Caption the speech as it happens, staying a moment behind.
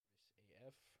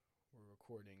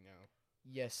recording now.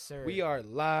 Yes, sir. We are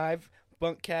live.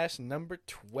 Bunkast number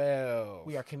 12.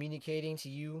 We are communicating to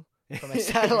you from a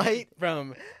satellite.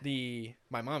 From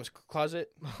my mom's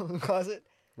closet closet.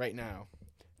 right now.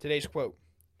 Today's quote.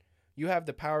 You have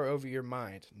the power over your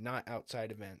mind, not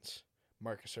outside events.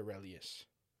 Marcus Aurelius.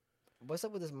 What's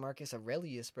up with this Marcus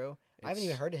Aurelius, bro? I haven't It's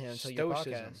even heard of him until your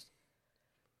podcast.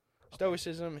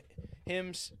 Stoicism,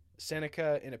 hymns,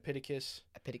 Seneca, and Epictetus.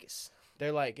 Epictetus.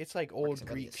 They're like, it's like old Marcus Greek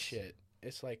Aurelius. shit.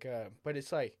 It's like, but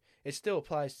it's like, it still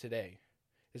applies today.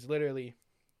 It's literally,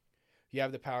 you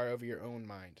have the power over your own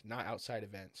mind, not outside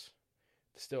events.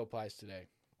 It still applies today.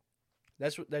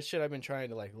 That shit I've been trying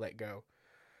to like let go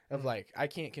of. Like, I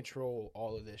can't control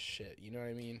all of this shit. You know what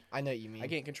I mean? I know what you mean. I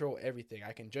can't control everything.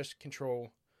 I can just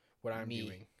control what I'm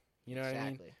doing. You know what I mean?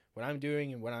 Exactly. What I'm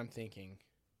doing and what I'm thinking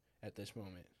at this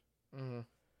moment. Mm-hmm.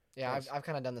 Yeah, I've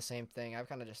kind of done the same thing. I've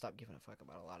kind of just stopped giving a fuck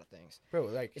about a lot of things. Bro,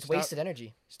 like, it's wasted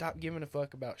energy. Stop giving a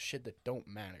fuck about shit that don't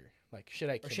matter. Like, shit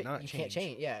I cannot change. You can't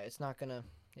change. Yeah, it's not gonna.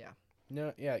 Yeah.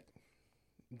 No, yeah,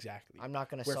 exactly. I'm not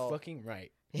gonna We're solve. fucking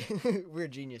right. We're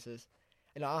geniuses.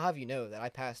 And I'll have you know that I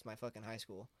passed my fucking high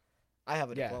school. I have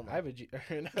a diploma. I have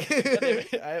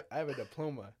I have a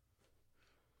diploma.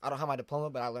 I don't have my diploma,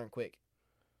 but I learned quick.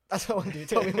 That's what one dude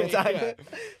told me one time. Yeah.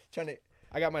 Trying to.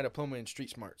 I got my diploma in street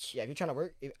smarts. Yeah, if you're trying to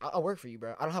work, I'll work for you,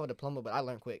 bro. I don't have a diploma, but I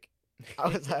learned quick. I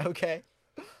was like, okay.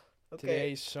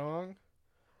 Today's song,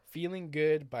 "Feeling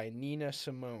Good" by Nina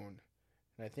Simone,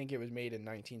 and I think it was made in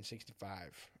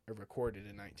 1965 or recorded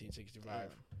in 1965. Damn.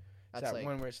 It's That's that like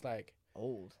one where it's like,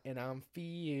 old. and I'm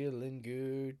feeling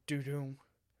good, doo-doo,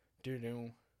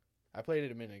 doo-doo. I played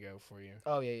it a minute ago for you.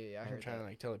 Oh yeah. I heard I'm trying that. to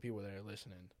like tell the people that are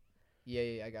listening.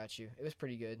 Yeah, I got you. It was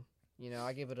pretty good. You know,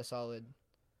 I gave it a solid.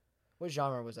 What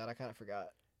genre was that? I kind of forgot.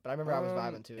 But I remember I was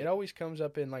vibing to it. It always comes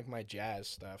up in like my jazz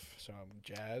stuff. So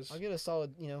jazz. I'll give it a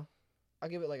solid. You know, I'll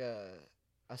give it like a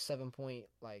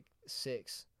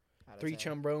 7.6 out of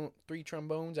 10. Three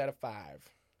trombones out of 5.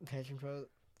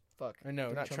 Fuck. Or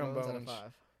no, not trombones trombones. out of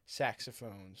 5.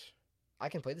 Saxophones. I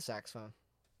can play the saxophone.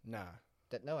 Nah.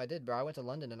 No, I did, bro. I went to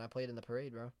London and I played in the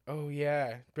parade, bro. Oh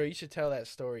yeah, bro. You should tell that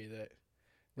story.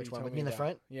 Which you one? told With me in the about.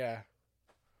 front? Yeah.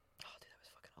 Oh, dude, that was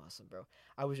fucking awesome, bro.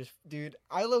 I was just, dude.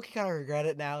 I low-key kind of regret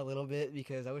it now a little bit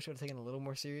because I wish I would have taken it a little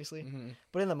more seriously. Mm-hmm.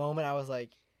 But in the moment, I was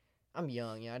like, I'm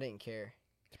young, I didn't care.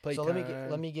 So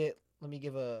let me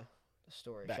give a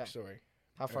story. Backstory.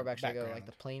 How far back should I go? Background. Like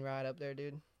the plane ride up there,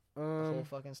 dude. The whole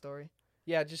fucking story.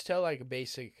 Yeah, just tell like a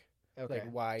basic, Okay.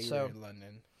 like why you were in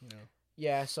London. You know.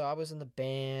 Yeah, so I was in the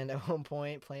band at one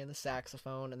point playing the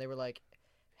saxophone, and they were like,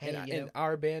 "Hey, and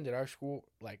our band at our school,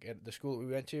 like at the school we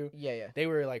went to, yeah, they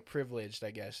were like privileged,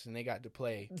 I guess, and they got to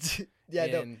play yeah,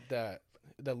 in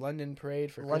the London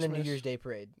parade for London Christmas. New Year's Day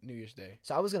parade. New Year's Day.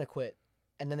 So I was gonna quit,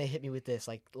 and then they hit me with this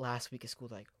like last week of school,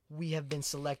 like, we have been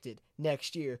selected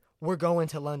next year. We're going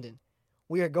to London.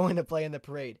 We are going to play in the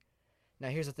parade. Now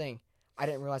here's the thing, I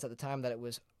didn't realize at the time that it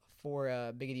was for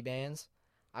biggity bands.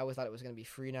 I always thought it was gonna be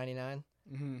free $99.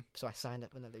 Mm-hmm. So I signed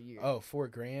up another year. Oh,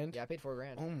 $4,000. Yeah, I paid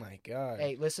 $4,000. Oh my god.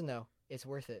 Hey, listen though, it's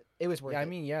worth it. It was worth it. Yeah, I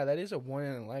mean, yeah, that is a one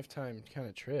in a lifetime kind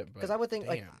of trip. Because I would think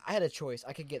like damn. I had a choice.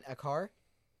 I could get a car,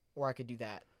 or I could do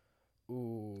that.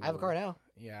 Ooh. I have a car now.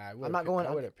 Yeah, I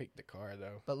would have picked the car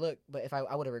though. But if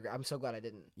I would have regret. I'm so glad I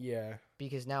didn't. Yeah.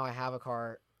 Because now I have a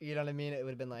car. You know what I mean? It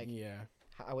would have been like, yeah.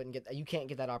 I wouldn't get. You can't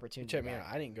get that opportunity. Check me back.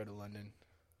 out. I didn't go to London.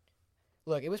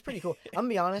 Look, it was pretty cool. I'm gonna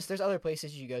be honest. There's other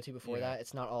places you go to before Yeah. that.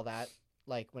 It's not all that.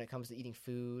 Like when it comes to eating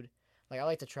food. Like I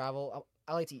like to travel.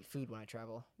 I like to eat food when I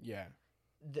travel. Yeah.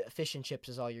 The fish and chips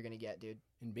is all you're gonna get, dude.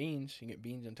 And beans. You can get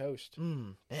beans and toast.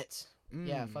 Bits.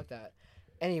 Yeah, fuck that.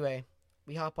 Anyway,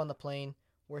 we hop on the plane.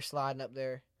 We're sliding up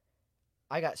there.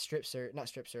 I got not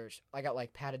strip search. I got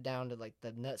like patted down to like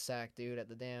the nutsack, dude, at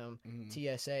the damn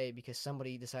TSA because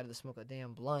somebody decided to smoke a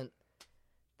damn blunt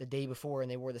the day before and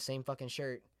they wore the same fucking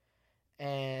shirt.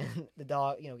 And the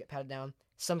dog, get patted down.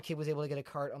 Some kid was able to get a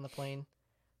cart on the plane.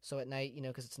 So at night,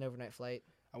 because it's an overnight flight.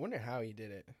 I wonder how he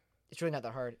did it. It's really not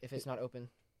that hard if it's not open.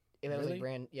 If it was Really? like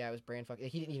brand, yeah, it was brand fucking.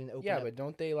 He didn't even open. Yeah, up. but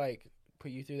don't they like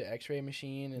put you through the X-ray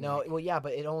machine? And No, like... well, yeah,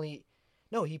 but it only.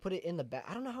 No, he put it in the back.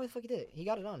 I don't know how the fuck he did it. He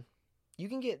got it on. You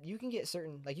can get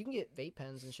certain you can get vape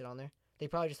pens and shit on there. They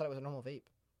probably just thought it was a normal vape.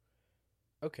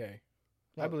 Okay.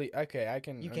 No. I believe. Okay, I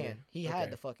can. You can. He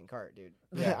had the fucking cart, dude.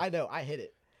 Yeah. I know. I hit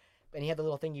it, and he had the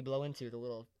little thing you blow into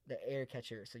the air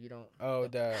catcher, so you don't. Oh,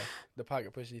 the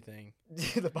pocket pussy thing.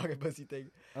 The pocket pussy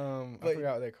thing. I But-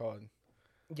 forgot what they're called.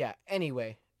 Yeah.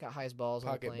 Anyway, got high as balls.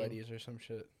 Pocket on the plane. buddies or some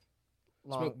shit.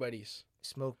 Long- Smoke buddies.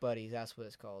 Smoke buddies. That's what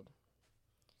it's called.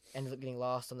 Ended up getting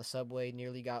lost on the subway.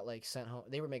 Nearly got like sent home.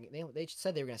 They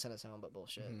said they were gonna send us home, but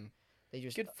bullshit. Mhm. They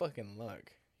just Good fucking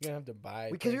luck. You're gonna have to buy.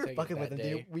 Because we were fucking with them,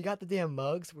 dude. We got the damn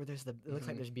mugs where there's it looks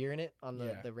like there's beer in it on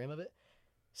the rim of it.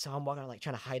 So I'm walking around like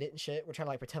trying to hide it and shit. We're trying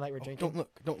to like pretend like we're drinking.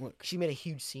 Don't look. She made a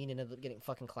huge scene and ended up getting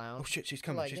fucking clowned. Oh shit, she's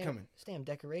coming. Like, she's coming. This damn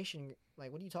decoration.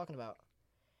 Like, what are you talking about?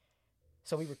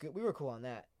 So we were cool on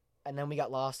that. And then we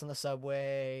got lost on the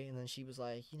subway. And then she was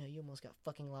like, you almost got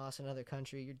fucking lost in another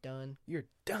country. You're done. You're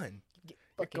done.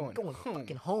 You're going home.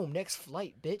 Fucking home. Next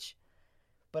flight, bitch.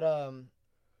 But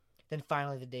then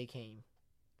finally the day came,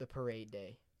 the parade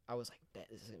day. I was like, bet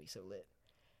this is gonna be so lit.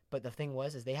 But the thing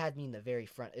was, is they had me in the very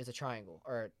front. It was a triangle,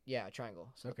 a triangle.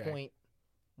 So the point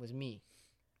was me.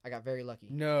 I got very lucky.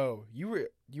 No, you were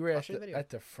at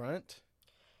the front.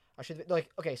 I should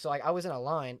okay. So like I was in a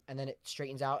line, and then it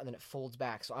straightens out, and then it folds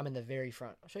back. So I'm in the very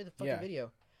front. I'll show you the fucking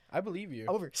video. I believe you.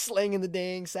 Over slanging the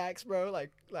dang sacks, bro.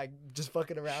 Like just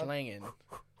fucking around. Slanging.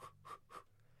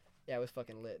 Yeah, it was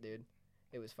fucking lit, dude.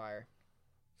 It was fire.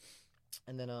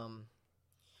 And then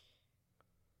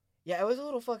yeah, it was a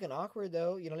little fucking awkward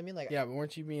though. You know what I mean? Like yeah, but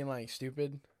weren't you being like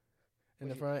stupid in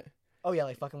the front? Oh yeah,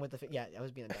 like fucking with the yeah. I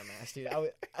was being a dumbass, dude.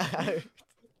 I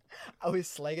was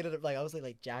slanging it like I was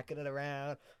like jacking it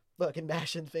around, fucking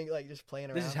bashing things, like just playing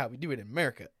around. This is how we do it in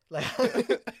America. Like,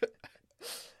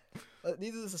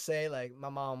 needless to say, like my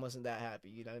mom wasn't that happy.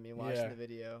 You know what I mean? Watching the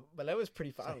video, but it was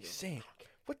pretty fun. Like, saying,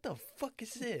 what the fuck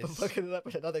is this? I'm fucking it up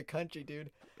in another country,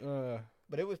 dude.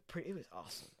 But it was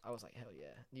awesome. I was like, hell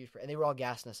yeah, and they were all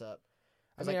gassing us up.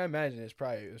 I imagine it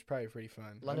was probably pretty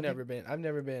fun. I've never been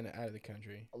out of the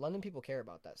country. London people care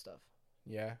about that stuff.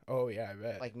 Yeah. Oh yeah, I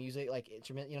bet. Like music, like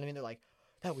instrument. You know what I mean? They're like,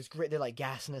 that was great. They're like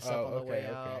gassing us up on the way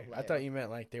out. I thought you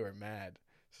meant like they were mad,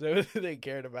 so they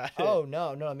cared about it. Oh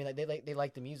no. I mean, like they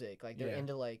like the music. Like they're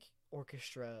into like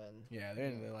orchestra and. Yeah, they're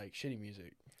into like shitty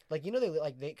music. Like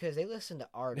because they listen to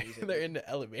our music. They're into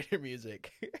elevator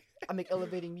music. I make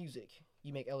elevating music.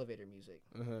 You make elevator music.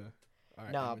 All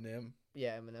right, nah, Eminem.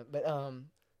 Yeah, Eminem. But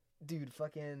dude,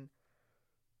 fucking,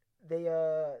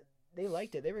 they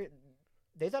liked it.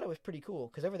 They thought it was pretty cool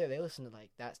because over there they listen to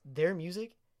like that. Their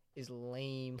music is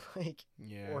lame, like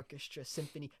orchestra,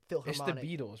 symphony, philharmonic. It's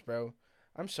the Beatles, bro.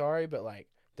 I'm sorry, but like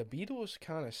the Beatles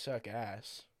kind of suck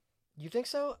ass. You think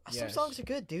so? Yes. Some songs are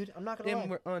good, dude. I'm not gonna lie. Then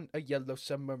we're on a yellow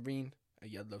submarine. A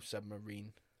yellow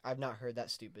submarine. I've not heard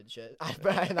that stupid shit.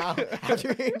 Now,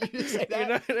 after hearing you just say that, you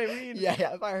know what I mean?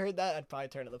 Yeah. If I heard that, I'd probably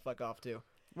turn it the fuck off too.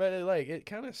 But it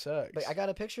kind of sucks. But I got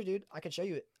a picture, dude. I can show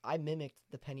you it. I mimicked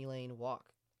the Penny Lane walk.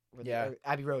 Or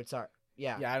Abbey Road. Sorry.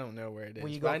 Yeah. Yeah, I don't know where it is.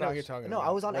 Where you go I know what you're talking about. No, I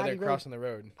was on Abbey Road. Crossing the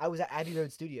road. I was at Abbey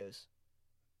Road Studios.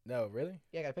 No, really?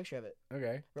 Yeah, I got a picture of it.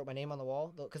 Okay. Wrote my name on the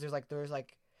wall because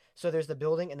there's the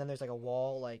building and then there's like a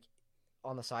wall like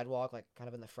on the sidewalk, like kind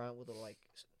of in the front with little like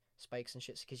spikes and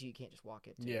shit because you can't just walk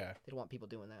it. Too. Yeah. They don't want people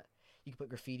doing that. You can put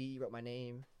graffiti. You wrote my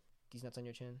name. These nuts on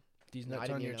your chin. These nuts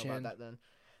on your chin. I didn't even know about that then.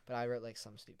 But I wrote like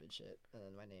some stupid shit and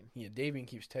then my name. Yeah, Davian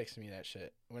keeps texting me that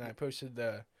shit. When I posted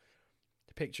the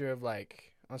picture of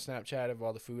like on Snapchat of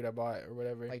all the food I bought or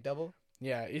whatever. Like double?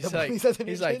 Yeah, he's double,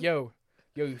 like, yo,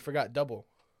 you forgot double.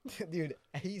 Dude,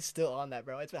 he's still on that,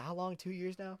 bro. It's been how long? 2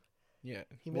 years now? Yeah.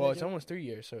 Well, it's almost 3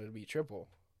 years, so it'll be triple.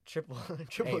 Triple.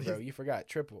 Hey, bro, you forgot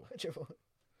triple.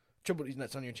 Triple these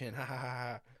nuts on your chin. Ha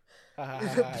ha ha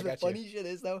ha. The funny shit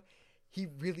is though, he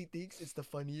really thinks it's the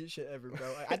funniest shit ever, bro.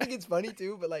 I think it's funny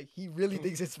too, but like he really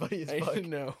thinks it's funny as fuck. I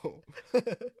know.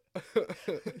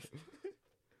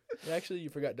 Actually, you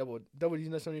forgot double these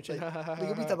nuts on your chin. Like, you'll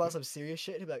be talking about some serious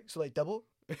shit. He'll be like, so like double?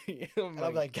 Yeah,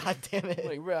 I'm like, God damn it. I'm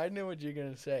like, bro, I know what you're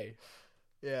gonna say.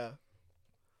 Yeah.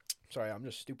 Sorry, I'm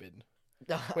just stupid.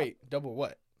 Wait, double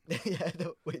what?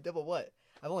 Wait, double what?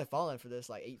 I've only fallen for this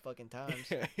like 8 fucking times.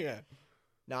 Yeah.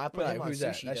 No, I put him on who's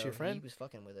sushi. That's though. your friend? He was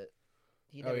fucking with it.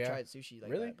 He never tried sushi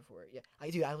like really? that before. Yeah,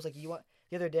 I was like, you want?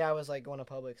 The other day I was like going to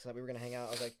Publix, so we were gonna hang out.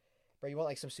 I was like, bro, you want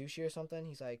like some sushi or something?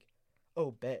 He's like,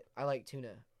 oh, bet. I like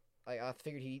tuna. Like I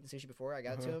figured he'd eaten sushi before. I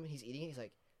got it to him. He's eating it. He's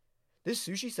like, this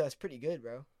sushi stuff's pretty good,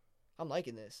 bro. I'm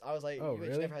liking this. I was like, oh, you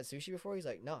really? never had sushi before? He's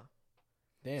like, nah.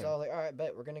 Damn. So I was like, all right,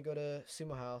 bet. We're gonna go to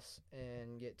Sumo House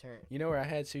and get turned. You know where I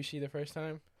had sushi the first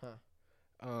time? Huh?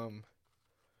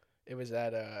 It was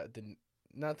at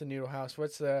not the Noodle House.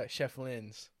 What's Chef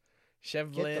Lynn's?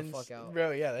 Chef Get Lynn's. the fuck out.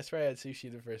 Bro, yeah, that's where I had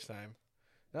sushi the first time.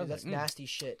 Dude, that's nasty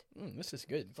shit. This is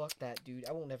good. Fuck that, dude.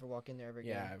 I won't never walk in there ever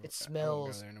again. Yeah, it smells I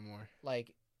won't go there no more.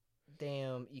 like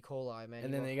damn E. coli, man.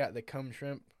 And then they got the cum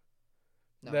shrimp.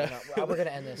 No, we're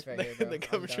gonna end this right here, bro. The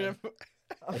cum shrimp.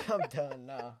 I'm done.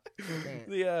 Nah.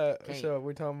 So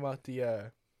we're talking about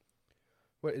the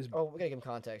what is? Oh, we gotta give him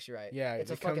context. You're right. Yeah,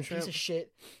 it's a fucking piece of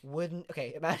shit wooden.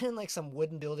 Okay, imagine like some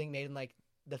wooden building made in like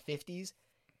the 50s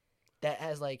that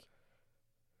has like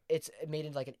it's made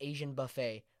in like an Asian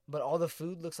buffet but all the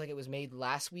food looks like it was made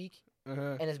last week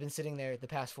and has been sitting there the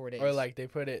past 4 days. Or like they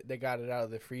got it out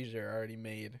of the freezer already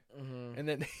made, and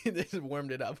then they just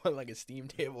warmed it up on like a steam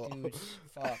table. Dude,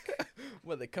 fuck.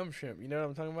 What, the cum shrimp? You know what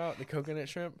I'm talking about? The coconut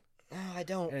shrimp. No, I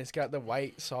don't. And it's got the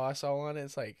white sauce all on it.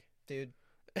 It's like, dude,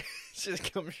 it's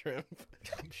just cum shrimp.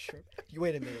 Cum shrimp. You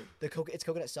wait a minute. It's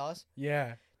coconut sauce.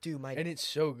 Yeah. Dude, and it's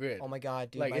so good. Oh my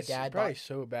god, dude. Like, my it's dad probably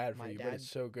so bad for you, but it's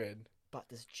so good. Bought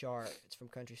this jar. It's from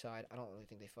Countryside. I don't really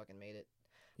think they fucking made it.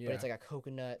 Yeah. But it's like a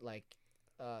coconut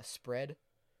spread.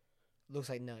 Looks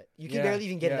like nut. You can barely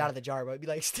even get it out of the jar, but it'd be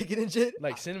like sticking in shit.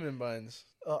 Like cinnamon buns.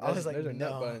 I was like, those are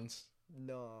nut buns.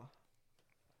 No.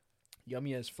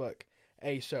 Yummy as fuck.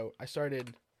 Hey, so I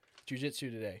started Jiu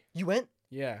Jitsu today. You went?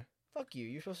 Yeah. Fuck you.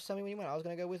 You're supposed to tell me when you went. I was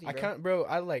gonna go with you. I can't, bro.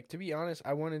 To be honest,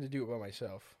 I wanted to do it by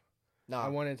myself. Nah. I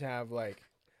wanted to have like,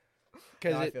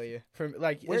 cause I feel you.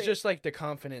 It's just like the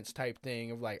confidence type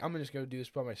thing of like, I'm gonna just go do this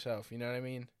by myself. You know what I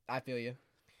mean? I feel you.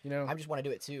 You know, I just want to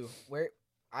do it too.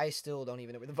 I still don't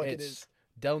even know where the fuck it is.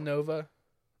 Del Nova.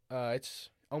 It's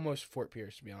almost Fort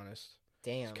Pierce, to be honest.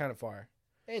 Damn. It's kind of far.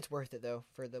 It's worth it though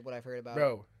for what I've heard about.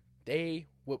 Bro, they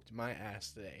whooped my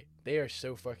ass today. They are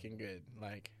so fucking good.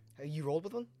 Like, you rolled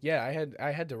with them? Yeah,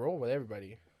 I had to roll with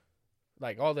everybody.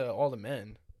 Like all the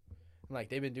men. Like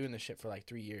they've been doing this shit for like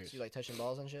 3 years. So you like touching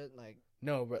balls and shit? Like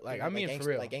no, but like I'm being for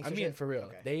real. I'm being for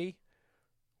real. They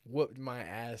whooped my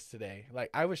ass today. Like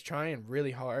I was trying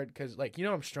really hard because like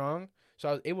I'm strong, so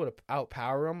I was able to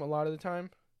outpower them a lot of the time.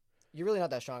 You're really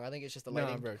not that strong. I think it's just the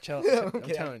lighting. No, bro. I'm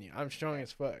telling you, I'm strong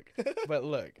as fuck. But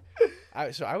look,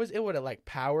 I was able to like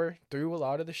power through a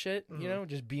lot of the shit. Mm-hmm.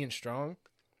 Just being strong.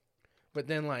 But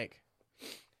then like,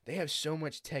 they have so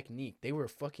much technique. They were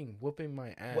fucking whooping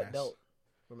my ass. What belt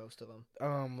were most of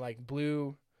them? Like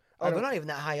blue. Oh, they're not even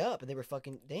that high up, and they were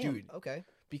fucking damn. Dude, okay.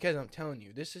 Because I'm telling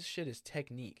you, this shit is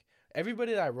technique.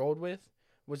 Everybody that I rolled with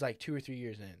was like 2 or 3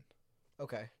 years in.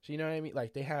 Okay. So you know what I mean?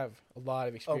 Like they have a lot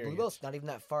of experience. Oh, blue belt's not even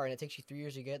that far, and it takes you 3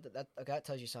 years to get that. That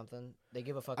tells you something. They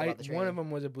give a fuck about the training. One of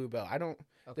them was a blue belt. Okay.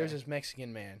 There's this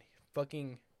Mexican man,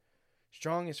 fucking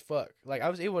strong as fuck. Like I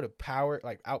was able to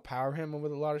outpower him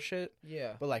with a lot of shit.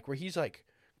 Yeah. But like where he's like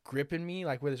gripping me,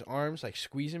 like with his arms, like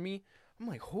squeezing me, I'm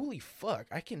like, holy fuck,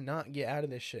 I cannot get out of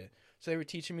this shit. So they were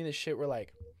teaching me this shit where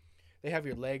like they have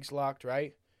your legs locked,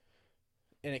 right?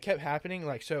 And it kept happening.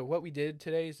 Like, so what we did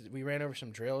today is we ran over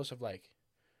some drills of like,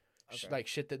 like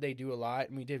shit that they do a lot,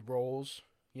 and we did rolls,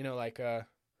 like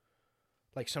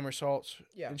somersaults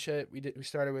and shit. We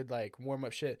started with like warm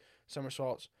up shit,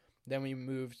 somersaults. Then we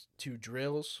moved to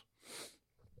drills.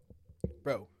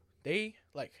 Bro, they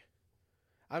like,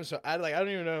 I don't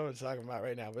even know what I'm talking about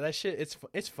right now, but that shit,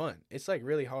 it's fun. It's like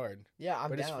really hard. Yeah,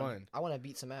 but down. It's fun. I want to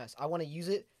beat some ass. I want to use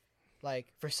it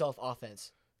like for self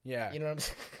offense. Yeah. You know what I'm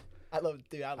saying? I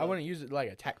want to use it to like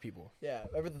attack people. Yeah,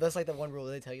 that's like the one rule.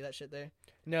 They tell you that shit there.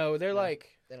 No, they're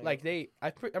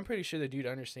I'm pretty sure the dude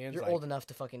understands. You're old enough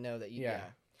to fucking know that you. Yeah.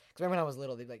 Because remember when I was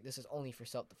little, they'd be like, "This is only for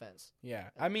self defense." Yeah,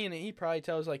 I mean, he probably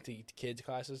tells like the kids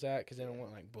classes that because they don't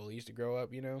want like bullies to grow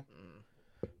up,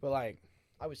 But like,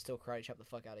 I would still karate chop the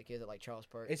fuck out of kids at like Charles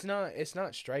Park. It's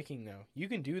not striking though. You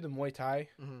can do the Muay Thai.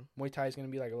 Mm-hmm. Muay Thai is gonna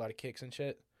be like a lot of kicks and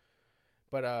shit.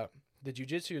 But the Jiu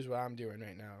Jitsu is what I'm doing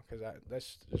right now because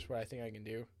that's just what I think I can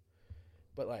do.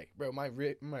 But like, bro, my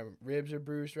ribs are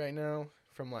bruised right now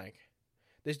from like,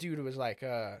 this dude was like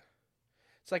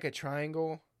it's like a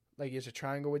triangle. Like it's a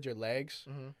triangle with your legs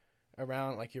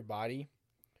around like your body,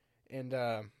 and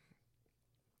I'm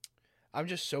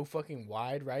just so fucking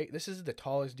wide, right? This is the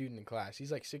tallest dude in the class.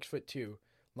 He's like 6'2",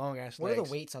 long ass legs. What are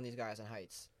the weights on these guys and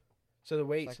heights? So the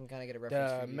weights, so I can kind of get a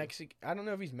reference. I don't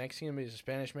know if he's Mexican, but he's a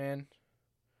Spanish man,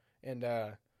 and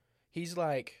he's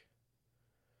like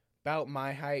about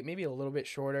my height, maybe a little bit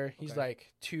shorter. He's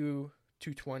like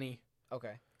 220.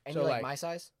 Okay, and you're like my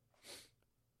size.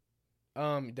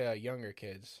 The younger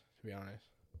kids, to be honest.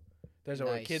 There's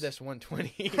a kid that's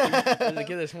 120. There's a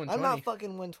kid that's 120. I'm not fucking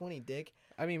 120, dick.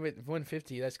 I mean, with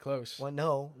 150, that's close.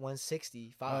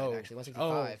 165, actually. 165.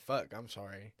 Oh, fuck. I'm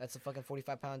sorry. That's a fucking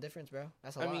 45-pound difference, bro.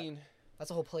 That's a lot. I mean,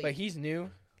 that's a whole plate. But he's new.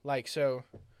 Like, so,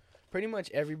 pretty much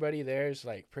everybody there is,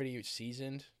 like, pretty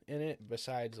seasoned in it,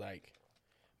 besides, like,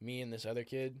 me and this other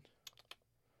kid.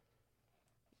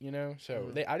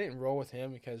 So I didn't roll with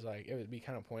him because, like, it would be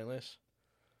kind of pointless.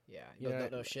 Yeah, you both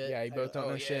don't know shit. Yeah, you both don't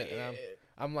know shit. And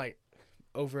I'm like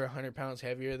over 100 pounds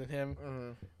heavier than him.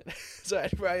 Mm-hmm. So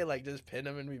I'd probably like just pin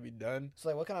him and we'd be done. So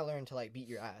like, what can I learn to like beat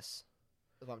your ass?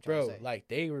 That's what I'm trying to say. Like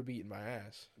they were beating my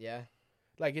ass. Yeah.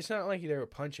 Like it's not like they were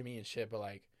punching me and shit, but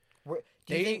like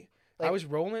think, I was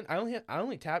rolling. I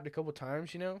only tapped a couple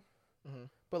times, Mm-hmm.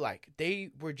 But like they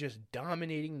were just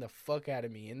dominating the fuck out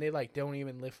of me, and they like don't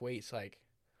even lift weights like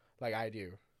like I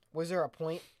do. Was there a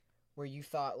point where you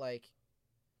thought like,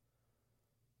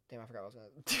 damn, I forgot what I was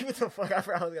gonna. What the fuck? I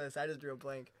forgot what I was gonna say. I just drew a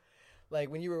blank. Like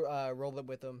when you were rolling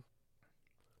with them,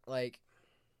 like,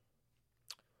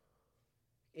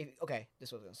 okay, this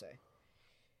is what I was gonna say.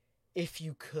 If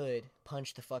you could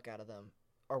punch the fuck out of them,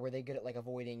 or were they good at like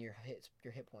avoiding your hit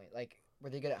point? Like, were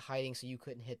they good at hiding so you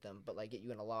couldn't hit them, but like get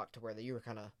you in a lock to where you were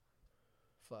kind of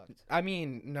fucked? I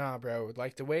mean, nah, bro.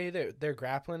 Like the way that they're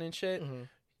grappling and shit,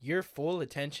 your full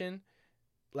attention,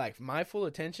 like my full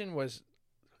attention was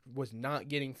not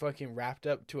getting fucking wrapped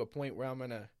up to a point where I'm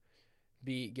gonna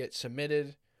get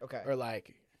submitted, or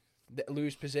like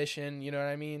lose position. You know what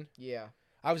I mean? Yeah.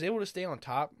 I was able to stay on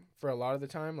top for a lot of the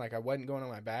time. Like I wasn't going on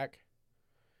my back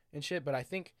and shit. But I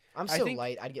think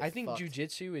light. I'd get. I think Jiu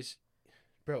Jitsu is,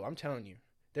 bro. I'm telling you,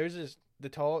 there's the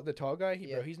tall guy.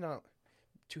 Bro, he's not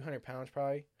 200 pounds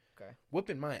probably. Okay.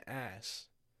 Whooping my ass,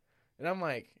 and I'm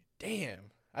like, damn.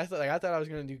 I thought I was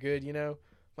gonna do good. You know,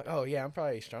 like, oh yeah, I'm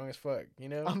probably strong as fuck. You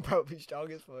know, I'm probably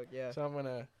strong as fuck. Yeah. So I'm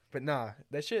gonna, but nah,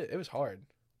 that shit. It was hard.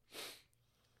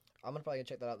 I'm gonna probably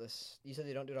check that out. You said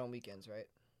they don't do it on weekends, right?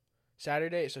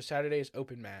 Saturday. So Saturday is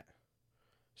open mat.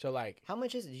 So like, how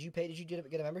much is it? Did you pay? Did you get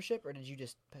a membership, or did you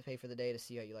just pay for the day to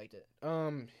see how you liked it?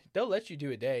 They'll let you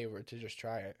do a day or to just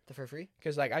try it for free.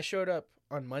 Cause like I showed up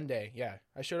on Monday. Yeah,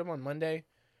 I showed up on Monday,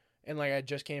 and like I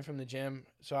just came from the gym,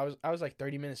 so I was like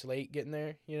 30 minutes late getting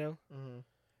there. You know.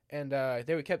 And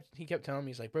he kept telling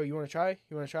me, he's like, bro, you want to try?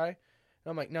 You want to try? And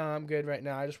I'm like, no, I'm good right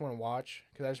now. I just want to watch,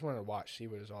 cause I just wanted to watch, see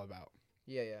what it's all about.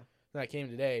 Yeah, yeah. Then I came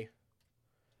today,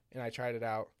 and I tried it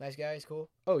out. Nice guy. He's cool.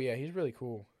 Oh yeah, he's really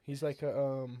cool. He's like a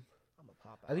I'm a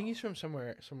pop out. I think he's from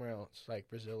somewhere else, like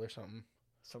Brazil or something.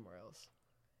 Somewhere else.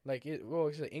 Like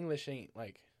it's like English ain't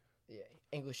like. Yeah,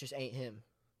 English just ain't him.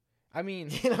 I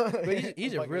mean, but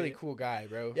he's a really cool guy,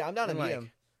 bro. Yeah, I'm down to meet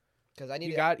him. Cause I need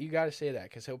you got to say that,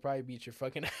 cause he'll probably beat your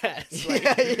fucking ass.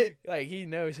 Like he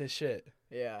knows his shit.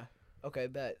 Yeah. Okay,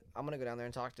 bet. I'm gonna go down there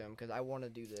and talk to him, cause I want to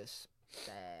do this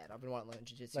bad. I've been wanting to learn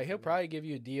jiu-jitsu. Like he'll probably give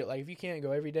you a deal. Like if you can't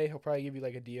go every day, he'll probably give you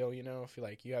like a deal. You know,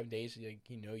 if you have days like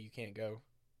you can't go.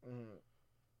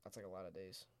 That's like a lot of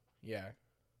days. Yeah,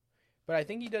 but I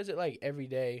think he does it like every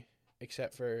day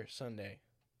except for Sunday.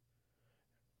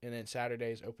 And then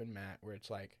Saturday's open mat, where it's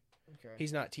like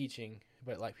he's not teaching,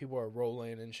 but like people are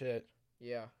rolling and shit.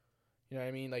 Yeah. You know what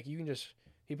I mean? Like he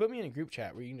put me in a group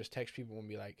chat where you can just text people and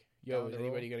be like, yo, is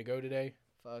anybody going to go today?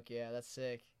 Fuck yeah, that's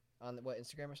sick. On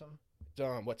Instagram or something? It's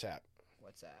on WhatsApp.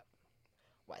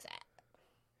 But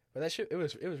that shit, it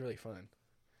was really fun.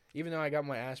 Even though I got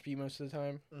my ass beat most of the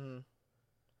time.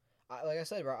 Like I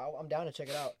said, bro, I'm down to check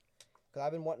it out. Cause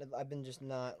I've been just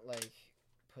not like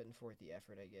putting forth the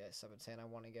effort, I guess. I've been saying I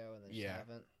want to go and then just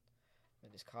haven't. I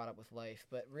just caught up with life.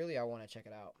 But really, I want to check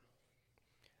it out.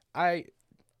 I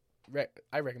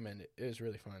recommend it. It was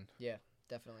really fun. Yeah,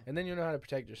 definitely. And then you know how to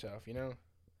protect yourself, you know?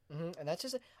 And that's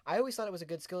just, I always thought it was a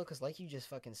good skill because like you just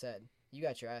fucking said, you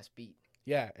got your ass beat.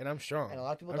 Yeah, and I'm strong. And a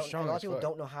lot of people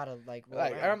don't know how to like roll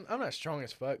like around. I'm not strong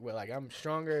as fuck, but like I'm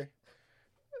stronger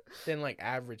than like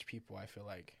average people, I feel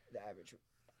like. The average.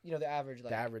 You know, the average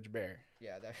like the average bear.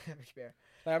 Yeah, the average bear.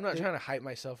 Like, I'm not trying to hype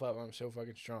myself up. I'm so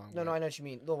fucking strong. No, I know what you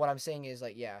mean. No, what I'm saying is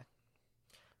like, yeah.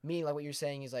 Me, like what you're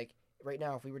saying is like, right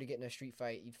now, if we were to get in a street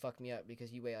fight, you'd fuck me up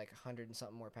because you weigh like 100 and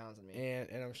something more pounds than me.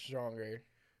 And I'm stronger.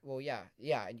 Well, yeah,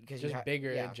 because just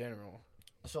bigger in general.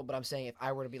 So, but I'm saying if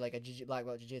I were to be like a black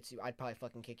belt jiu-jitsu, I'd probably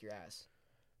fucking kick your ass.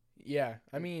 Yeah,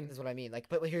 I mean, that's what I mean. Like,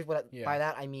 but here's what by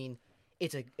that I mean,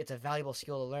 it's a valuable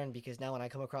skill to learn because now when I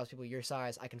come across people your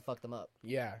size, I can fuck them up.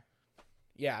 Yeah.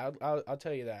 Yeah, I'll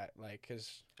tell you that, like,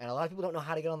 cause and a lot of people don't know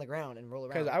how to get on the ground and roll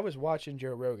around. Because I was watching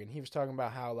Joe Rogan, he was talking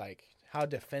about how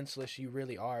defenseless you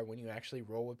really are when you actually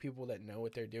roll with people that know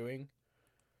what they're doing.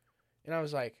 And I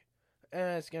was like,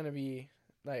 it's gonna be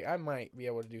like I might be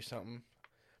able to do something,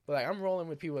 but like I'm rolling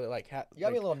with people that like you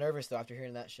got me a little nervous though after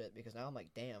hearing that shit because now I'm like,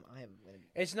 damn, I am gonna be...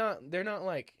 It's not. They're not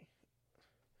like.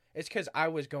 It's because I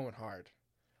was going hard.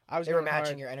 They were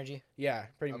matching your energy. Yeah,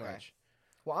 pretty much.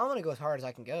 Well, I'm gonna go as hard as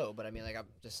I can go, but I mean, like I'm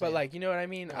just saying. But like, you know what I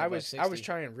mean? I was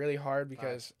trying really hard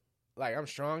because, like, I'm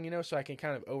strong, you know, so I can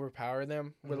kind of overpower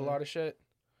them with a lot of shit.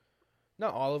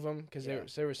 Not all of them, because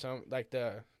there was some like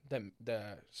the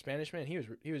Spanish man.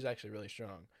 He was actually really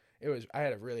strong. I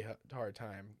had a really hard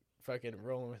time fucking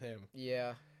rolling with him.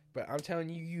 Yeah. But I'm telling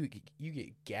you, you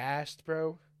get gassed,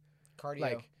 bro. Cardio.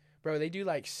 Like, bro, they do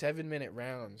like 7-minute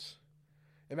rounds.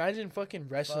 Imagine fucking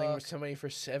wrestling with somebody for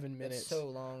 7 minutes. That's so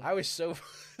long. I was so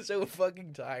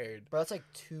fucking tired. Bro, that's like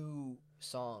 2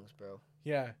 songs, bro.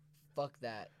 Yeah. Fuck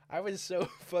that. I was so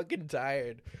fucking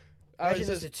tired. Imagine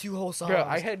this is 2 whole songs. Bro,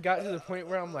 I had gotten to the point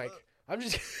where I'm I'm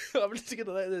just I'm just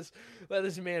gonna let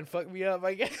this man fuck me up,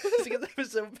 I guess, because I'm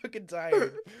so fucking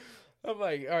tired. I'm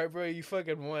like, all right, bro, you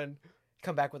fucking won.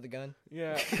 Come back with the gun.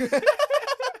 Yeah.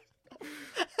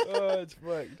 Oh, it's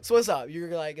fucked. So what's up? You're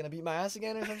like gonna beat my ass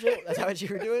again or some shit? That's what you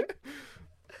were doing,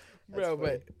 bro.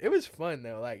 But it was fun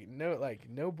though. Like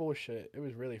no bullshit. It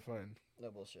was really fun.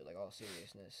 No bullshit. Like all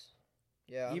seriousness.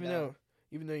 Yeah. Even though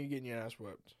you're getting your ass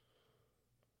whooped.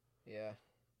 Yeah.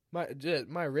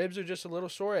 My ribs are just a little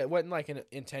sore. It wasn't like an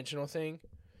intentional thing.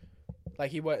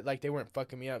 Like they weren't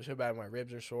fucking me up so bad. My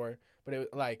ribs are sore. But it was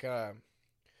like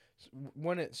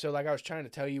so like I was trying to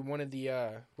tell you, one of the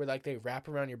where like they wrap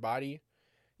around your body.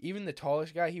 Even the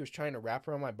tallest guy, he was trying to wrap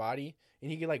around my body,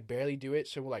 and he could like barely do it.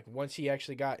 So like once he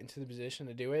actually got into the position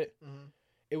to do it,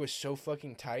 it was so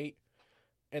fucking tight.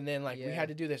 And then like we had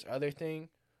to do this other thing.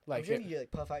 Like I'm sure you like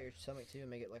puff out your stomach too and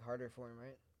make it like harder for him,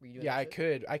 right? Were you doing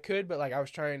I could, but like I was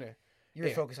trying to. You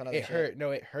were focused on other shit. It hurt. No,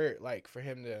 it hurt. Like for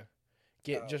him to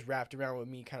get just wrapped around with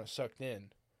me, kind of sucked in.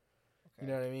 Okay. You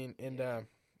know what I mean? And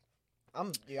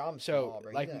I'm so small,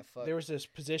 bro. Like there was this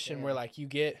position where like you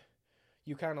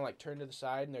kind of like turn to the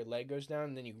side and their leg goes down,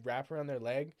 and then you wrap around their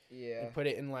leg and put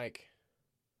it in like,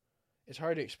 it's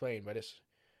hard to explain, but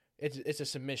it's a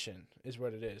submission is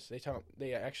what it is.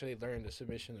 They actually learned a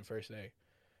submission the first day.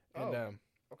 And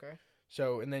okay.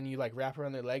 So and then you like wrap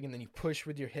around their leg, and then you push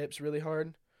with your hips really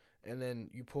hard, and then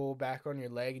you pull back on your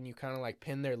leg, and you kind of like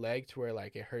pin their leg to where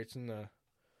like it hurts in the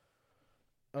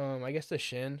I guess the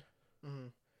shin. Mm-hmm.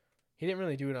 He didn't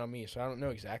really do it on me, so I don't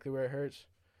know exactly where it hurts.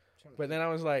 But then I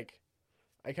was like,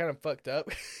 I kind of fucked up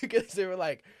because they're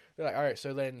like, all right,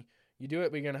 so then you do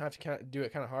it, but you're gonna have to do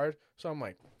it kind of hard. So I'm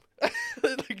like,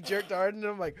 like jerked hard, and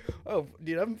I'm like, oh,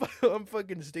 dude, I'm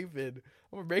fucking stupid.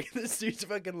 I'm breaking this dude's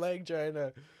fucking leg trying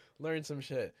to learn some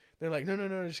shit. They're like, no,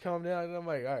 just calm down, and I'm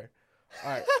like, all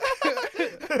right.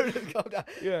 Just calm down.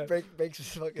 Yeah, breaks his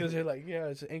fucking. Because they're like, yeah,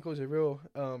 his ankles are real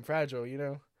fragile, you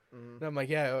know. Mm-hmm. And I'm like,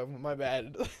 yeah, my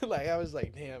bad. Like I was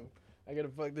like, damn, I gotta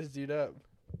fuck this dude up.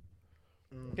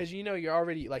 Because you know you're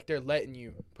already like they're letting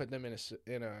you put them in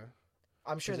a.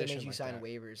 I'm sure they made you sign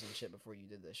waivers and shit before you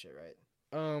did this shit,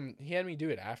 right? He had me do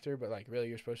it after, but like really,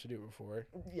 you're supposed to do it before.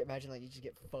 Yeah, imagine like you just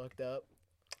get fucked up.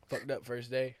 Fucked up first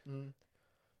day.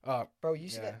 Bro, you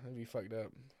see that? That'd be fucked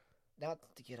up. Not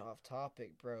to get off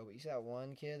topic, bro, but you see that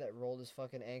one kid that rolled his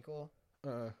fucking ankle?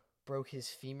 Broke his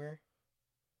femur.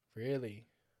 Really?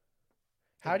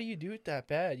 How do you do it that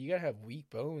bad? You gotta have weak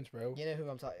bones, bro. You know who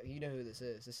I'm talking. You know who this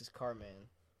is. This is Carman.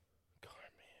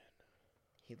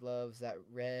 He loves that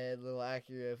red little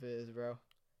Acura of his, bro.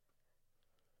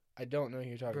 I don't know who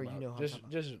you're talking about. You know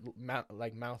just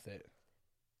mouth it.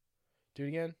 Do it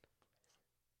again.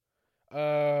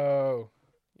 Oh,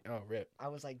 rip. I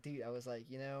was like, dude.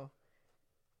 You know,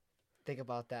 think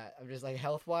about that. I'm just like,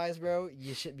 health wise, bro.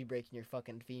 You shouldn't be breaking your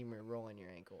fucking femur rolling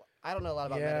your ankle. I don't know a lot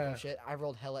about medical shit. I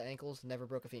rolled hella ankles, never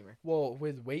broke a femur. Well,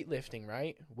 with weightlifting,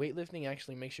 right? Weightlifting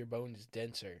actually makes your bones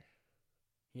denser.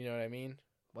 You know what I mean?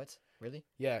 What? Really?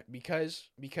 Yeah, because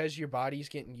your body's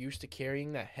getting used to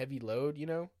carrying that heavy load, you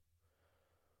know?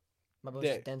 My bones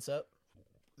just dense up?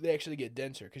 They actually get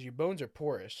denser because your bones are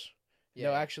porous. Yeah.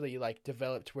 They'll actually, like,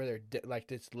 develop to where they're,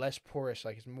 like, it's less porous,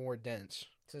 like, it's more dense.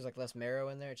 So there's, like, less marrow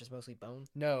in there? It's just mostly bone?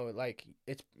 No, like,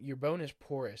 your bone is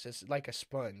porous. It's like a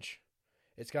sponge.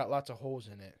 It's got lots of holes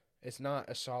in it. It's not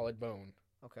a solid bone.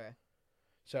 Okay.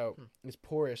 So, it's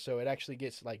porous, so it actually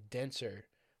gets, like, denser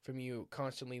from you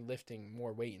constantly lifting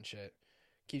more weight and shit.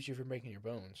 Keeps you from breaking your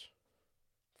bones.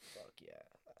 Fuck yeah.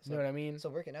 You know what I mean?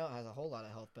 So working out has a whole lot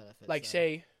of health benefits. Like,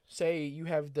 say you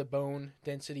have the bone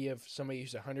density of somebody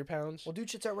who's 100 pounds. Well,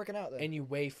 dude should start working out then. And you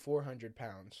weigh 400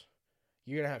 pounds.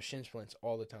 You're going to have shin splints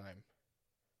all the time.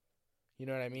 You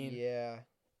know what I mean? Yeah.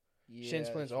 Shin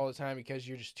splints all the time because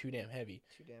you're just too damn heavy.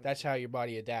 That's how your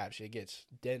body adapts. It gets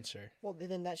denser. Well,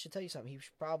 then that should tell you something. He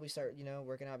should probably start,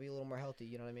 working out, be a little more healthy.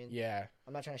 You know what I mean? Yeah.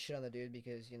 I'm not trying to shit on the dude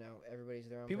because, everybody's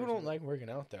their own People person. don't like working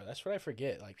out, though. That's what I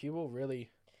forget. Like, people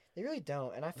really... They really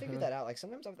don't, and I figured that out. Like,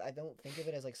 sometimes I don't think of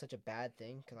it as, like, such a bad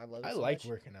thing because I love it I so like much.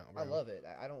 working out, bro. I love it.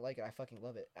 I don't like it. I fucking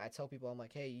love it. I tell people, I'm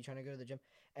like, hey, you trying to go to the gym?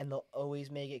 And they'll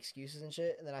always make excuses and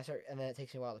shit, and then it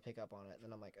takes me a while to pick up on it, and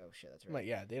then I'm like, oh, shit, that's right. I'm like,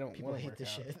 yeah, they don't People want to hate work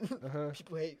this out.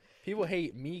 shit. People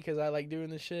hate me because I like doing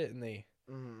this shit, and they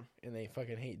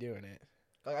fucking hate doing it.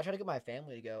 Like, I try to get my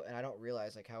family to go, and I don't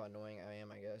realize, like, how annoying I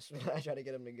am, I guess. I try to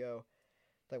get them to go.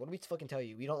 Like, what do we fucking tell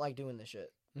you? We don't like doing this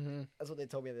shit. That's what they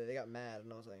told me. They got mad,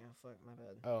 and I was like, oh, fuck, my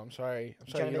bad. Oh, I'm sorry. I'm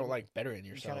sorry you don't like bettering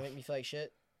yourself. You trying to make me feel like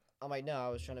shit? I'm like, no, I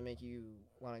was trying to make you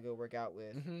want to go work out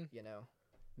with,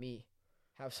 me.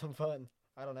 Have some fun.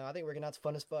 I don't know. I think working out's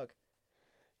fun as fuck.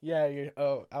 Yeah,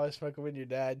 I was fucking with your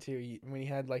dad, too. When he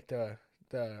had, like, the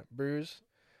the bruise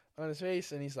on his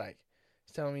face, and he's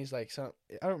telling me he's like I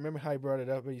don't remember how he brought it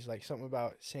up, but he's like something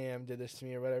about Sam did this to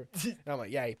me or whatever. And I'm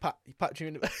like, yeah, he popped you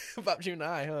in the popped you in the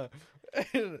eye, huh?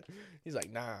 He's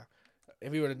like, nah.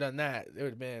 If he would have done that, it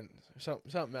would have been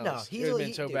something else. No, it would have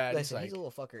been so dude, bad. Listen, he's a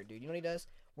little fucker, dude. You know what he does?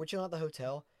 We're chilling at the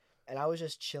hotel, and I was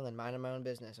just chilling, minding my own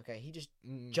business. Okay, he just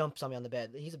jumps on me on the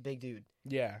bed. He's a big dude.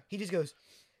 Yeah. He just goes,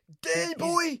 "Dead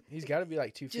boy." He's got to be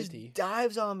like 250. Just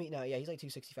dives on me. No, yeah, he's like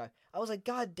 265. I was like,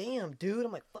 God damn, dude.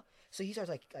 I'm like, fuck. So he starts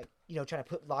like trying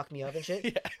to lock me up and shit.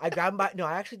 Yeah. I grabbed him by. No,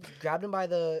 I actually grabbed him by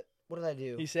the. What did I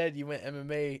do? He said you went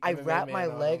MMA. I MMA wrapped my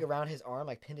man leg around his arm,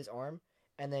 like pinned his arm,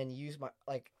 and then used my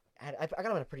I got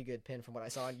him in a pretty good pin from what I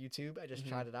saw on YouTube. I just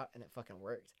tried it out and it fucking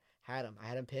worked. I had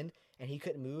him pinned and he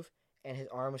couldn't move and his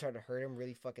arm was starting to hurt him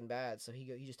really fucking bad. So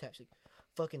he just taps like,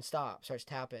 fucking stop, starts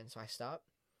tapping. So I stop.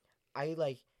 I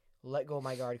let go of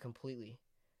my guard completely.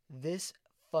 This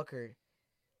fucker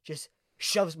just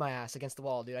shoves my ass against the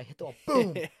wall, dude. I hit the wall,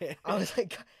 boom. I was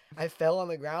like, I fell on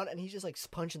the ground and he's just like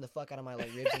punching the fuck out of my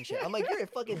ribs and shit. I'm like, you're a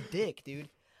fucking dick, dude.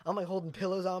 I'm like holding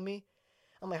pillows on me.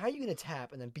 I'm like, how are you gonna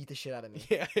tap and then beat the shit out of me?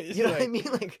 Yeah, you know what I mean?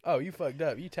 Like, oh, you fucked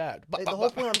up. You tapped. The whole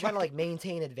point, I'm trying to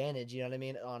maintain advantage. You know what I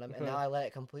mean on him, and now I let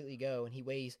it completely go, and he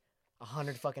weighs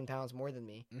 100 fucking pounds more than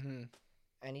me,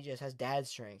 and he just has dad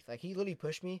strength. Like he literally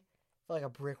pushed me, felt like a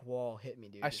brick wall hit me,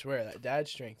 dude. I swear that dad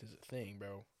strength is a thing,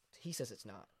 bro. He says it's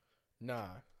not. Nah.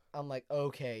 I'm like,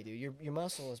 okay, dude, your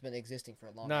muscle has been existing for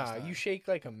a long time. Nah, you shake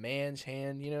like a man's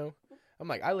hand, you know. I'm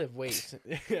like, I lift weights.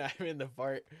 I'm in the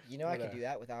fart. You know, I could do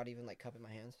that without even cupping my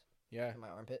hands. Yeah. In my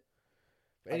armpit.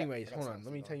 But anyways, hold on.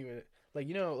 Let me tell you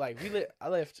I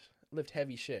lift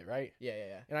heavy shit, right?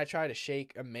 Yeah. And I try to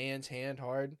shake a man's hand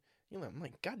hard. I'm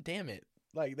like, God damn it.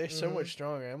 Like, they're so much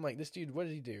stronger. I'm like, this dude, what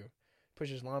does he do?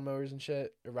 Pushes lawnmowers and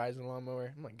shit, or rides a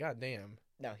lawnmower. I'm like, God damn.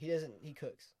 No, he doesn't. He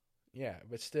cooks. Yeah,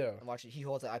 but still. I'm watching. He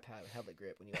holds an iPad with tablet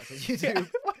grip when he watches YouTube.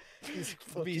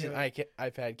 He's an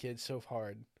iPad kid so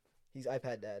hard. He's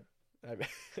iPad dad.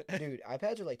 Dude,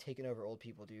 iPads are taking over old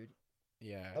people, dude.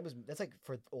 Yeah. That's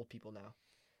for old people now.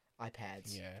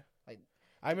 iPads. Yeah.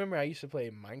 I remember I used to play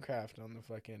Minecraft on the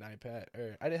fucking iPad.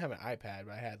 Or I didn't have an iPad,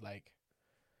 but I had I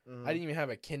didn't even have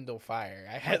a Kindle Fire.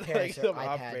 I had some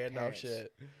off-brand off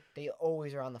shit. They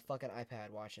always are on the fucking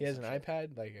iPad watching. He has an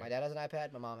iPad? My dad has an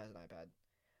iPad, my mom has an iPad.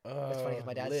 It's funny because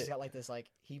my dad's just got this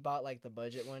he bought the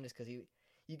budget one just because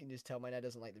you can just tell my dad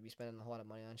doesn't like to be spending a whole lot of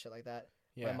money on shit like that.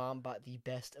 Yeah. My mom bought the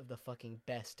best of the fucking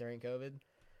best during COVID.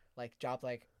 Dropped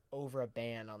over a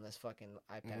band on this fucking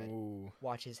iPad. Ooh.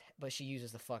 But she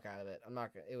uses the fuck out of it. I'm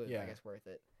not gonna. It was I guess worth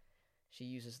it. She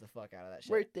uses the fuck out of that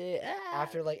shit. Worth it.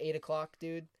 After 8 o'clock,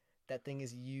 dude, that thing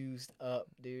is used up,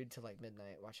 dude, till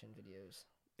midnight watching videos,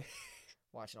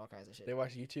 watching all kinds of shit. They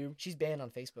watch YouTube. She's banned on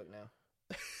Facebook now.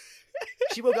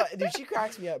 She woke up, dude. She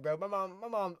cracks me up, bro. My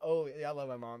mom. Oh, yeah, I love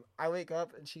my mom. I wake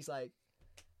up and she's like,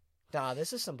 "Nah,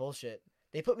 this is some bullshit."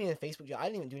 They put me in Facebook jail. I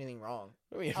didn't even do anything wrong.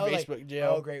 Facebook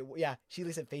jail? Oh, great. Yeah, she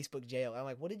said Facebook jail. I'm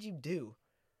like, what did you do?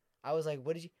 I was like,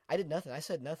 what did you... I did nothing. I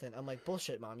said nothing. I'm like,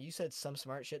 bullshit, Mom. You said some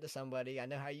smart shit to somebody. I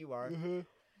know how you are.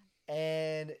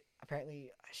 And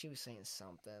apparently she was saying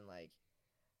something I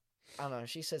don't know.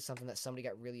 She said something that somebody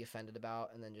got really offended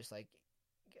about and then just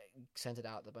sent it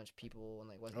out to a bunch of people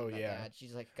and wasn't even that bad.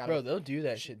 She's bro, they'll do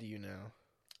that shit to you now.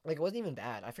 It wasn't even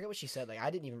bad. I forget what she said. I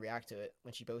didn't even react to it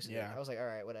when she posted it. I was like, all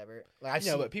right, whatever.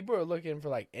 But people are looking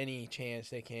for any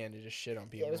chance they can to just shit on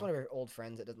people. Yeah, it was one of her old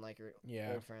friends that didn't like her.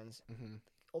 Yeah. Old friends. Mm-hmm.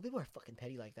 Old people are fucking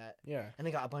petty like that. Yeah. And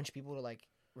they got a bunch of people to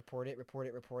report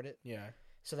it. Yeah.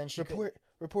 So then she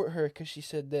report her because she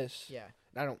said this. Yeah.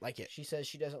 I don't like it. She says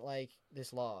she doesn't like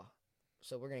this law.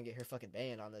 So we're going to get her fucking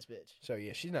banned on this bitch. So,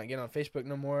 yeah, she's not getting on Facebook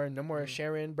no more. No more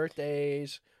sharing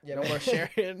birthdays. Yeah, no more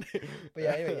sharing. But,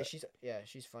 yeah, anyway,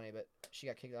 she's funny, but she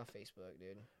got kicked off Facebook,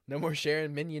 dude. No more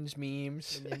sharing Minions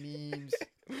memes. Memes.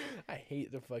 I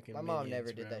hate the fucking My Minions, mom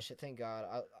never did that shit. Thank God.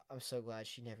 I'm so glad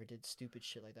she never did stupid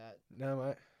shit like that.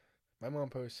 No, my mom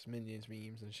posts Minions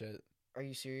memes and shit. Are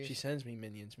you serious? She sends me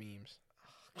Minions memes.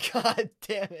 God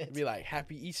damn it. It'd be like,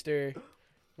 Happy Easter. I'm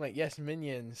like, yes,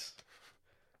 Minions.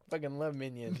 Fucking love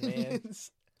Minions, man.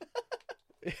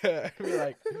 Yeah, I'd be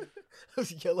like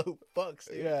those yellow fucks,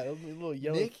 dude. Yeah, those little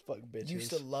yellow Nick fuck bitches. Used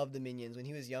to love the Minions when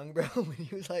he was young, bro. When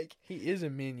he was he is a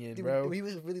minion, dude, bro. When he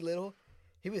was really little,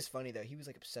 he was funny though. He was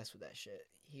obsessed with that shit.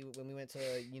 When we went to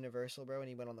Universal, bro, and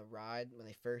he went on the ride when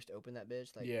they first opened that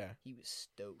bitch, he was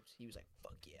stoked. He was like,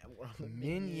 "Fuck yeah, I'm going on the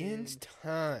Minions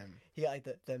time." He got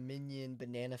the Minion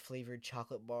banana flavored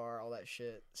chocolate bar, all that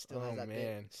shit. Still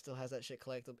has that shit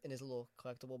collectible in his little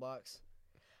collectible box.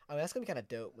 I mean, that's gonna be kind of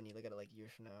dope when you look at it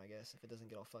years from now, I guess, if it doesn't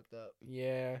get all fucked up.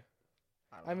 Yeah,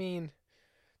 I mean,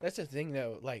 That's the thing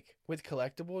though. Like with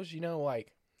collectibles, you know,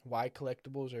 like why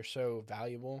collectibles are so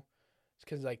valuable? It's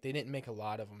because like they didn't make a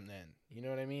lot of them then. You know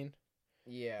what I mean?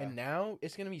 Yeah. And now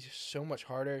it's gonna be so much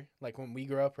harder. Like when we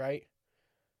grow up, right?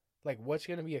 Like what's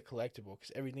gonna be a collectible?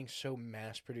 Because everything's so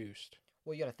mass produced.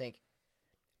 Well, you gotta think.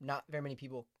 Not very many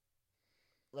people.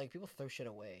 Like people throw shit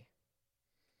away.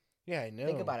 Yeah, I know.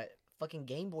 Think about it. Fucking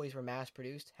Game Boys were mass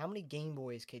produced. How many Game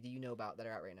Boys, kid, do you know about that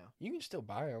are out right now? You can still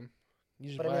buy them. You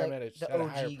just But buy I mean, them like, at the a OG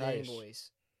higher Game price.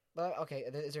 Boys. But okay,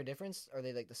 is there a difference? Or are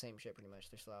they like the same shit pretty much?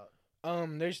 They're still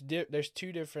out. There's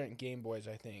two different Game Boys,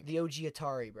 I think. The OG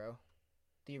Atari, bro.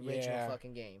 The original Yeah.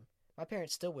 fucking game. My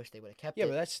parents still wish they would have kept it. Yeah,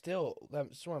 but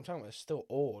that's what I'm talking about. It's still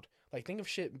old. Like think of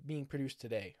shit being produced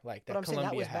today, like that But I'm saying Columbia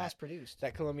that was hat. mass produced.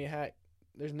 That Columbia hat.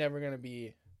 There's never gonna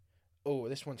be, oh,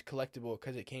 this one's collectible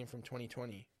because it came from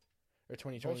 2020 or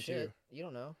 2022. Bullshit. You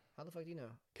don't know. How the fuck do you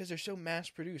know? Because they're so mass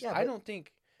produced. Yeah, I but don't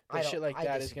think that shit like I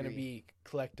that is gonna disagree. be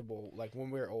collectible. Like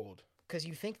when we're old. Because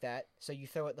you think that, so you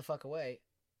throw it the fuck away,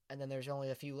 and then there's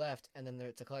only a few left, and then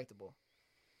it's a collectible.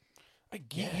 I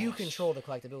guess You control the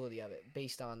collectability of it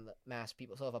based on the mass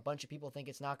people. So if a bunch of people think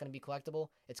it's not going to be collectible,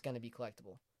 it's going to be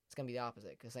collectible. It's going to be the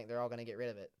opposite because they're all going to get rid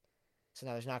of it. So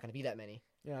now there's not going to be that many.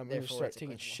 Yeah, I'm gonna Therefore, start it's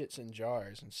taking collectible. shits in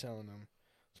jars and selling them.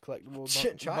 It's collectible.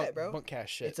 Shit, try it, bro. Bunkast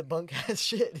shit. It's a Bunkast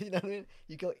shit. You know what I mean?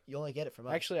 You only get it from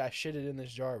us. Actually, I shitted in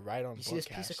this jar right on you Bunkast. see this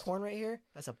piece of corn right here?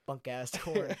 That's a Bunkast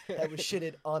corn that was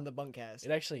shitted on the Bunkast.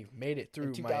 It actually made it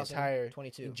through In my entire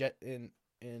 2022.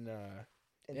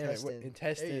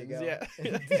 intestines. There you go. Yeah.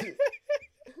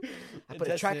 I put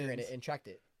a tracker in it and tracked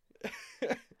it.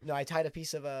 No, I tied a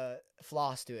piece of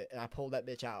floss to it and I pulled that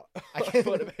bitch out. I can't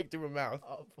put it back through my mouth.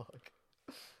 Oh fuck!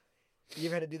 You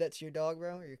ever had to do that to your dog,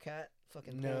 bro, or your cat?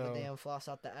 Fucking pull No. the damn floss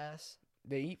out the ass.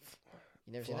 They eat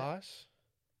You never seen that? floss?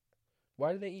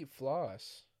 Why do they eat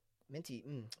floss? Minty.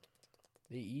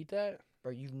 They eat that?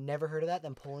 Bro, you've never heard of that?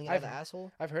 Them pulling it out of the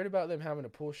asshole? I've heard about them having to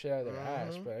pull shit out of their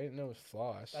ass, Mhm. but I didn't know it was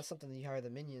floss. That's something that you hire the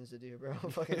minions to do, bro.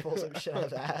 Fucking pull some shit out of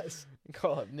the ass.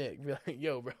 Call up Nick. Be like,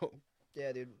 yo, bro.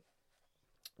 Yeah, dude.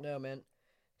 No, man.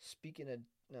 Speaking of,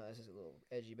 no, this is a little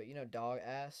edgy, but you know, dog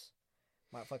ass.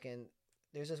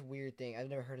 There's this weird thing. I've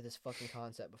never heard of this fucking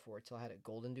concept before until I had a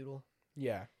golden doodle.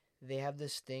 Yeah. They have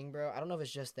this thing, bro. I don't know if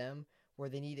it's just them where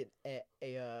they need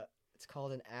it's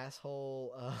called an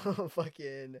asshole.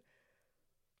 Fucking.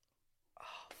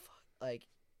 Oh fuck! Like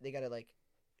they gotta like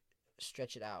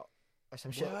stretch it out or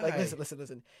some shit. Like Why?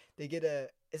 listen. They get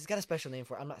it's got a special name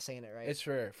for it. I'm not saying it right. It's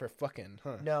for fucking,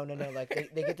 huh? No. Like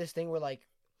they get this thing where like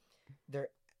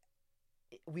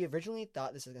we originally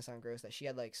thought, this is gonna sound gross, that she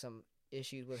had like some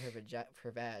issues with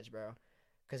her vag, bro,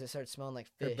 because it started smelling like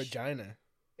Her fish. vagina.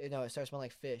 No, it started smelling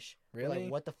like fish. We're Really?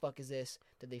 like, what the fuck is this?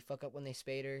 Did they fuck up when they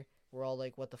spayed her? We're all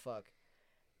like, what the fuck?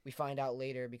 We find out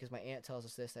later because my aunt tells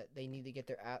us this, that they need to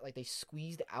get they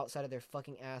squeeze the outside of their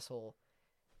fucking asshole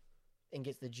and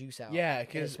gets the juice out. Yeah, And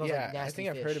it because smells like I nasty think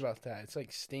I've heard fish. about that. It's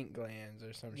like stink glands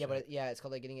or some Yeah, shit. but it's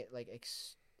called like getting it like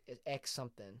X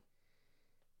something.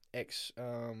 X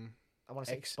I want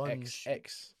to say X sponge.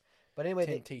 X But anyway,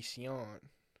 Temptation.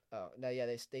 oh no, yeah,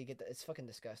 they get it's fucking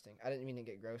disgusting. I didn't mean to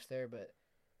get gross there, but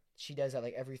she does that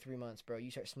like every 3 months, bro.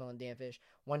 You start smelling damn fish.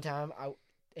 One time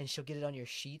and she'll get it on your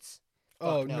sheets.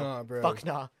 Oh Fuck no. nah, bro. Fuck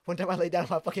nah. One time I laid down on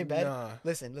my fucking bed. Nah.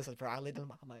 Listen, bro. I laid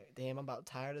down. I'm like, damn, I'm about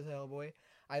tired as hell, boy.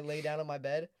 I lay down on my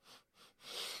bed.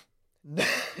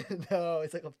 No,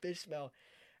 it's like a fish smell.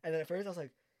 And then at first I was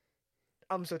like,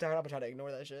 I'm so tired. I'm gonna try to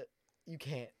ignore that shit. You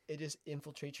can't. It just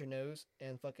infiltrates your nose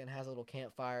and fucking has a little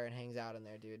campfire and hangs out in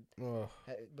there, dude. Ugh.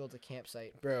 It builds a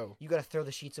campsite. Bro, You gotta throw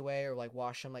the sheets away or like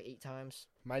wash them like 8 times.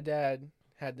 my dad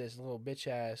had this little bitch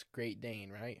ass Great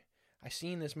Dane, right? I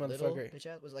seen this Little motherfucker. bitch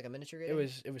ass? Was it like a miniature Great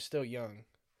It Dane? was still young.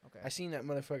 Okay. I seen that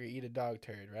motherfucker eat a dog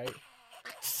turd, right?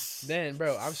 Then,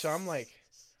 bro, I'm like,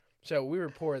 so we were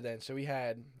poor then, so we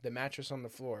had the mattress on the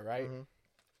floor, right? Mhm.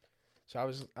 So I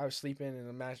was sleeping in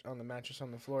on the mattress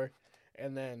on the floor,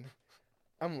 and then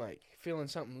I'm like feeling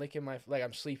something licking like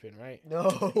I'm sleeping, right?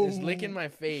 No. It's licking my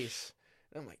face.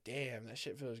 And I'm like, damn, that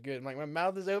shit feels good. I'm like, my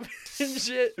mouth is open and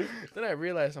shit. Then I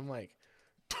realized I'm like,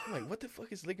 what the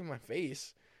fuck is licking my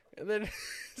face? And then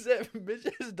it's that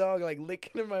bitch ass dog like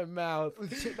licking in my mouth.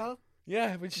 Shit mouth?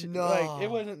 Yeah, but she, No. like it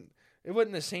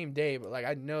wasn't the same day, but like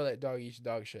I know that dog eats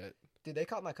dog shit. Dude, they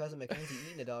caught my cousin Mackenzie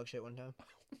eating a dog shit one time.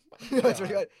 God. That's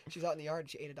pretty good. She was out in the yard and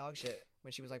she ate a dog shit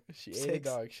when she was like She 6. ate a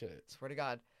dog shit. Swear to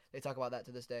God. They talk about that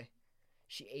to this day.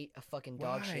 She ate a fucking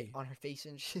dog shit Why? on her face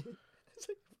and shit. It's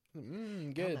like,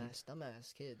 Good.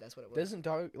 dumbass kid. That's what it was.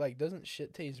 Doesn't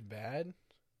shit taste bad?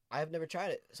 I've never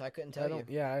tried it, so I couldn't tell you.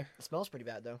 Yeah, It smells pretty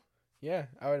bad though.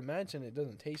 I would imagine it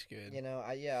doesn't taste good. You know,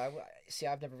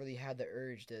 I've never really had the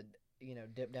urge to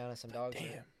dip down in some dog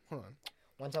shit. Damn. Hold on.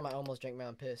 One time I almost drank my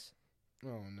own piss. Oh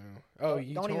no. Oh,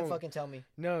 you don't even fucking tell me.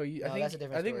 No, no, that's a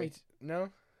different story. No.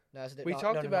 No, that's We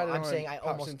talked about it I'm on saying I Pops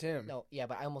almost and Tim. No, yeah,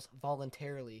 but I almost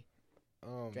voluntarily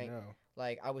drank. No.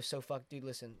 Like I was so fucked, dude.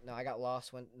 Listen, no, I got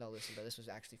lost listen, but this was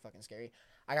actually fucking scary.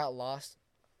 I got lost,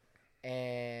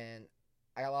 and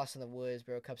I got lost in the woods,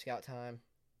 bro. Cub Scout time.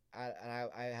 I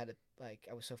had to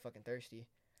I was so fucking thirsty,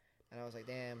 and I was like,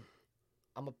 damn.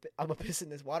 I'm a piss in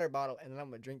this water bottle, and then I'm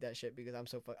gonna drink that shit because I'm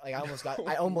so I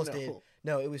almost did.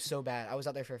 No, it was so bad. I was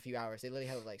out there for a few hours. They literally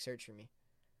had to search for me.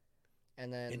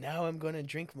 And now I'm gonna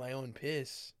drink my own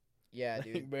piss. Yeah,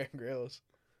 dude. Bear Grylls.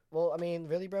 Well, I mean,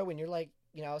 really, bro. When you're I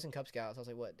was in Cub Scouts. I was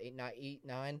like, what, 8,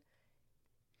 9,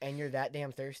 and you're that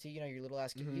damn thirsty. Your little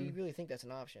ass kid. Mm-hmm. You really think that's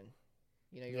an option?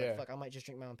 You're like, fuck, I might just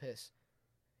drink my own piss.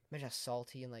 Imagine how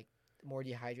salty and more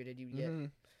dehydrated you would get. Mm-hmm.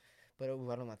 But I don't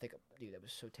want to think. Dude, that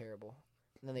was so terrible.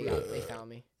 And then they found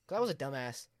me. Because I was a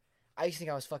dumbass. I used to think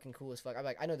I was fucking cool as fuck. I'm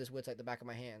I know this wood's the back of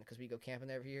my hand because we go camping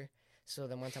there every year. So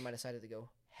then one time I decided to go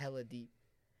hella deep.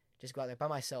 Just go out there by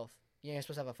myself. You're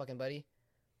supposed to have a fucking buddy.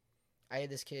 I had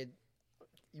this kid.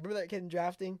 You remember that kid in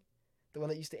drafting? The one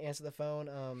that used to answer the phone?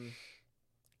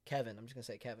 Kevin. I'm just going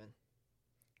to say Kevin.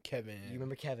 Kevin. You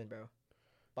remember Kevin, bro?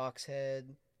 Box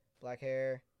head, black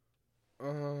hair. I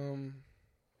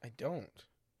don't.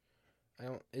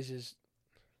 It's just...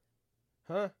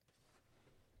 Huh?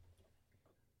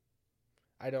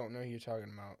 I don't know who you're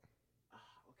talking about.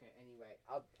 Okay, anyway.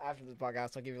 After the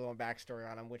podcast, I'll give you a little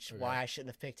backstory on him, why I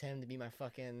shouldn't have picked him to be my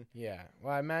fucking... Yeah.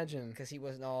 Well, I imagine... Because he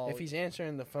wasn't all... If he's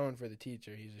answering the phone for the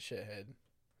teacher, he's a shithead.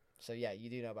 So, yeah, you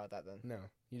do know about that then? No.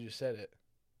 You just said it.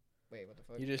 Wait, what the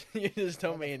fuck? You just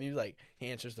told me, and he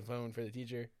answers the phone for the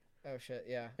teacher. Oh, shit,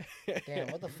 yeah.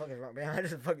 Damn, what the fuck is wrong, man?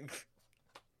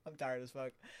 I'm tired as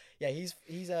fuck. Yeah,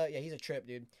 he's a trip,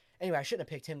 dude. Anyway, I shouldn't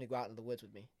have picked him to go out into the woods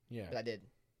with me. Yeah. But I did.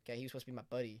 Okay, he was supposed to be my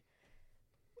buddy.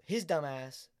 His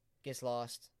dumbass gets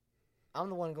lost. I'm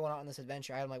the one going out on this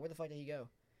adventure. I'm like, where the fuck did he go?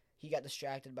 He got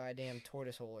distracted by a damn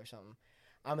tortoise hole or something.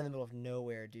 I'm in the middle of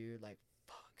nowhere, dude.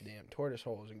 Fuck. Damn tortoise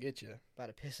holes and get you. About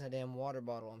to piss in a damn water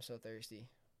bottle. I'm so thirsty.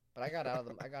 But I got out of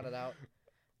them. I got it out.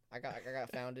 I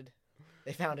got founded.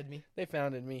 They founded me. They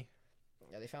founded me.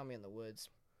 Yeah, they found me in the woods.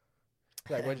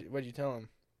 What'd you tell them?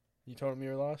 You told them you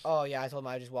were lost? Oh, yeah, I told them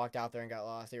I just walked out there and got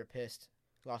lost. They were pissed.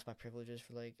 Lost my privileges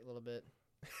for a little bit.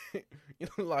 You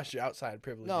lost your outside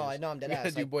privileges. No, I know, I'm dead ass. You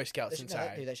gotta do Boy Scouts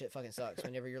inside. Dude, that shit fucking sucks.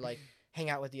 Whenever you're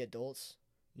hang out with the adults.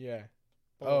 Yeah.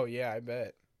 Oh, yeah, I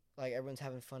bet. Everyone's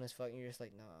having fun as fuck, and you're just nah,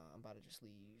 I'm about to just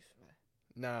leave.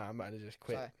 Nah, I'm about to just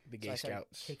quit the Gay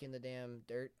Scouts. Kicking the damn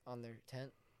dirt on their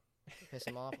tent, piss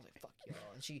them off. I was like, "Fuck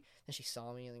y'all!" And she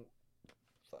saw me, and then,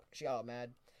 fuck, she got all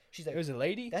mad. She's like, "It was a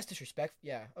lady." That's disrespectful.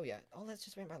 Yeah. Oh yeah. All that's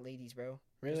just about ladies, bro.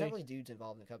 Really? There's not really dudes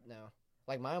involved in the cup now.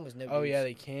 Mine was no. Oh dudes. yeah,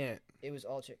 they can't. It was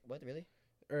all chick. What, really?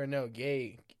 Or no,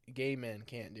 gay men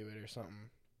can't do it or something.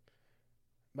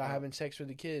 About having sex with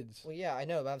the kids. Well, yeah, I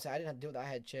know, but I'm saying I didn't have to do it. I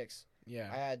had chicks. Yeah.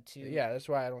 I had to. Yeah, that's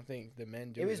why I don't think the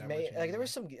men do it. It was that made much there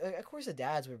was some. Of course, the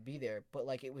dads would be there, but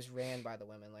it was ran by the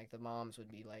women. The moms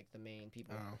would be the main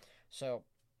people. Oh. So.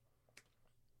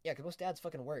 Yeah, because most dads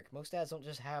fucking work. Most dads don't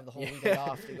just have the whole weekend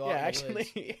off to go out in the actually,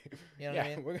 woods. You know what I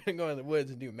mean? We're gonna go in the woods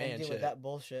and do man and deal shit. with that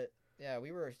bullshit. Yeah,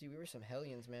 we were some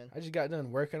hellions, man. I just got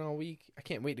done working all week. I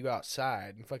can't wait to go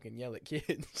outside and fucking yell at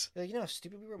kids. You know how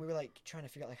stupid we were? We were trying to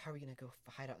figure out how are we gonna go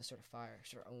hide out and start a fire,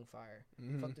 start our own fire.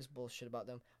 Mm-hmm. Fuck this bullshit about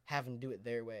them having to do it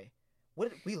their way.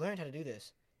 We learned how to do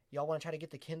this. Y'all want to try to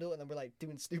get the Kindle, and then we're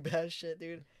doing stupid ass shit,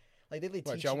 dude. They teach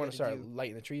you. Y'all want to start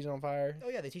lighting the trees on fire? Oh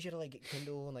yeah, they teach you how to get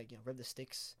Kindle and rub the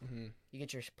sticks. Mm-hmm. You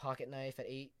get your pocket knife at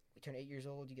 8. You turn 8 years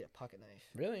old, you get a pocket knife.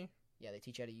 Really? Yeah, they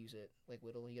teach you how to use it.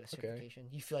 Whittle, you get a certification.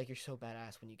 Okay. You feel like you're so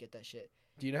badass when you get that shit.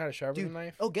 Do you know how to sharpen a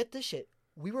knife? Oh, get this shit.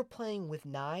 We were playing with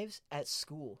knives at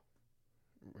school.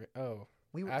 Oh.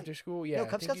 After school? Yeah. No,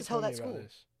 Cub Scouts is held at school.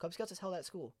 Cub Scouts is held at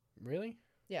school. Really?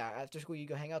 Yeah, after school you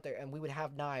go hang out there, and we would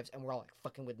have knives, and we're all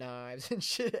fucking with knives and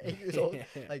shit at 8 years old,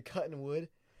 cutting wood.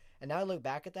 And now I look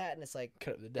back at that, and it's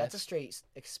cut up the desk. That's a straight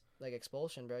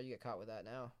expulsion, bro. You get caught with that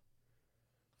now.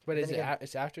 But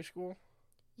it's after school?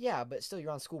 Yeah, but still,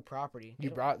 you're on school property. You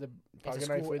brought the pocket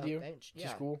knife with you to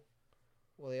school?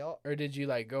 Well, they all. Or did you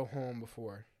go home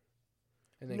before?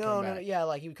 And then come back? No.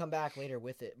 Yeah, you would come back later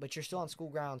with it, but you're still on school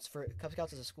grounds for Cub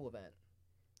Scouts is a school event.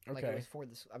 Okay. It was for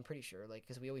this, I'm pretty sure,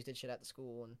 because we always did shit at the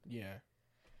school and. Yeah.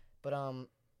 But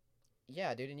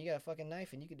yeah, dude, and you got a fucking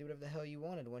knife, and you could do whatever the hell you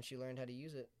wanted once you learned how to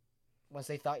use it. Once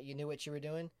they thought you knew what you were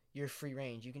doing, you're free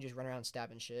range. You can just run around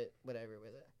stabbing shit, whatever,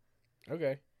 with it.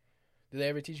 Okay. Did they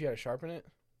ever teach you how to sharpen it?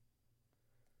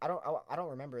 I don't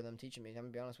remember them teaching me. I'm gonna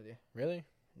be honest with you. Really?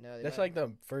 No. That's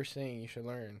the first thing you should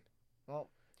learn. Well,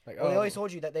 Like, they always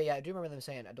told you that I do remember them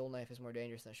saying a dull knife is more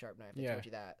dangerous than a sharp knife. They told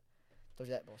you that. Told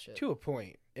you that bullshit. To a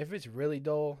point. If it's really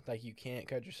dull, like you can't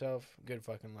cut yourself, good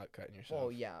fucking luck cutting yourself. Oh,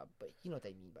 yeah, but you know what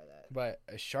they mean by that. But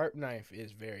a sharp knife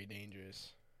is very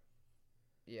dangerous.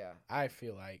 Yeah. I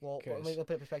feel like. Well, let me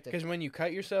put it in perspective. Because when you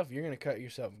cut yourself, you're going to cut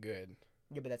yourself good.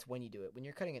 Yeah, but that's when you do it. When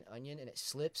you're cutting an onion and it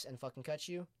slips and fucking cuts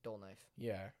you, dull knife.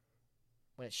 Yeah.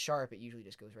 When it's sharp, it usually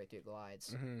just goes right through. It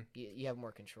glides. Mm-hmm. You have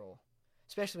more control.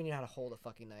 Especially when you know how to hold a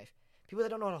fucking knife. People that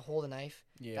don't know how to hold a knife,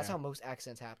 that's how most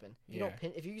accidents happen.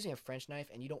 If you're using a French knife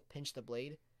and you don't pinch the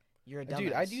blade, you're a dumbass.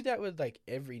 Dude, I do that with like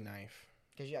every knife.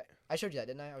 Because I showed you that,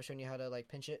 didn't I? I was showing you how to like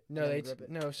pinch it.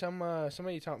 No,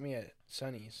 somebody taught me at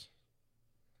Sonny's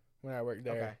when I worked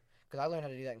there. Okay, because I learned how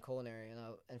to do that in culinary,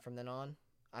 and from then on,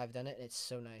 I've done it, and it's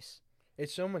so nice.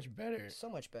 It's so much better. So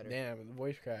much better. Damn, the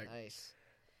voice crack. Nice.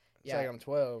 It's like I'm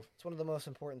 12. It's one of the most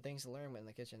important things to learn in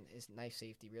the kitchen is knife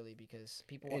safety, really, because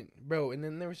people. And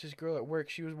then there was this girl at work.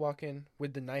 She was walking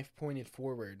with the knife pointed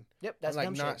forward. Yep, that's like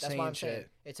dumb not shit. That's why I'm saying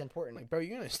it's important. Like, bro,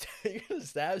 you're gonna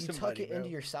stab somebody. You tuck it into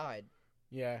your side.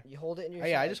 Yeah. You hold it in your.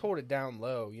 Yeah, I just hold it down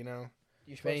low. You know.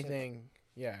 You're if anything,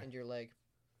 into your leg.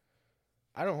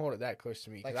 I don't hold it that close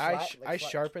to me because I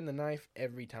sharpen the knife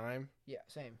every time. Yeah,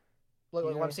 same. Look,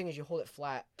 what I'm saying is you hold it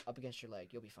flat up against your leg.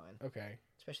 You'll be fine. Okay.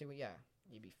 Especially when you're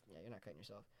not cutting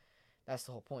yourself. That's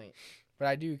the whole point. But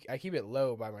I keep it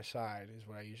low by my side is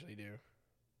what I usually do.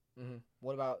 Mm-hmm.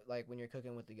 What about like when you're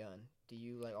cooking with the gun? Do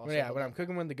you like also? When I'm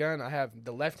cooking with the gun, I have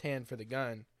the left hand for the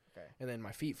gun. Okay. And then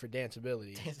my feet for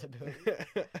danceability.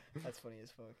 That's funny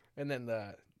as fuck. And then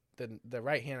the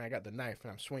right hand, I got the knife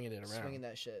and I'm swinging it around. Swinging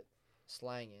that shit.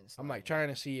 Slanging. I'm like trying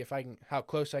to see how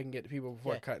close I can get to people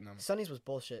before cutting them. Sonny's was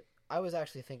bullshit. I was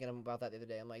actually thinking about that the other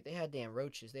day. I'm like, they had damn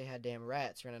roaches. They had damn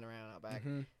rats running around out back.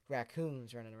 Mm-hmm.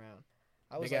 Raccoons running around.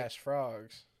 Big ass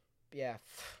frogs. Yeah.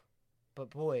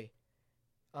 But boy,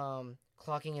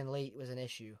 clocking in late was an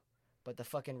issue. But the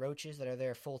fucking roaches that are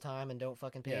there full time and don't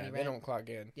fucking pay any rent. They don't clock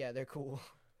in. Yeah, they're cool.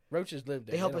 Roaches live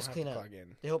there. They help us clean up.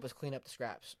 They help us clean up the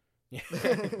scraps. Yeah.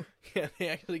 Yeah, they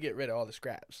actually get rid of all the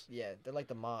scraps. Yeah, they're like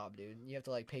the mob, dude. You have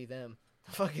to like pay them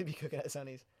to fucking be cooking at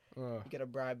Sonny's. You gotta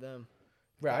bribe them.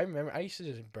 Bro, I remember I used to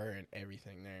just burn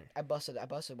everything there. I busted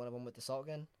one of them with the salt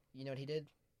gun. You know what he did?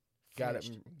 Got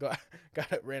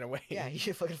it, ran away. Yeah,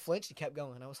 he fucking flinched. He kept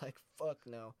going. I was like, fuck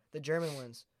no. The German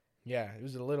ones. Yeah, it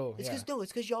was a little. It's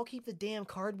because y'all keep the damn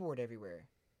cardboard everywhere.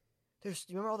 You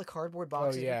remember all the cardboard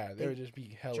boxes? Oh yeah, they would just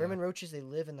be hella. German roaches. They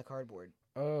live in the cardboard.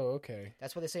 Oh okay.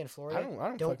 That's what they say in Florida.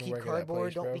 I don't keep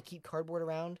cardboard. Don't keep cardboard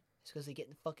around. It's because they get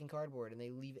in fucking cardboard and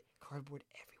they leave it cardboard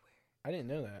everywhere. I didn't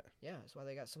know that. Yeah, that's why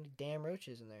they got so many damn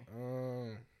roaches in there.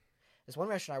 Oh. This one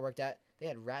restaurant I worked at, they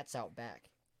had rats out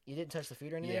back. You didn't touch the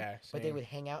food or anything. Yeah, but they would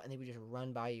hang out and they would just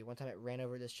run by you. One time it ran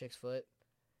over this chick's foot.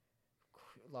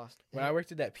 Lost. When I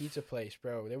worked at that pizza place,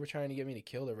 bro, they were trying to get me to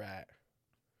kill the rat.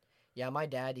 Yeah, my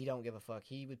dad, he don't give a fuck.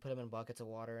 He would put them in buckets of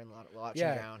water and watch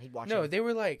them drown. He'd watch them. No,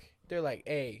 they're like,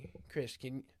 hey, Chris,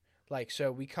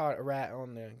 so we caught a rat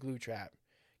on the glue trap.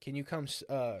 Can you come,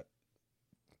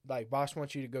 boss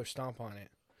wants you to go stomp on it.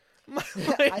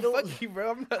 I don't, fuck you,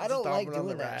 bro. I don't like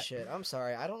doing that shit. I'm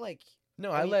sorry. I don't like.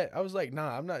 No, I was like,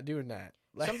 nah, I'm not doing that.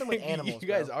 Like, something with animals. You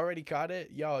guys already caught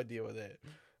it. Y'all deal with it.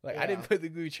 Like, I didn't put the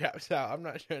glue traps out. I'm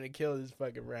not trying to kill this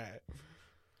fucking rat.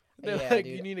 They're like,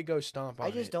 dude, you need to go stomp on it.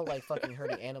 I just don't like fucking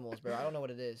hurting animals, bro. I don't know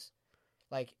what it is.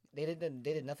 Like, they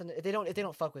did nothing. If they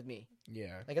don't fuck with me.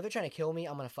 Yeah. Like, if they're trying to kill me,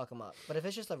 I'm gonna fuck them up. But if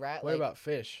it's just a rat, what about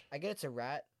fish? I get it's a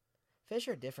rat. Fish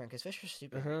are different because fish are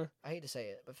stupid. Uh-huh. I hate to say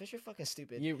it, but fish are fucking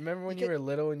stupid. You remember when you were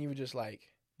little and you would just like,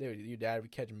 your dad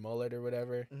would catch mullet or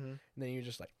whatever, and then you were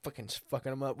just like fucking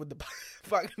them up with the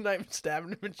fucking knife and stabbing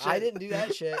them and shit. I didn't do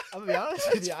that shit. I'm gonna be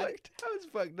honest with you. I was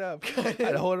fucked up.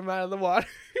 I'd hold him out of the water.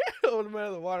 Hold him out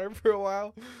of the water for a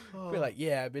while. Be like,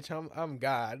 yeah, bitch, I'm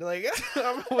God. Like,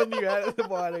 I'm holding you out of the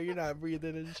water. You're not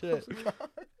breathing and shit.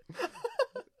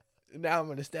 Now I'm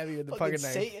gonna stab you with the fucking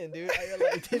knife. Satan, dude.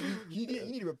 Like, you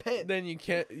need to repent. Then you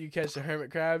catch the hermit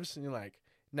crabs, and you're like,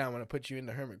 now I'm gonna put you in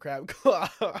the hermit crab claw.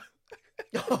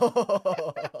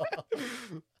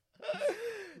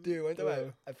 Dude, one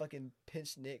time I fucking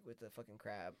pinched Nick with the fucking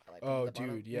crab.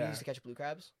 Dude, yeah. You used to catch blue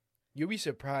crabs? You'll be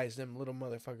surprised. Them little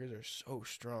motherfuckers are so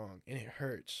strong, and it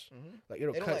hurts. Mm-hmm. Like,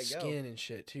 it'll cut skin and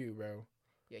shit, too, bro.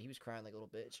 Yeah, he was crying like a little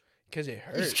bitch. Because it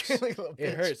hurts.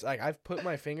 It hurts. Like, I've put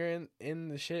my finger in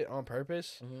the shit on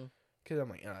purpose. Because I'm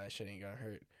like, that shit ain't gonna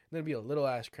hurt. And then it'll be a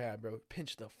little-ass crab, bro.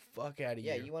 Pinch the fuck out of you.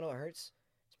 Yeah, you wanna know what hurts?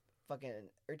 Fucking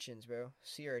urchins, bro.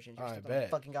 Sea urchins. I bet.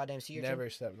 Fucking goddamn sea urchin. Never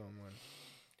stepped on one.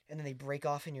 And then they break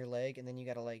off in your leg, and then you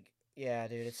gotta like, yeah,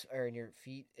 dude, or in your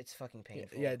feet. It's fucking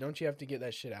painful. Yeah, don't you have to get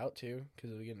that shit out too?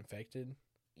 Because it'll get infected.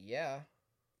 Yeah.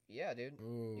 Yeah, dude.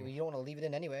 Ooh. You don't want to leave it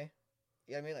in anyway.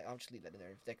 Yeah, I mean, like, I'll just leave that in there.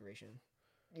 It's decoration.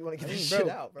 You want to I get mean, this bro, shit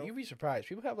out, bro. You'd be surprised.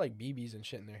 People have like BBs and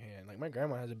shit in their hand. Like my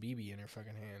grandma has a BB in her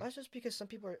fucking hand. That's just because some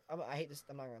people are. I hate this.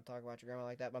 I'm not gonna talk about your grandma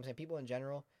like that. But I'm saying people in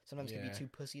general sometimes can be too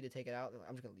pussy to take it out. Like,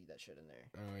 I'm just gonna leave that shit in there.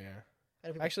 Oh yeah. I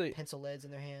know people Actually, with pencil leads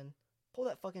in their hand. Pull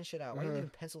that fucking shit out. Why are you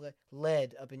leaving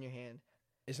lead up in your hand?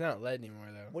 It's not lead anymore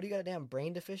though. What do you got? A damn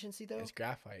brain deficiency though? It's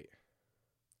graphite.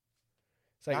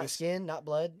 It's like not skin, not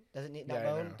blood. Doesn't need not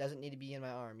bone. know. Doesn't need to be in my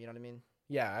arm. You know what I mean?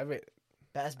 Yeah,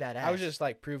 That's badass. I was just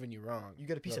like proving you wrong. You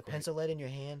got a piece of pencil lead in your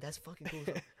hand. That's fucking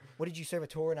cool. What did you serve a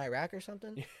tour in Iraq or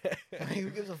something? Yeah.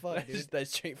 Who gives a fuck, dude?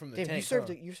 That's straight from the Damn,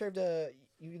 tank.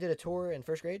 You did a tour in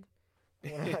first grade.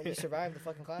 You survived the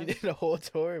fucking class. You did a whole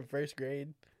tour in first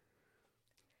grade.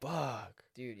 Fuck,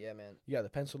 dude. Yeah, man. You got the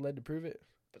pencil lead to prove it.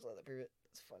 Pencil lead to prove it.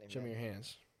 It's funny. Show me your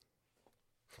hands.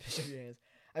 Show me your hands.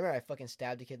 I remember I fucking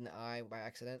stabbed a kid in the eye by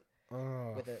accident.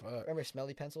 Oh, fuck. Remember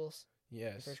smelly pencils?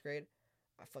 Yes. In first grade.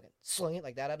 I fucking slung it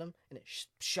like that at him, and it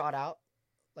shot out.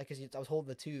 Like, cause I was holding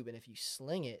the tube, and if you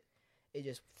sling it, it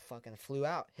just fucking flew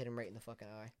out, hit him right in the fucking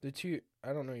eye. The tube,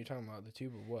 I don't know what you're talking about. The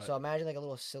tube of what? So imagine like a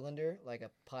little cylinder, like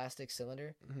a plastic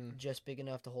cylinder, just big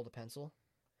enough to hold a pencil.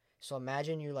 So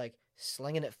imagine you're like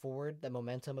slinging it forward, the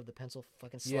momentum of the pencil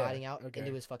fucking sliding out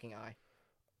into his fucking eye.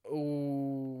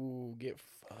 Oh, get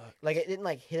fucked. Like, it didn't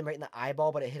like hit him right in the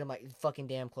eyeball, but it hit him like fucking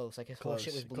damn close. Like his whole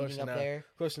shit was bleeding up there.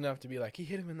 Close enough to be like, he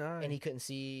hit him in the eye. And he couldn't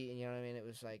see, you know what I mean? It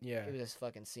was like, it was this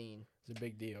fucking scene. It's a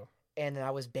big deal. And then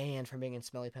I was banned from bringing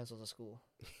smelly pencils to school.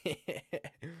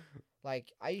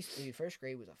 Like, first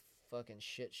grade was a fucking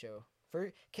shit show.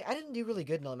 I didn't do really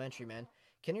good in elementary, man.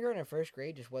 Kindergarten and first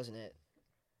grade just wasn't it.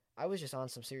 I was just on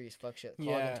some serious fuck shit.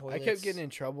 Yeah, I kept getting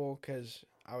in trouble because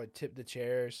I would tip the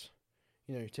chairs.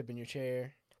 You know, you're tipping your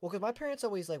chair. Well, because my parents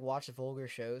always, like, watched vulgar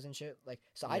shows and shit. Like,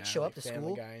 so I'd show up to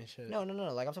school. Guy and shit. No.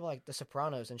 Like, I'm talking about, like, The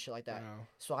Sopranos and shit like that. Oh.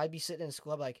 So I'd be sitting in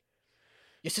school, I'd be like,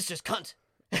 your sister's cunt.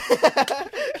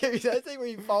 That thing where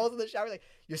he falls in the shower, like,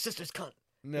 your sister's cunt.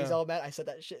 No. He's all mad. I said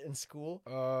that shit in school.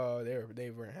 Oh, they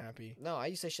weren't happy. No, I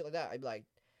used to say shit like that. I'd be, like,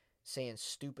 saying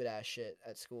stupid-ass shit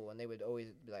at school, and they would always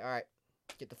be like, all right,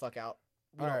 get the fuck out.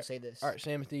 We don't say this. All right,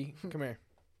 Samothy, come here.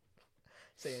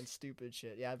 Saying stupid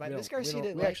shit. Yeah, Miss Garcia didn't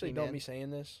like me, We actually don't be saying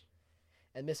this.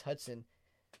 And Miss Hudson,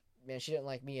 man, she didn't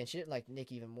like me, and she didn't like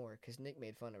Nick even more, because Nick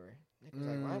made fun of her. Nick was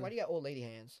like, why do you got old lady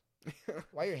hands?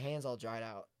 Why are your hands all dried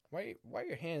out? Why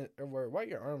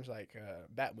your arms like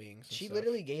bat wings? She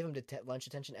literally gave him lunch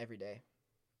attention every day.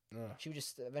 Ugh. She would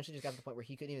just eventually just got to the point where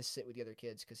he couldn't even sit with the other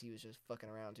kids because he was just fucking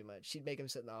around too much. She'd make him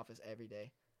sit in the office every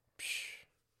day.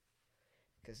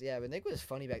 Because, yeah, but Nick was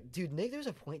funny back. Dude, Nick, there was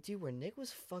a point, dude, where Nick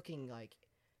was fucking, like...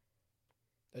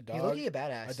 A dog? He was looking a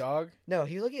badass. A dog? No,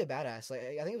 he was looking a badass. Like,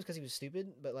 I think it was because he was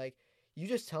stupid, but, like, you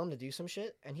just tell him to do some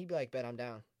shit, and he'd be like, bet I'm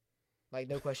down. Like,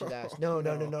 no questions asked. No.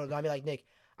 I'd be like, Nick,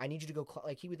 I need you to go...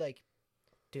 Like, he would, like...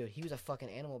 Dude, he was a fucking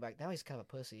animal back... Now he's kind of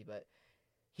a pussy, but...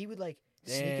 He would, like,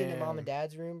 sneak into mom and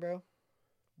dad's room, bro.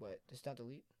 What? Just not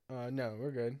delete? No, we're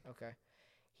good. Okay.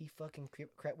 He fucking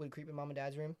would creep in mom and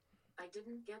dad's room. I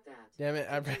didn't get that. Damn it,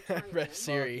 I read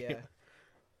Siri. Yeah.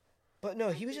 But no,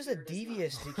 he was just a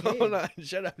devious kid. Hold on,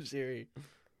 shut up, Siri.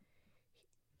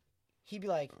 He'd be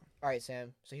like, all right,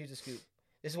 Sam, so here's the scoop.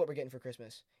 This is what we're getting for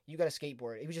Christmas. You got a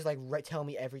skateboard. He would just, like, tell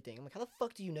me everything. I'm like, how the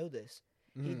fuck do you know this?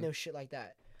 He'd know shit like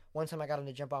that. One time I got him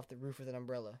to jump off the roof with an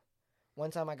umbrella.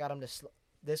 One time I got him to...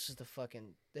 This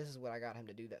is what I got him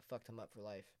to do that fucked him up for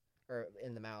life. Or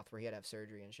in the mouth, where he had to have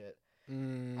surgery and shit.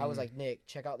 I was like, Nick,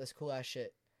 check out this cool-ass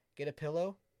shit. Get a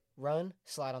pillow, run,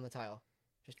 slide on the tile.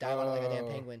 Just dive on it like a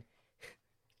damn penguin.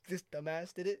 This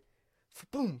dumbass did it.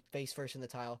 Boom! Face first in the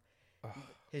tile.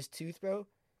 His tooth, bro,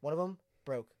 one of them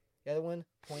broke. The other one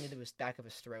pointed to his back of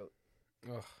his throat.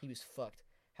 He was fucked.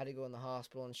 Had to go in the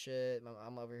hospital and shit.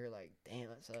 I'm over here like, damn,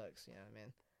 that sucks. You know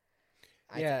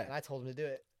what I mean? And I told him to do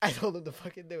it. I told him to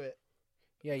fucking do it.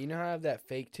 Yeah, you know how I have that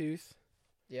fake tooth?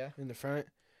 Yeah. In the front?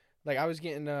 Like, I was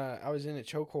in a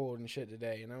chokehold and shit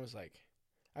today, and I was like,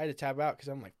 I had to tap out because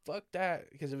I'm like, fuck that,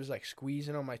 because it was like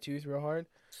squeezing on my tooth real hard.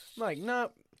 I'm like,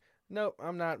 nope,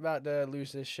 I'm not about to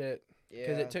lose this shit.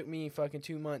 Because it took me fucking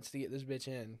 2 months to get this bitch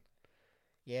in.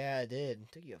 Yeah, it did.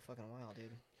 It took you a fucking while,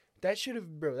 dude. That should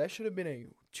have been a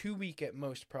 2-week at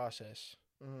most process.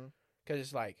 Because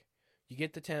it's like, you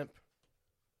get the temp,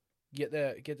 get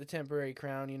the temporary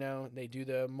crown, you know, they do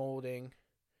the molding,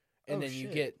 and then you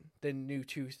get the new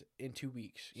tooth in 2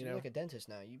 weeks, you know? You're like a dentist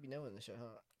now. You be knowing this shit,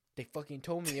 huh? They fucking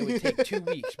told me it would take 2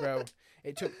 weeks, bro.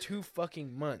 It took 2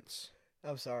 fucking months.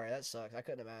 I'm sorry, that sucks. I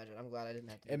couldn't imagine. I'm glad I didn't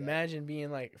have to do Imagine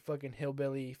being like fucking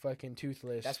hillbilly, fucking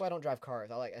toothless. That's why I don't drive cars.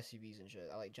 I like SUVs and shit.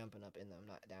 I like jumping up in them,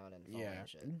 not down and falling and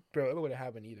shit. Bro, it would have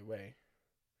happened either way.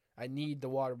 I need the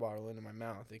water bottle into my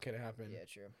mouth. It could have happened. Yeah,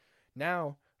 true.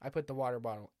 Now I put the water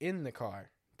bottle in the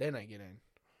car, then I get in.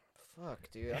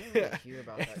 Fuck, dude. I don't even hear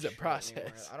about that. It's a process.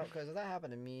 Anymore. I don't, because if that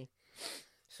happened to me,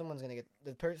 someone's gonna get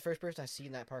the first person I see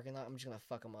in that parking lot. I'm just gonna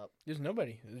fuck them up. There's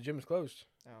nobody. The gym's closed.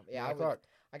 Yeah,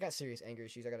 I got serious anger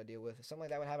issues I gotta deal with. If something like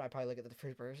that would happen, I'd probably look at the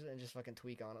first person and just fucking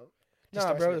tweak on them.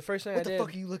 No, bro. The first thing I did. What the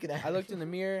fuck are you looking at? I looked in the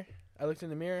mirror.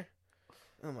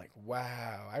 And I'm like,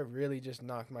 wow, I really just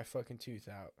knocked my fucking tooth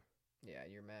out. Yeah,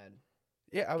 you're mad.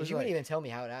 Yeah, I was. You wouldn't even tell me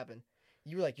how it happened.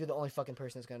 You were like, you're the only fucking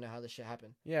person that's gonna know how this shit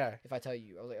happened. Yeah. If I tell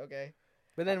you, I was like, okay.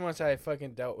 But then once I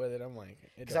fucking dealt with it, I'm like,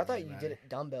 because I thought you did it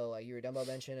dumbbell, like you were dumbbell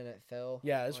benching and it fell.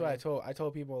 Yeah, that's what I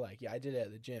told people, like, yeah, I did it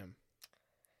at the gym.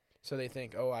 So they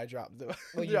think, oh, I dropped the.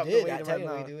 Well, you did. I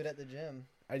technically do it at the gym.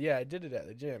 I did it at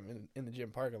the gym in the gym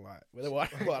parking lot with a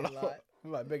water bottle,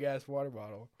 with my big ass water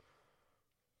bottle.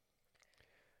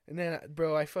 And then,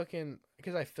 bro,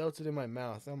 because I felt it in my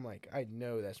mouth. I'm like, I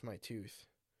know that's my tooth.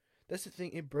 That's the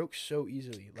thing. It broke so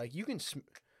easily. Like you can,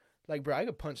 like, bro, I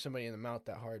could punch somebody in the mouth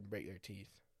that hard and break their teeth,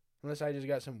 unless I just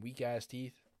got some weak ass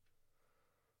teeth.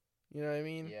 You know what I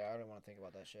mean? Yeah, I don't want to think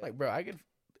about that shit. Like, bro, I could.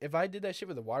 If I did that shit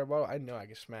with a water bottle, I know I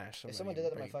could smash somebody. If someone did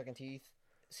that to my fucking teeth,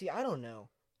 see, I don't know.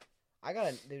 I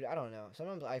don't know.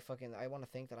 Sometimes I want to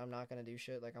think that I'm not gonna do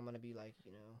shit. Like I'm gonna be like,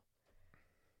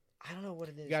 I don't know what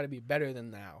it is. You gotta be better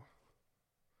than now.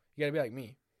 You gotta be like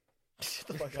me. Shut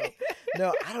the fuck up.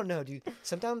 No, I don't know, dude.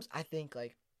 Sometimes I think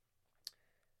like,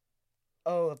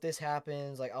 oh, if this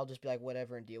happens, like I'll just be like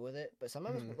whatever and deal with it. But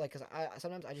sometimes, like,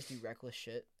 sometimes I just do reckless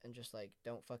shit and just like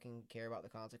don't fucking care about the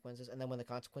consequences. And then when the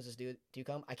consequences do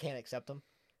come, I can't accept them.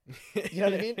 You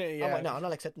know what I mean? Yeah. I'm like, no, I'm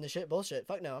not accepting this shit. Bullshit.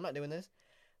 Fuck no, I'm not doing this.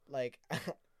 Like,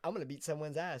 I'm gonna beat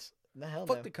someone's ass. The hell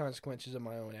no. Fuck the consequences of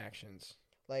my own actions.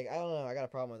 Like, I don't know. I got a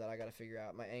problem with that. I gotta figure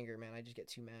out my anger, man. I just get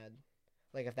too mad.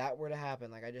 Like, if that were to happen,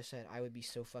 like I just said, I would be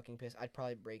so fucking pissed. I'd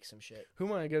probably break some shit. Who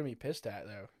am I gonna be pissed at,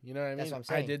 though? You know what I mean? That's what I'm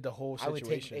saying. I did the whole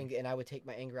situation. I would take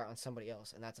my anger out on somebody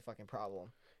else, and that's a fucking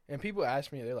problem. And people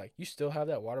ask me, they're like, "You still have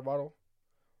that water bottle?"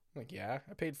 I'm like, "Yeah,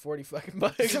 I paid $40 fucking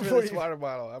bucks for this water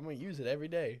bottle. I'm gonna use it every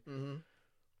day." Mm-hmm.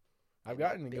 I've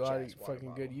gotten a lot of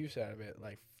fucking good use out of it.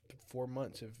 Like 4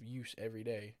 months of use every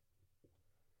day.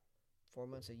 4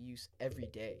 months of use every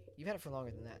day. You've had it for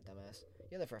longer than that, dumbass.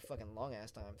 You had that for a fucking long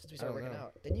ass time since we started working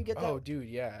out. Didn't you get that? Oh, dude,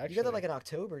 yeah. Actually, you got that like in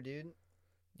October, dude.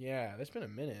 Yeah, that's been a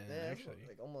minute, actually.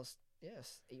 Like almost,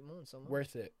 8 months. Almost.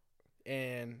 Worth it.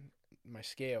 And my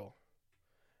scale.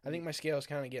 I think my scale is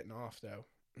kind of getting off, though.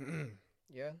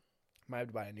 Yeah? Might have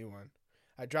to buy a new one.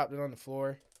 I dropped it on the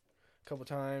floor a couple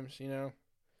times, you know.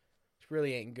 It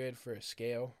really ain't good for a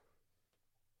scale.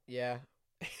 Yeah.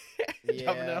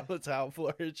 Dropping it on the tile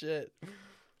floor and shit.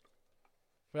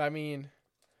 But I mean,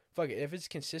 fuck it. If it's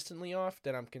consistently off,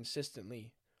 then I'm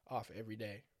consistently off every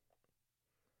day.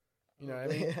 You know what I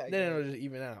mean? Then it'll just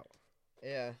even out.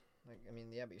 Yeah. Like, I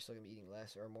mean, yeah, but you're still going to be eating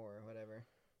less or more or whatever.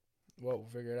 Well, we'll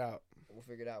figure it out. We'll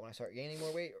figure it out when I start gaining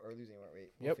more weight or losing more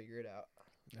weight. We'll figure it out.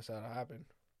 That's how it'll happen.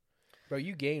 Bro,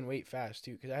 you gain weight fast,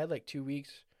 too. Because I had like 2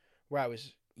 weeks where I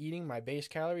was eating my base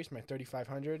calories, my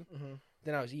 3,500. Mm-hmm.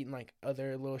 Then I was eating like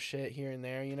other little shit here and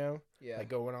there, you know? Yeah. Like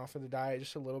going off of the diet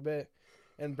just a little bit.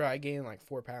 And, bro, I gained like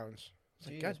 4 pounds. I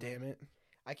was like, God damn it.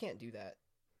 I can't do that.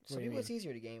 Some people it's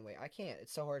easier to gain weight. I can't.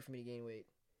 It's so hard for me to gain weight.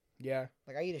 Yeah.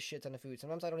 Like, I eat a shit ton of food.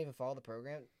 Sometimes I don't even follow the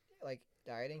program, like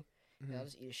dieting. Mm-hmm. And I'll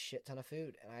just eat a shit ton of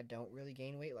food. And I don't really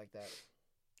gain weight like that.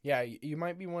 Yeah, you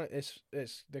might be one.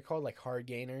 They're called like hard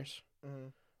gainers. Mm-hmm.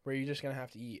 Where you're just going to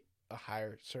have to eat a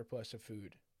higher surplus of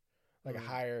food. Like a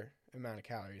higher amount of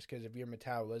calories. Because if your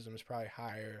metabolism is probably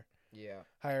higher. Yeah.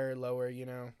 Higher or lower, you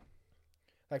know.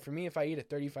 Like for me, if I eat at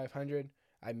 3,500,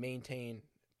 I maintain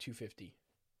 250.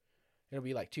 It'll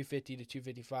be like 250 to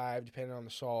 255, depending on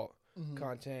the salt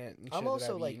content. And shit I'm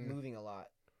also I've like eaten. moving a lot.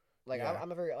 Like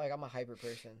I'm a hyper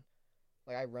person.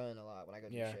 Like I run a lot when I go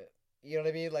do shit. You know what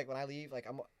I mean? Like when I leave, like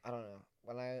I don't know.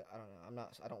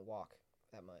 I don't walk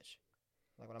that much.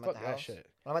 Like when I'm at the house. Shit.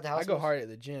 When I'm at the house, I go hard at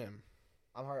the gym.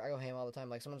 I go ham all the time.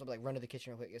 Like sometimes I'll like run to the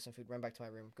kitchen real quick, get some food, run back to my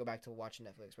room, go back to watching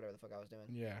Netflix, whatever the fuck I was doing.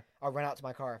 Yeah. I'll run out to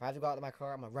my car. If I have to go out to my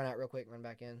car, I'm gonna run out real quick, run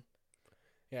back in.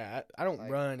 Yeah, I don't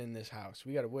run in this house.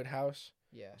 We got a wood house.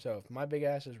 Yeah. So if my big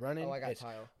ass is running, I got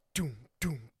tile. Doom,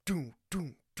 doom, doom,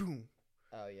 doom, doom.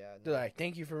 Oh yeah. They're like,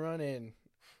 thank you for running.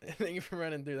 Thank you for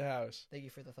running through the house. Thank you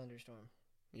for the thunderstorm.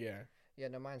 Yeah. Yeah,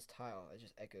 no, mine's tile. It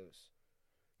just echoes.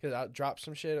 Because I'll drop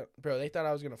some shit. Bro, they thought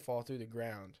I was going to fall through the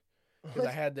ground. Because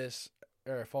I had this,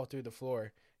 or fall through the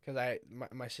floor. because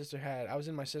my sister I was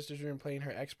in my sister's room playing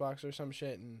her Xbox or some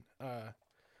shit in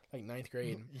like 9th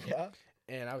grade. Yeah.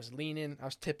 And I was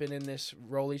tipping in this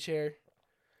rolly chair.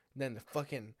 Then the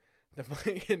fucking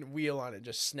wheel on it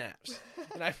just snaps,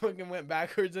 and I fucking went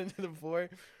backwards into the floor.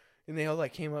 And they all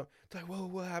like came up, like, "Whoa,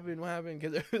 what happened? What happened?"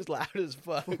 Because it was loud as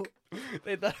fuck.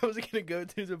 They thought I was gonna go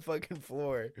through the fucking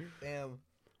floor. Damn.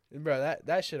 And bro,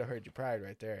 that should have hurt your pride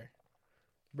right there.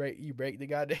 You break the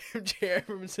goddamn chair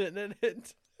from sitting in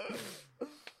it.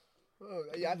 Oh,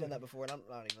 yeah, I've done that before, and I'm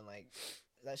not even like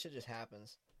that. Shit just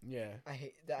happens. Yeah. I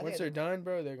hate that. Once they're done,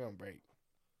 bro, they're gonna break.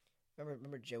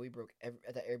 Remember Joey broke at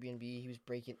that Airbnb. He was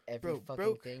breaking every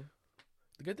thing.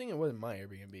 The good thing it wasn't my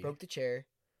Airbnb. Broke the chair.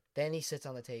 Then he sits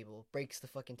on the table, breaks the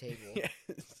fucking table. Yes.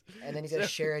 And then he's got to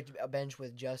share a bench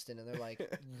with Justin, and they're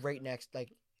like right next,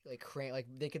 like they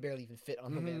could barely even fit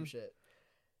on the damn shit.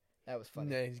 That was funny.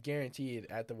 No, he's guaranteed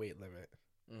at the weight limit.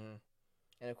 Mm-hmm.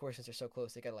 And of course, since they're so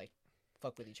close, they gotta like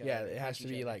fuck with each other. Yeah, it has to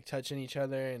be like touching each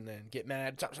other and then get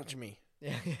mad. Stop touching me.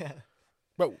 Yeah.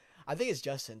 Bro. I think it's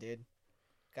Justin, dude.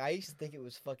 I used to think it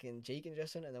was fucking Jake and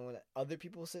Justin, and then when other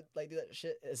people do that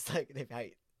shit, it's like they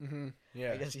fight. Mm-hmm.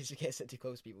 Yeah. I guess you can't sit too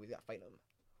close to people. You gotta fight them.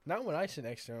 Not when I sit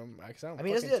next to him. I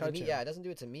mean, it doesn't do it to me. Yeah, it doesn't do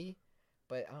it to me.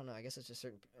 But I don't know. I guess it's just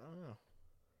certain. I don't know.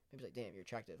 Maybe it's like, damn, you're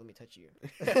attractive. Let me touch you.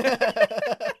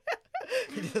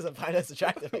 He doesn't find us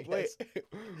attractive. Wait,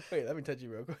 let me touch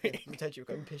you real quick. Let me touch you.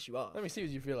 Let me piss you off. Let me see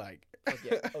what you feel like. Fuck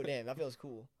yeah. Oh damn, that feels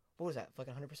cool. What was that?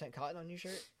 Fucking 100% cotton on your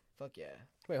shirt? Fuck yeah.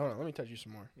 Wait, hold on. Let me touch you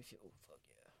some more. Let me feel. Oh fuck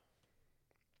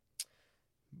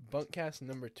yeah. Bunkast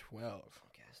number 12.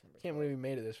 Can't believe we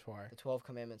made it this far. The 12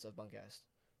 commandments of Bunkast.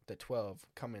 The 12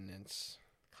 commandments.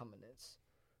 Condiments?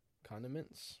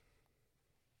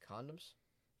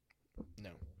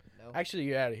 No. No. Actually,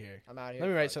 you're out of here. I'm out of here. Let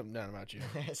me write something down about you.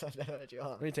 Something about you.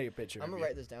 Let me take a picture. I'm gonna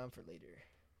write this down for later,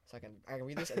 so I can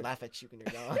read this and laugh at you when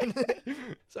you're gone.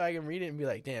 So I can read it and be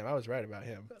like, "Damn, I was right about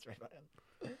him." That's right about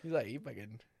him. He's like, "You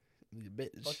fucking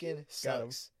bitch." Fucking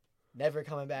sucks. Never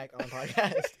coming back on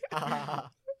podcast. Ha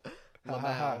ha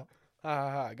ha.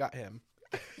 Ha. Got him.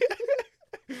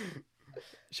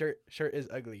 Shirt is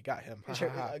ugly. Got him. Ha,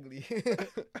 shirt ha, ha. is ugly.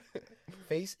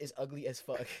 Face is ugly as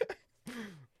fuck.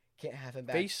 Can't have him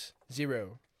back. Face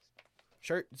 0.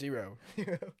 Shirt 0.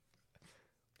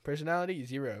 Personality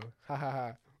 0. Ha ha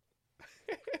ha.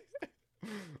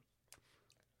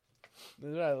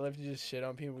 That's why I love to just shit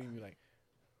on people and be like,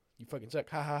 "You fucking suck."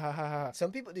 Ha ha ha ha ha.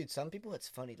 Some people, it's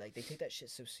funny. Like they take that shit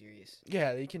so serious.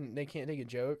 Yeah, they can't take a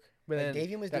joke. But like, then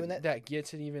Davian was doing that. That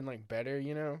gets it even like better,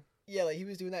 you know? Yeah, like he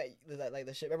was doing that like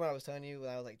the shit. Remember when I was telling you when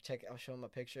I was like I was showing him a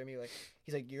picture of me, like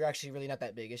he's like, "You're actually really not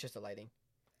that big. It's just the lighting."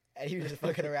 And he was just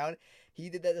fucking around. He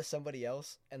did that to somebody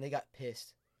else, and they got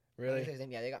pissed. Really?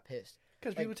 Yeah, they got pissed.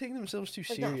 Because people take themselves too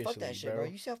like, seriously, fuck that shit, bro.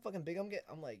 You see how fucking big I'm getting?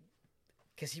 I'm like,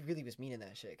 because he really was meaning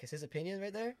that shit. Because his opinion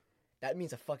right there, that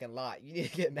means a fucking lot. You need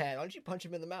to get mad. Why don't you punch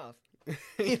him in the mouth?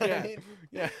 You know what I mean?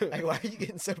 Yeah. Like, why are you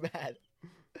getting so mad?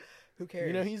 Who cares?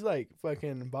 You know, he's like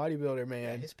fucking bodybuilder, man.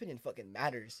 Yeah, his opinion fucking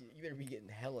matters. You better be getting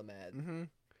hella mad. Mm-hmm.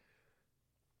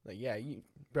 Like, yeah,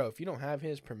 bro, if you don't have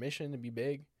his permission to be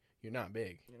big, you're not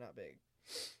big. You're not big.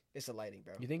 It's the lighting,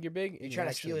 bro. You think you're big? You're trying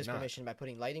to steal his permission by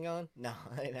putting lighting on? No,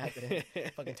 that ain't happening.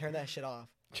 Fucking turn that shit off.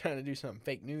 Trying to do some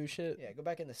fake news shit? Yeah, go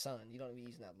back in the sun. You don't be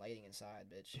using that lighting inside,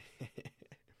 bitch.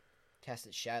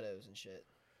 Casted shadows and shit.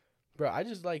 Bro, I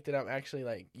just like that I'm actually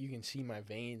like, you can see my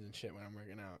veins and shit when I'm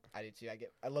working out. I do too.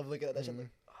 I love looking at that shit.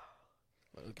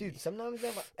 Like, Dude, sometimes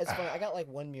it's funny. I got like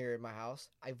one mirror in my house.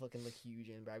 I fucking look huge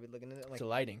in, but I be looking at it. I'm like, it's the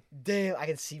lighting. Damn, I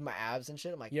can see my abs and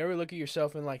shit. I'm like, you ever look at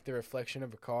yourself in like the reflection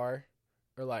of a car,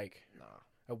 or like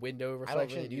a window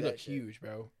reflection? Really you look huge,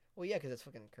 bro. Well, yeah, because it's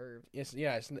fucking curved.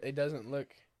 It doesn't look.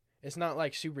 It's not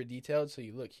like super detailed, so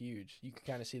you look huge. You can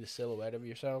kind of see the silhouette of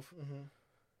yourself. Mm-hmm. I'm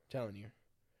telling you,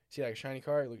 see like a shiny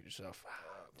car. Look at yourself.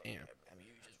 Damn. I'm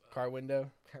huge as well. Car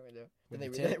window. Then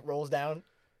it rolls down.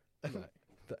 Like,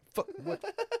 the fuck. What?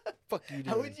 Fuck you doing?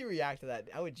 How would you react to that?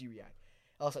 How would you react?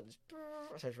 All of a sudden, just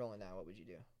starts rolling down. What would you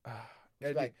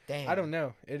do? Like, damn. I don't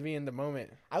know. It'd be in the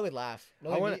moment. I would laugh.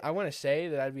 No, I want to say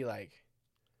that I'd be like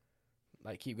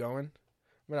keep going,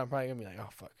 but I'm probably gonna be like, oh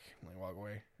fuck, like walk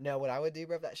away. No, what I would do,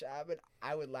 bro, if that shit happened,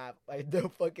 I would laugh like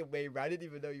no fucking way, bro. I didn't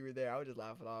even know you were there. I would just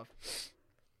laugh it off.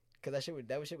 Cause that shit would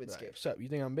like, skip. What's up? You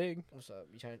think I'm big? What's up?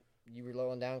 You were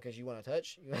rolling down because you want to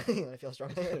touch? You want to feel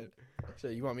strong? So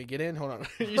you want me to get in? Hold on.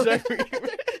 You start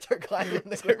climbing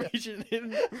the start reaching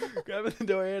in, grabbing the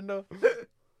door handle,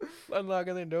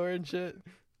 unlocking the door and shit.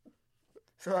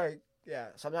 So like, yeah.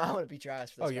 So now I want to beat your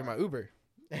ass for this. Oh, you're my Uber.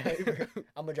 Uber.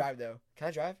 I'm gonna drive though. Can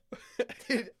I drive?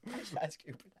 Dude, I should ask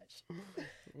Uber that shit.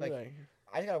 Like,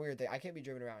 I just got a weird thing. I can't be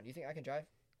driven around. Do you think I can drive?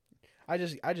 I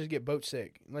just get boat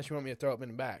sick unless you want me to throw up in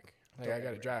the back. Like I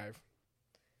gotta drive.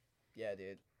 Yeah,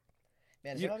 dude.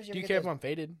 Man, Do you care if I'm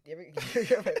faded? You ever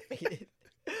faded?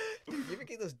 Dude, you ever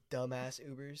get those dumbass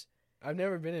Ubers? I've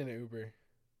never been in an Uber.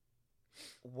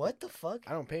 What the fuck?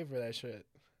 I don't pay for that shit.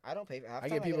 I don't pay for. I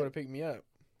get people to pick me up.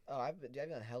 Oh, I've done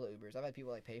hella Ubers. I've had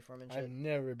people like pay for them and shit. I've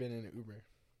never been in an Uber.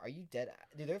 Are you dead?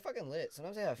 Dude, they're fucking lit.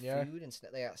 Sometimes they have food and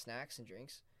they got snacks and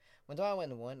drinks. One time I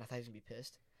went in one, I thought he was gonna be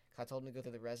pissed. Cause I told him to go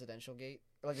through the residential gate.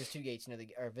 Or like there's two gates,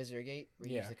 or visitor gate where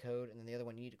you use the code, and then the other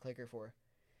one you need a clicker for.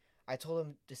 I told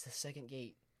him just the second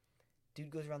gate. Dude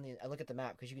goes around I look at the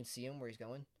map because you can see him where he's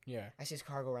going. Yeah. I see his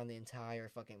car go around the entire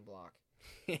fucking block.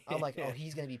 I'm like, oh,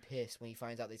 he's gonna be pissed when he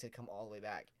finds out they said come all the way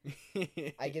back.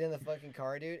 I get in the fucking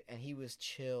car, dude, and he was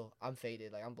chill. I'm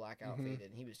faded, like I'm blackout faded,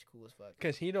 and he was cool as fuck.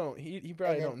 Cause he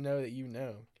probably don't know that you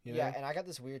know. Yeah, and I got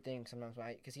this weird thing sometimes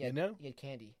because he had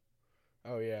candy.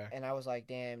 Oh yeah. And I was like,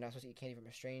 damn, not supposed to eat candy from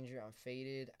a stranger. I'm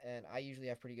faded, and I usually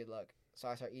have pretty good luck, so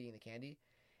I start eating the candy.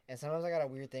 And sometimes I got a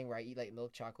weird thing where I eat like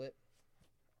milk chocolate.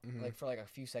 Like for like a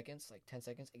few seconds, like 10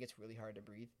 seconds, it gets really hard to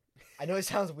breathe. I know it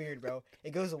sounds weird, bro.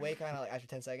 It goes away kind of like after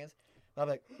 10 seconds. But I'm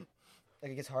like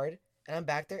it gets hard. And I'm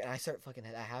back there and I start fucking,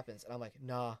 that happens. And I'm like,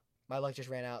 nah, my luck just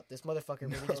ran out. This motherfucker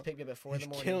really just picked me up at 4 in the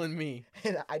morning. He's killing me.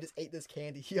 And I just ate this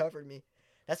candy he offered me.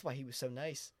 That's why he was so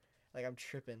nice. Like I'm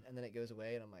tripping. And then it goes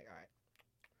away and I'm like, all right.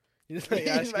 He's like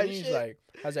asking me, he's like,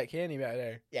 how's that candy back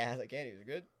there? Yeah, how's that candy? Was it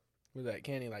good? Was that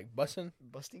candy like busting?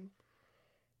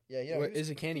 Yeah, yeah. What, is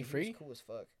it candy free? Cool as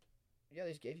fuck. Yeah,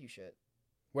 they just gave you shit.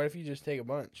 What if you just take a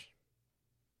bunch?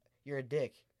 You're a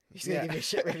dick. He's gonna give you a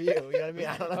shit review. You know what I mean?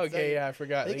 I don't know. Okay, yeah, I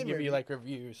forgot. They give you like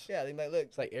reviews. Yeah, they might look.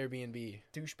 It's like Airbnb.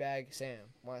 Douchebag Sam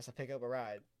wants to pick up a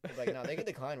ride. They're like, no, they can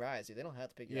decline rides, dude. They don't have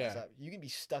to pick your ass up. You can be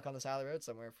stuck on the side of the road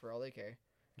somewhere for all they care.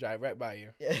 Drive right by you.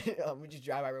 Yeah, we just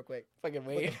drive by real quick. Fucking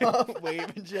wave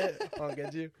and shit. I'll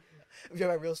get you. We drive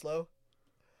by real slow,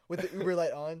 with the Uber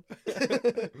light on.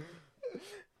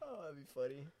 Oh, that'd be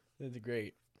funny. That's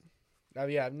great.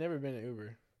 Yeah, I've never been in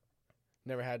Uber.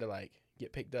 Never had to like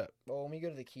get picked up. Well, when we go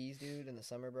to the Keys, dude, in the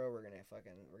summer, bro, we're gonna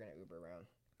Uber around.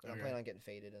 I'm planning on getting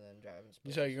faded and then driving.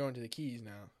 So you're going to the Keys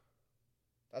now?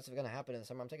 That's gonna happen in the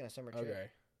summer. I'm taking a summer trip. Okay.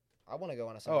 I want to go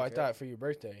on a summer trip. I thought for your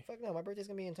birthday. Fuck no, my birthday's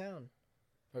gonna be in town.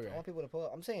 Okay. I want people to pull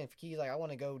up. I'm saying for Keys, like I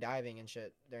want to go diving and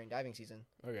shit during diving season.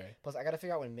 Okay. Plus, I gotta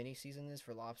figure out when mini season is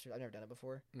for lobsters. I've never done it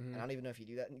before, and I don't even know if you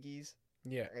do that in Keys.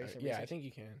 Yeah. Yeah, I think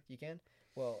you can. You can.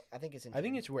 Well, I think it's in. I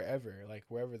think it's wherever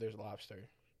there's lobster.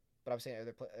 But I'm saying,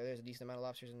 there's a decent amount of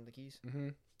lobsters in the Keys. Mm-hmm.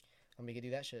 And we could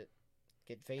do that shit.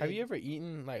 Get faded. Have you ever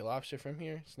eaten like lobster from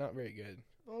here? It's not very good.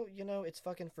 Well, you know, it's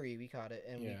fucking free. We caught it,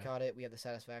 and we caught it. We have the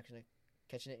satisfaction of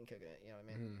catching it and cooking it. You know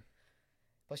what I mean? Mm-hmm.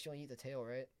 Plus, you only eat the tail,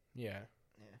 right? Yeah.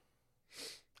 Yeah.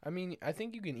 I mean, I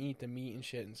think you can eat the meat and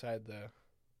shit inside the.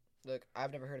 Look,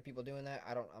 I've never heard of people doing that.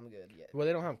 I'm good yet. Well,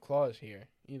 they don't have claws here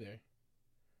either.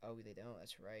 Oh, they don't.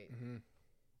 That's right. Mm-hmm.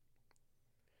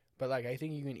 But like, I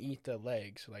think you can eat the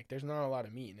legs. Like, there's not a lot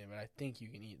of meat in it, but I think you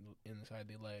can eat inside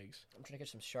the legs. I'm trying to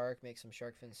catch some shark, make some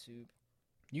shark fin soup.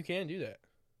 You can do that.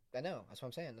 I know. That's what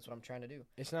I'm saying. That's what I'm trying to do.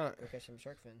 It's not. Go catch some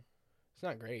shark fin. It's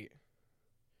not great.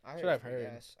 That's what I've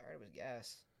heard. Gas. I heard it was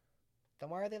gas. Then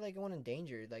why are they like going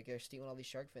endangered? Like they're stealing all these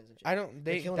shark fins and shit. I don't.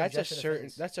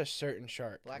 That's a certain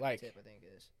shark. Black tip, I think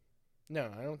it is.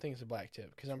 No, I don't think it's a black tip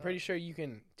because I'm pretty sure you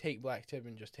can take black tip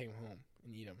and just take them home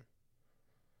and eat them.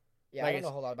 Yeah, like I don't know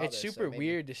a whole lot about this. It's super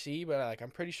weird to see, but like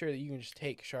I'm pretty sure that you can just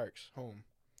take sharks home,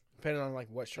 depending on like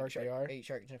what shark they are. Hey,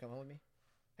 shark, you gonna come home with me?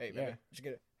 Hey, baby, just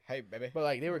get it. Hey, baby. But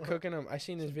like they were cooking them. I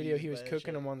seen this video. He was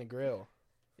cooking them on the grill.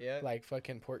 Yeah. Like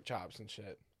fucking pork chops and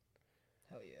shit.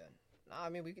 Hell yeah. Nah, I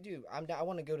mean we could do. I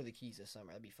want to go to the Keys this summer.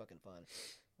 That'd be fucking fun.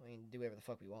 I mean, do whatever the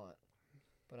fuck we want.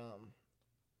 But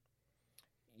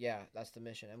yeah, that's the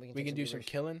mission, and we can do some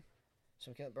killing.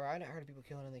 Bro, I heard of people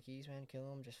killing in the Keys, man. Kill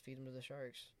them, just feed them to the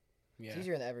sharks. Yeah. It's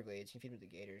easier in the Everglades. You can feed them to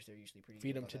the gators. They're usually pretty.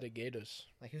 Feed them to the gators.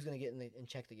 Like who's gonna get in and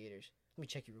check the gators? Let me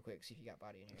check you real quick, see if you got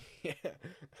body in here. Yeah.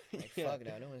 Like, fuck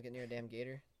no, no one's getting near a damn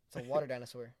gator. It's a water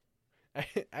dinosaur.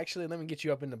 Actually, let me get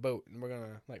you up in the boat, and we're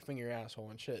gonna like finger your asshole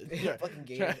and shit. Fucking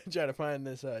gator. Try to find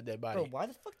this dead body. Bro, why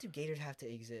the fuck do gators have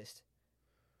to exist?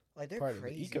 Like they're part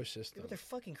crazy. Of the ecosystem. Dude, they're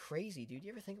fucking crazy, dude.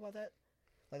 You ever think about that?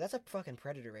 Like that's a fucking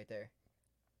predator right there.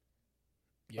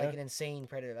 Yeah. Like an insane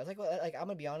predator. That's like I'm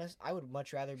gonna be honest. I would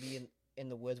much rather be in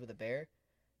the woods with a bear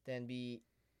than be.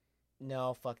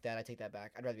 No, fuck that. I take that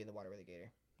back. I'd rather be in the water with a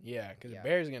gator. Yeah, because a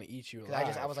bear's gonna eat you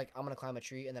alive. I was like, I'm gonna climb a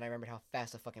tree, and then I remembered how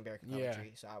fast a fucking bear can climb a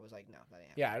tree. So I was like, no, that ain't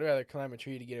happening. Yeah, I'd rather climb a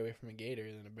tree to get away from a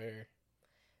gator than a bear.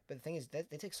 But the thing is, they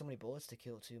take so many bullets to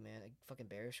kill too, man. Like fucking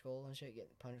bear skull and shit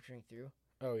getting puncturing through.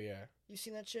 Oh yeah. You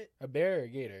seen that shit? A bear or a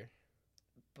gator?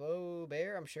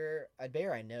 bear, I'm sure. A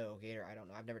bear, I know. Gator, I don't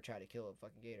know. I've never tried to kill a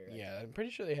fucking gator. Yeah, I'm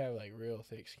pretty sure they have like real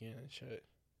thick skin and shit.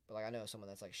 But like I know someone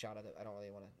that's like shot at it. I don't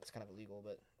really want to. It's kind of illegal,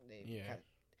 but they Yeah.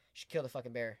 She killed a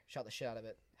fucking bear. Shot the shit out of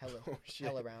it. Oh, shit.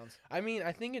 Hella rounds. I mean,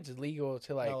 I think it's legal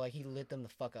to like. No, like he lit them the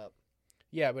fuck up.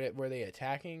 Yeah, but were they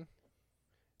attacking?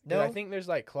 No, I think there's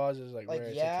like clauses like where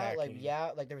it's attacking.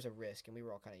 like there was a risk, and we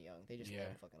were all kind of young. They just lit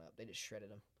him fucking up. They just shredded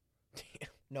him. Damn.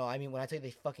 No, I mean when I tell you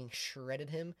they fucking shredded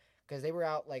him, because they were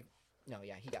out like. No,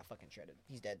 yeah, he got fucking shredded.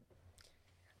 He's dead.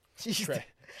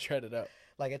 Shredded up.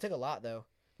 Like it took a lot though.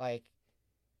 Like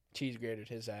cheese grated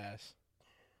his ass.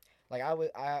 Like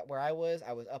where I was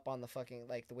up on the fucking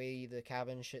like the way the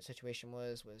cabin shit situation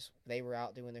was they were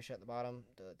out doing their shit at the bottom.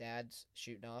 The dad's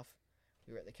shooting off.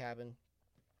 We were at the cabin.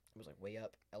 It was like way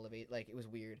up, elevated. Like it was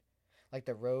weird. Like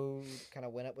the road kind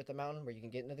of went up with the mountain where you can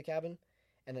get into the cabin,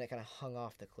 and then it kind of hung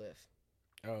off the cliff.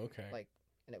 Oh, okay. Like,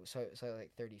 and it was so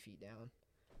like 30 feet down.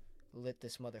 Lit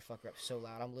this motherfucker up so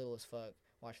loud. I'm little as fuck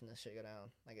watching this shit go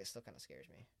down. Like it still kind of scares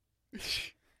me.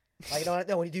 Like,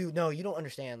 you don't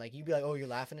understand. Like, you'd be like, oh, you're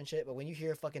laughing and shit. But when you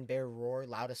hear a fucking bear roar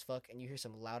loud as fuck and you hear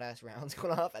some loud ass rounds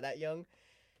going off at that young,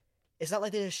 it's not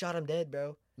like they just shot him dead,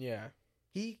 bro. Yeah.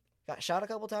 He got shot a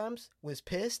couple times, was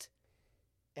pissed,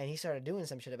 and he started doing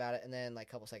some shit about it. And then, like,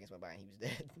 a couple seconds went by and he was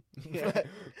dead. Yeah.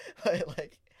 but,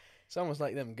 like, it's almost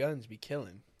like them guns be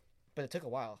killing. But it took a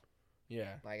while.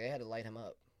 Yeah. Like, they had to light him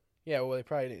up. Yeah, well, they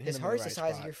probably didn't hit him in the right spot. His heart's the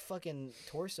size of your fucking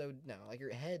torso now. Like,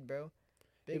 your head, bro.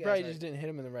 They probably just didn't hit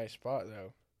him in the right spot,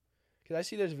 though. Because I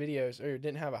see those videos, or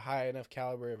didn't have a high enough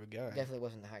caliber of a gun. Definitely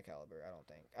wasn't the high caliber, I don't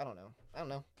think. I don't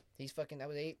know. He's fucking, I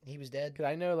was 8. He was dead. Because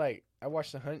I know, like, I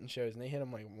watched the hunting shows, and they hit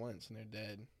him, like, once, and they're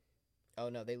dead. Oh,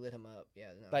 no, they lit him up. Yeah,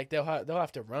 no. Like, they'll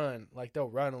have to run. Like, they'll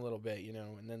run a little bit, you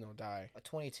know, and then they'll die. A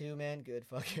 22, man, good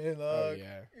fucking luck. Oh,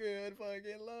 yeah. Good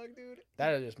fucking luck, dude.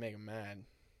 That'll just make him mad.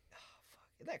 Oh,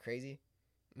 fuck. Isn't that crazy?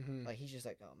 Mm-hmm. Like, he's just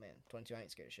like, oh, man, 22, I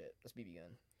ain't scared of shit. That's BB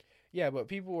gun. Yeah, but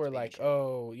people were like, shit.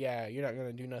 Oh, yeah, you're not going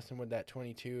to do nothing with that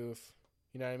 22 if,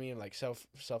 you know what I mean? Like,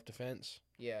 self-defense.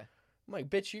 Yeah. I'm like,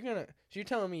 bitch, so you're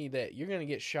telling me that you're going to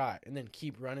get shot and then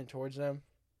keep running towards them?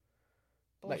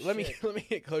 Bullshit. Like, let me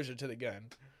get closer to the gun.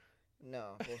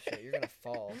 No, bullshit. You're going to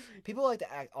fall. People like to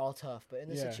act all tough, but in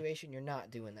this situation, you're not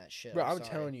doing that shit. Bro, I'm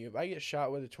telling you, if I get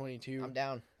shot with a 22... I'm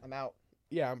down. I'm out.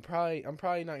 Yeah, I'm probably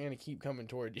not going to keep coming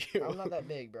toward you. I'm not that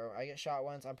big, bro. I get shot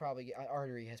once, my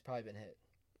artery has probably been hit.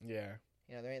 Yeah.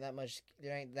 You know, there ain't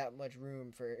that much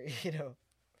room for, you know.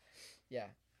 Yeah.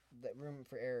 The room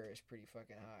for error is pretty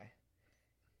fucking high.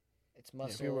 It's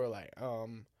muscle. Yeah, people are like,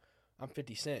 I'm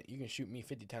 50 Cent. You can shoot me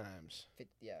 50 times.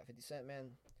 50 Cent,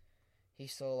 man.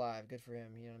 He's still alive. Good for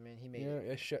him. You know what I mean? He made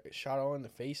it. Shot all in the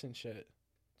face and shit.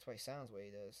 That's why he sounds the way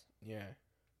he does. Yeah.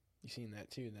 You seen that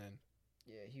too, then.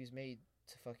 Yeah, he was made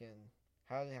to fucking...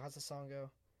 How's the song go?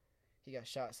 He got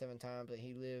shot 7 times, but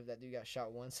he lived. That dude got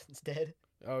shot once and is dead.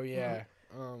 Oh, yeah.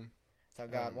 That's how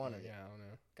God wanted it. Yeah, I don't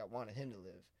know. God wanted him to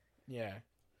live. Yeah.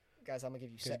 Guys, I'm going to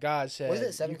give you... Because God said was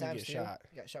it 7 you can times get shot.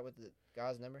 You got shot with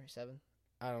God's number? 7?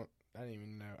 I don't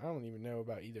even know. I don't even know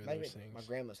about either of those things. My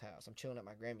grandma's house. I'm chilling at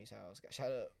my Grammy's house. Got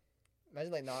shot up.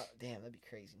 Imagine damn, that'd be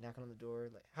crazy. Knocking on the door.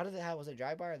 Like, how did it happen? Was it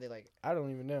drive-by or they like... I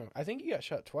don't even know. I think you got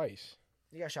shot twice.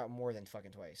 You got shot more than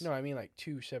fucking twice. No, I mean like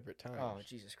 2 separate times. Oh,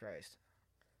 Jesus Christ.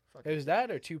 It was that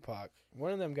or Tupac.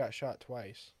 One of them got shot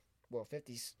twice. Well,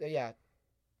 50s. Yeah.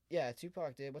 Yeah,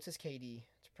 Tupac did. What's his KD?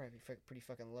 It's probably pretty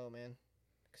fucking low, man.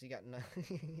 Because he got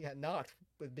knocked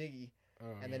with Biggie. Oh,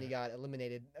 and then he got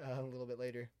eliminated a little bit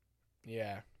later.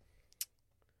 Yeah.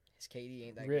 His KD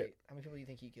ain't that great. How many people do you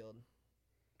think he killed?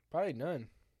 Probably none.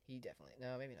 He definitely...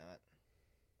 No, maybe not.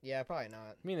 Yeah, probably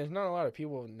not. I mean, there's not a lot of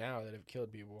people now that have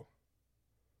killed people.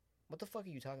 What the fuck are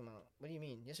you talking about? What do you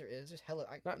mean? Yes, there is. There's hella...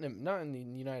 Not in the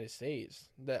United States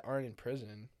that aren't in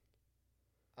prison.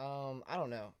 I don't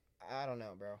know.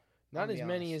 Bro. Not as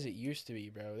many as it used to be,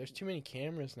 bro. There's too many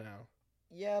cameras now.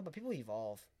 Yeah, but people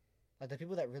evolve. Like, the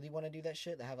people that really want to do that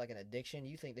shit, that have, like, an addiction,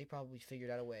 you think they probably figured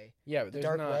out a way. Yeah, but the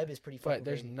dark web is pretty fucking But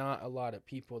there's crazy. Not a lot of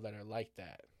people that are like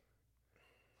that.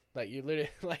 Like, you literally...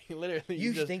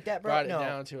 You just think that, bro? Brought it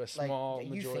down to a small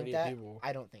majority of people.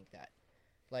 I don't think that.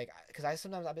 Like, because I've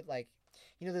been, like...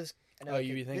 You know, there's...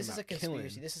 you be thinking this is a conspiracy.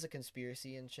 Killing. This is a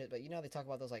conspiracy and shit. But you know how they talk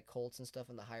about those, like, cults and stuff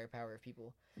and the higher power of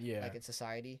people? Yeah. Like, in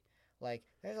society? Like,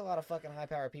 there's a lot of fucking high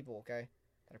power people, okay?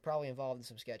 That are probably involved in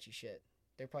some sketchy shit.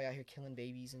 They're probably out here killing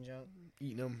babies and junk.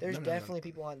 Eating them. There's definitely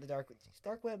people on the dark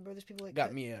web, bro. There's people like...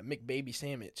 Got me a McBaby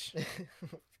sandwich.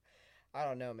 I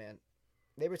don't know, man.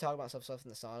 They were talking about stuff in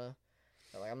the sauna.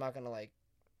 But, like, I'm not gonna, like...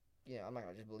 You know, I'm not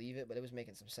gonna just believe it, but it was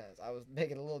making some sense. I was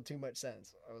making a little too much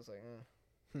sense. I was like,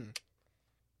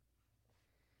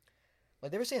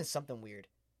 Like, they were saying something weird.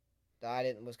 that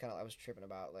I was tripping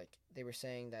about. Like, they were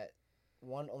saying that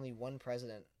only one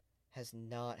president has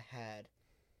not had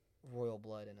royal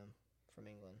blood in him from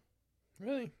England.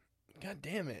 Really? God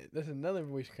damn it! That's another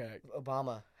voice crack.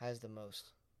 Obama has the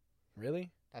most.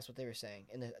 Really? That's what they were saying.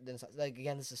 And like,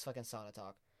 again, this is fucking sauna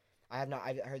talk. I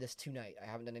heard this tonight. I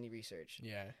haven't done any research.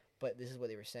 Yeah. But this is what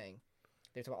they were saying.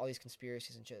 They're talking about all these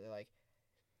conspiracies and shit. They're like,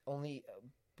 only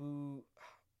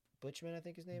Butchman, I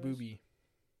think his name is. Booby.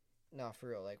 No, for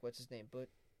real. Like, what's his name?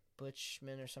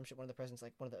 Butchman or some shit. One of the presidents,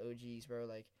 like, one of the OGs, bro.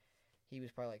 Like, he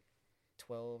was probably, like,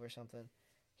 12 or something.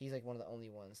 He's, like, one of the only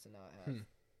ones to not have.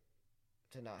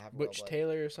 To not have royal Butch blood.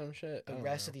 Taylor or some shit. The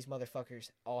rest of these motherfuckers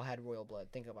all had royal blood.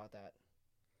 Think about that.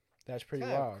 That's pretty It's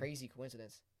kind of wild. a crazy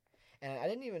coincidence. And I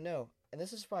didn't even know. And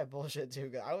this is probably bullshit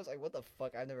too. I was like, what the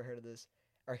fuck? I've never heard of this.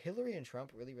 Are Hillary and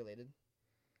Trump really related?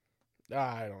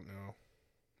 I don't know.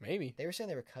 Maybe. They were saying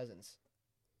they were cousins.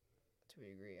 To a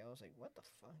degree. I was like, what the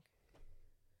fuck?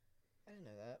 I didn't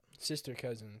know that. Sister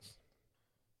cousins.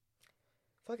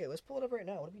 Fuck it. Let's pull it up right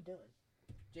now. What are we doing?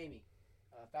 Jamie,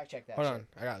 fact check that. Hold on.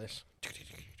 I got this.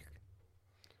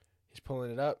 He's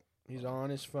pulling it up. He's on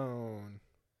his phone.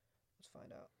 Let's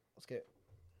find out. Let's get it.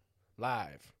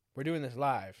 Live. We're doing this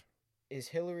live. Is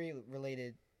Hillary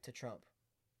related to Trump?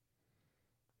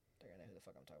 They're gonna know who the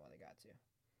fuck I'm talking about. They got to.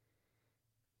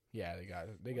 Yeah, they got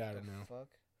it. They got it now. Fuck.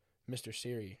 Mr.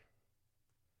 Siri.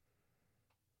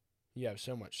 You have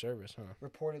so much service, huh?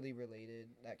 Reportedly related.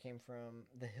 That came from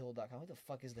thehill.com. What the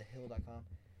fuck is thehill.com?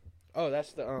 Oh,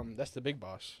 that's the big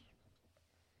boss.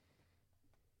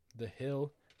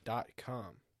 Thehill.com.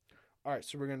 All right,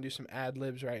 so we're gonna do some ad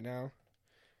libs right now.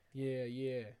 Yeah.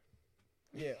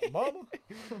 Yeah, Obama.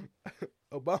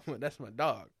 Obama, that's my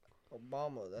dog.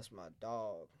 Obama, that's my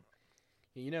dog.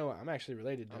 You know what? I'm actually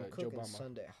related to I'm Joe cooking Obama.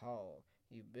 Sunday hog.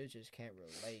 You bitches can't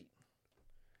relate.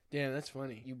 Damn, that's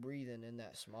funny. You breathing in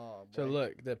that smog. Boy. So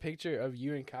look, the picture of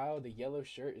you and Kyle, the yellow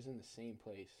shirt is in the same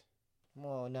place.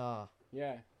 Oh, nah.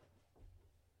 Yeah.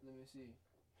 Let me see.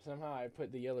 Somehow I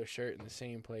put the yellow shirt in the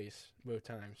same place both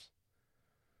times.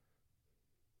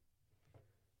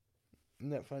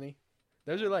 Isn't that funny?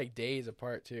 Those are like days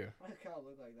apart too. Why does Kyle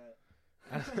look like that?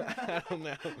 I don't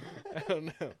know. I don't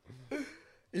know.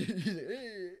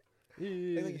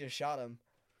 I think he just shot him.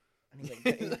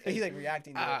 And he's like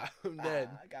reacting to it. I'm dead.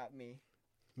 Got me.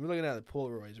 We're looking at the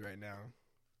Polaroids right now.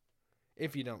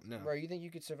 If you don't know. Bro, you think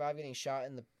you could survive getting shot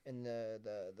in the In the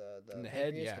pancreas?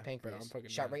 head? Yeah, The bro, pancreas. I'm fucking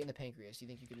Shot dead. right in the pancreas. You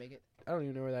think you could make it? I don't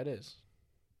even know where that is.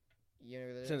 You know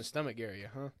where that It's is? in the stomach area,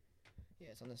 huh? Yeah,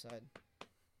 it's on the side.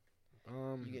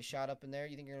 You get shot up in there,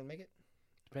 you think you're gonna make it?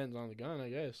 Depends on the gun, I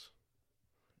guess.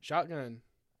 Shotgun.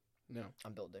 No.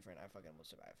 I'm built different. I fucking will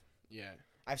survive. Yeah.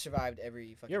 I've survived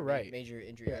every fucking You're right. major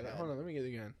injury Here, I've had. hold on, let me get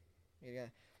the gun. Yeah,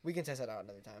 we can test that out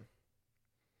another time.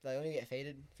 Like, let me get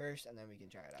faded first, and then we can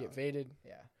try it out. Get faded.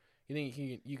 Yeah. You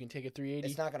think you can take a 380?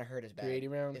 It's not gonna hurt as bad 380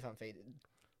 round? if I'm faded.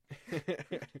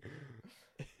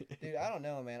 Dude, I don't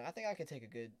know, man. I think I could take a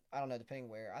good. I don't know, depending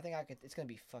where. I think I could. It's gonna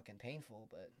be fucking painful,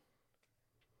 but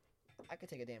I could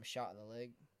take a damn shot in the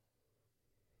leg.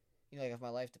 You know, like if my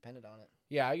life depended on it.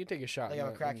 Yeah, I could take a shot. Like in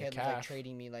if a the crackhead was like calf.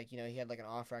 trading me, like, you know, he had like an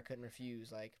offer I couldn't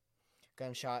refuse, like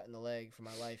gunshot in the leg for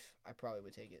my life. I probably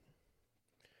would take it.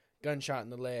 Gunshot in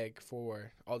the leg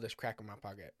for all this crack in my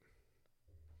pocket.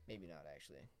 Maybe not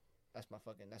actually. That's my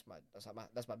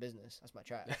business. That's my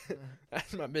trap.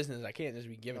 That's my business. I can't just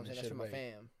be giving That's this shit for my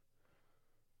away. fam.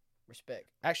 Respect.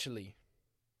 Actually,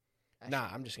 nah,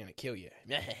 I'm just gonna kill you.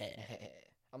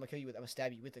 I'm gonna kill you with. I'm gonna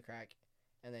stab you with the crack,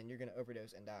 and then you're gonna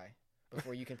overdose and die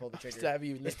before you can pull the trigger. Stab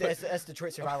you. That's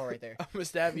Detroit survival right there. I'm gonna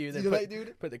stab you. Then You know that,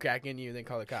 dude? put the crack in you. Then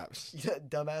call the cops. You know that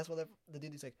dumbass mother. The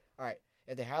dude is like, all right,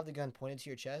 if they have the gun pointed to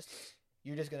your chest,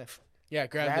 you're just gonna. Yeah,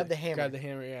 grab the hammer. Grab the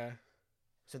hammer. Yeah.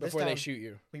 So this Before time, they shoot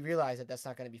you. we realize that that's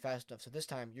not gonna be fast enough. So this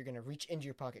time, you're gonna reach into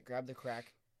your pocket, grab the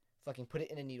crack, fucking put it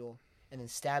in a needle, and then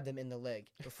stab them in the leg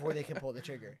before they can pull the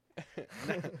trigger.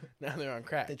 now they're on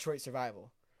crack. Detroit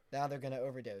survival. Now they're gonna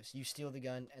overdose. You steal the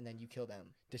gun and then you kill them.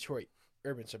 Detroit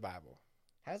urban survival.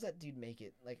 How does that dude make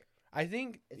it? Like, I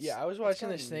think. It's- I was it's watching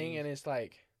gotta this be thing mean. and it's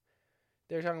like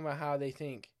they're talking about how they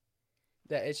think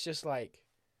that it's just like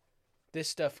this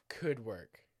stuff could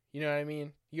work. You know what I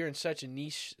mean? You're in such a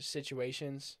niche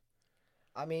situations.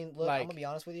 I mean, look, Like, I'm gonna be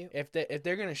honest with you. If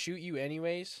they're gonna shoot you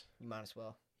anyways, You might as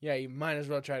well. yeah, you might as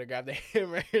well try to grab the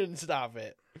hammer and stop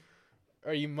it,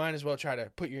 or you might as well try to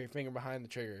put your finger behind the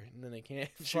trigger and then they can't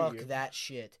shoot Fuck you. that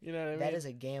shit. You know what I mean? That is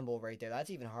a gamble right there. That's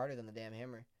even harder than the damn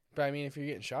hammer. But I mean, if you're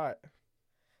getting shot,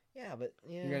 Yeah, but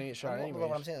yeah, You're gonna get shot What I'm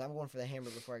anyways. saying is I'm going for the hammer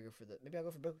before I go for the. Maybe I'll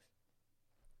go for both.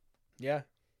 yeah,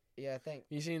 Yeah, I think.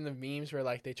 You seen the memes where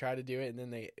like they try to do it and then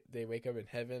they wake up in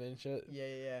heaven and shit?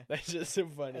 Yeah. That's just so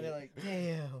funny. And they're like,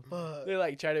 damn, fuck. They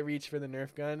like try to reach for the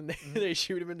Nerf gun and they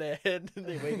shoot him in the head and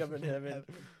they wake up in heaven.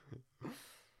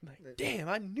 Like, damn,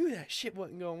 I knew that shit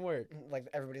wasn't gonna work. Like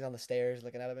everybody's on the stairs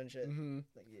looking at him and shit. Mm-hmm.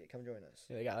 Like, yeah, come join us.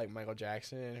 Yeah, they got like Michael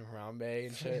Jackson and Harambe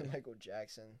and shit. Michael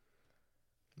Jackson.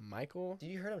 Michael? Did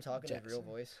you hear him talking in his real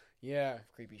voice? Yeah.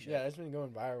 Creepy shit. Yeah, it's been going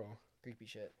viral. Creepy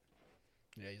shit.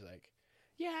 Yeah, he's like,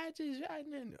 yeah, I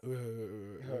didn't.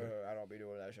 I don't be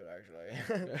doing that shit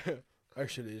actually.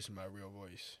 Actually, this is my real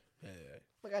voice. Yeah.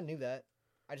 Like I knew that.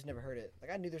 I just never heard it. Like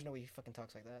I knew there's no way he fucking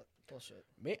talks like that. Bullshit.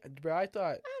 Bro, I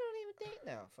thought. I don't even think.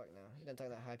 No, fuck no. He doesn't talk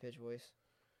that high pitched voice.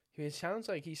 It sounds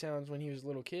like he sounds when he was a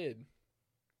little kid.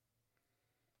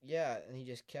 Yeah, and he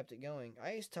just kept it going.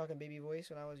 I used to talk in baby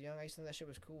voice when I was young. I used to think that shit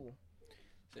was cool.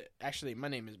 Actually, my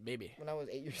name is Baby. When I was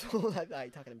 8 years old, I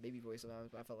like talking in baby voice sometimes,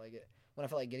 but I felt like it. When I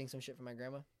felt like getting some shit from my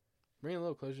grandma. Bring it a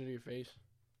little closer to your face.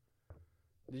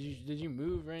 Did you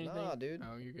move or anything? Nah, dude.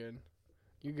 Oh, you're good.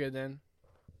 You're good then.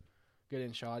 Good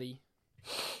and shoddy.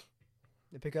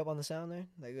 You pick up on the sound there?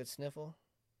 That good sniffle?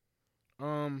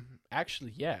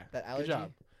 Actually, yeah. That allergy? Good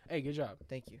job. Hey, good job.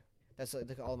 Thank you. That's like,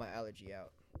 took all my allergy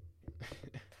out.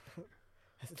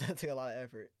 That took a lot of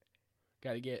effort.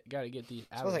 Gotta get these. It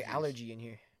smells like allergy in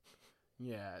here.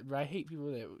 Yeah, but I hate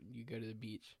people that you go to the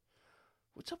beach.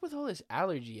 What's up with all this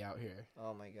allergy out here?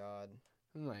 Oh my god.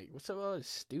 I'm like, what's up with all this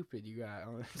stupid you got?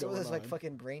 What's up with this like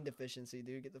fucking brain deficiency,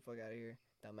 dude? Get the fuck out of here,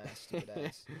 dumbass, stupid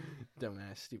ass.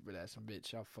 Dumbass, stupid ass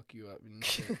bitch. I'll fuck you up and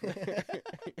shit.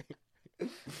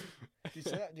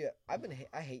 Dude,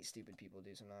 I hate stupid people,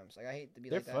 dude. Sometimes, like I hate to be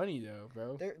they're like that. They're funny though,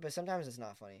 bro. But sometimes it's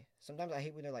not funny. Sometimes I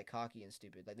hate when they're like cocky and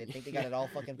stupid. Like they think they got it all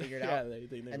fucking figured yeah, out, they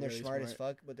think and they're really smart as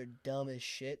fuck, but they're dumb as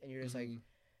shit. And you're just like,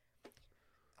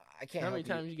 I can't. How help many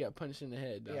times you. you got punched in the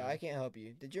head? Dog? Yeah, I can't help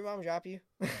you. Did your mom drop you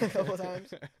a couple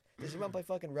times? Did your mom play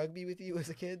fucking rugby with you as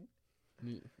a kid?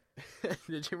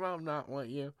 Did your mom not want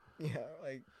you? Yeah,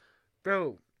 like,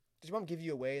 bro. Did your mom give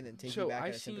you away and then take you back out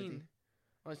of sympathy?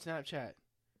 On Snapchat.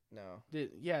 No.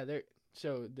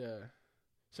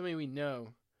 Somebody we know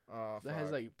that has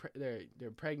fuck. like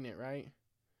they're pregnant, right?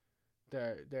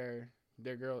 Their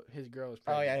girl, his girl is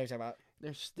pregnant. Oh yeah, I know what you're talking about.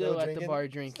 They're still at the bar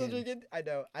drinking. Still drinking? I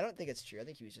know. I don't think it's true. I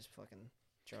think he was just fucking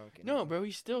drunk. And no, bro.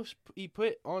 He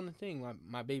put on the thing like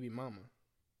my baby mama.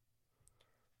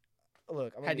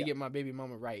 Look, had to get my baby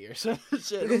mama right or some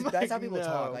shit. Because that's how people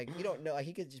talk. Like you don't know. Like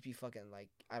he could just be fucking like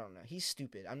I don't know. He's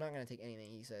stupid. I'm not gonna take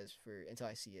anything he says until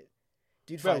I see it.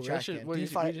 Dude fought a trash can.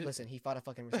 Listen, he fought a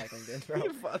fucking recycling bin, bro. He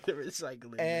fought the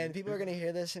recycling bin. And people are gonna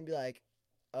hear this and be like,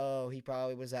 "Oh, he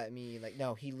probably was that mean." Like,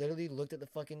 no, he literally looked at the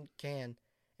fucking can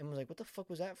and was like, "What the fuck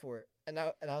was that for?" And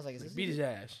I was like, "Is this?" Beat his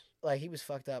ass. Like he was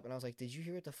fucked up, and I was like, "Did you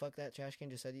hear what the fuck that trash can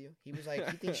just said to you?" He was like,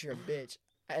 "He thinks you're a bitch."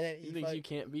 And then he thinks you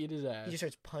can't beat his ass. He just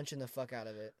starts punching the fuck out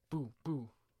of it. Boo, boo.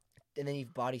 And then he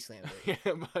body slammed it.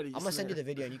 Yeah, I'm gonna send you the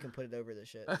video and you can put it over the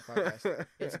shit. The podcast.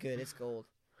 It's good. It's gold.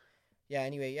 Yeah.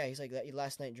 Anyway, yeah. He's like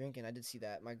last night drinking. I did see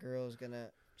that. My girl's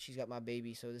she's got my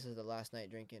baby, so this is the last night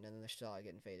drinking, and then they're still out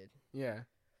getting faded. Yeah.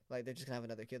 Like they're just gonna have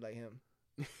another kid like him.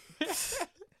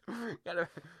 I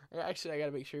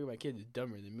gotta make sure my kid is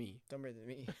dumber than me. Dumber than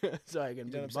me. So I can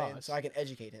be the boss. So I can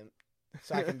educate him.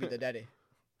 So I can be the daddy.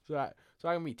 So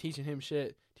I can be teaching him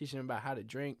shit, teaching him about how to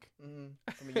drink.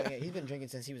 Mm-hmm. He's been drinking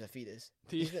since he was a fetus.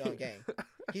 He's been on gang.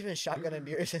 He's been shotgunning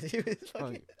beer since he was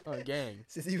fucking on gang.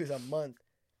 Since he was a month.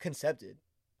 Concepted.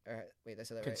 All right, wait, that's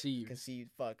that Conceived. Right?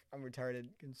 Conceived. Fuck, I'm retarded.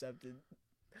 Concepted.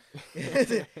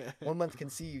 1 month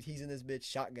conceived. He's in this bitch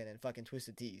shotgunning fucking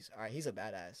Twisted Teas. All right, he's a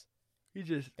badass. He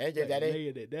just thank you,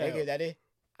 daddy. Thank you, daddy.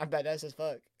 I'm badass as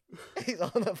fuck. He's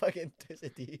on the fucking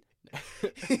Twisted Tea.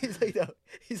 He's like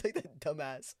that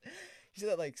dumbass. He's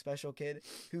that like special kid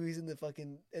who he's in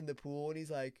the pool and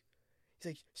he's like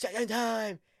second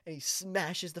time, and he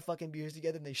smashes the fucking beers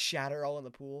together and they shatter all in the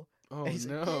pool. Oh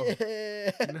no! Like,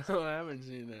 yeah. No, I haven't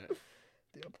seen that.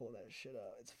 Dude, I'll pull that shit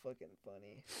out. It's fucking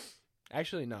funny.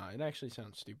 Actually, no. It actually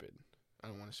sounds stupid. I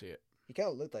don't want to see it. He kind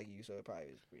of looked like you, so it probably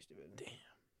was pretty stupid.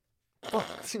 Damn.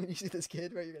 Fuck. When you see this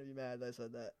kid, bro, you're gonna be mad that I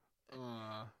said that.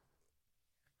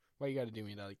 Why you gotta do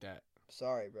me like that?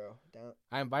 Sorry, bro. Don't.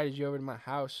 I invited you over to my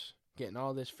house, getting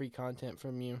all this free content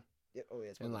from you. Yep. Oh yeah,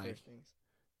 it's one of the first things.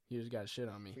 You just got shit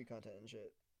on me. Free content and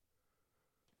shit.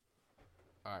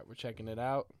 All right, we're checking it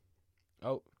out.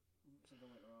 Oh. Something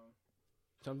went wrong.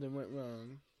 Something went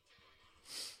wrong.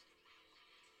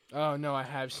 Oh no, I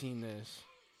have seen this.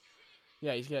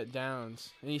 Yeah, he's got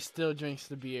downs, and he still drinks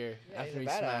the beer after he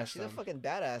smashed them. He's a fucking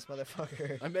badass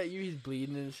motherfucker. I bet you he's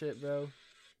bleeding and shit, bro.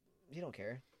 You don't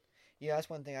care. Yeah,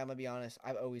 that's one thing I'm gonna be honest.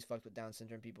 I've always fucked with Down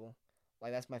syndrome people.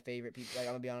 Like that's my favorite people. Like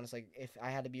I'm gonna be honest. Like if I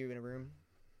had to be in a room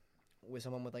with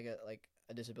someone with like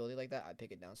a disability like that, I'd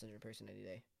pick a Down syndrome person any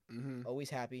day. Mm-hmm. Always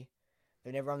happy.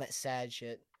 They're never on that sad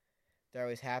shit. They're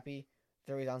always happy.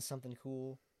 They're always on something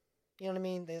cool. You know what I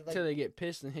mean? Until they get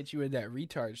pissed and hit you with that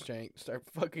retard strength, start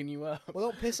fucking you up. Well,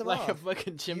 don't piss them like off. a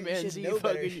fucking chimpanzee you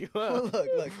fucking you up.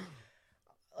 Look.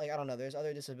 Like I don't know. There's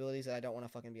other disabilities that I don't want to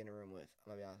fucking be in a room with.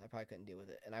 I'm gonna be honest. I probably couldn't deal with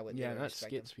it, and I wouldn't. Yeah, that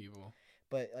skits people.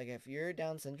 But like if you're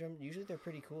Down syndrome, usually they're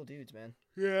pretty cool dudes, man.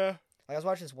 Yeah. Like I was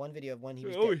watching this one video of one. He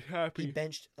was always happy. He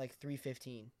benched like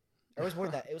 315. Or it was more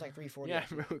than that. It was like 340. Yeah,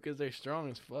 bro, because they're strong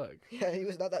as fuck. Yeah, he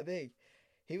was not that big.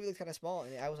 He was kind of small,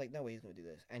 and I was like, no way he's gonna do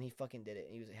this, and he fucking did it,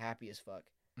 and he was happy as fuck.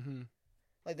 Mm-hmm.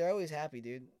 Like they're always happy,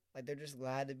 dude. Like they're just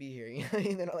glad to be here. You know what I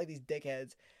mean? They're not like these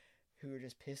dickheads who are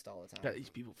just pissed all the time. Got these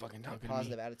people fucking talking to me.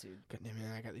 Positive attitude. God damn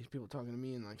it, I got these people talking to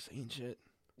me and like saying shit.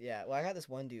 Yeah, well, I got this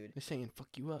one dude. They're saying fuck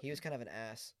you up. He was kind of an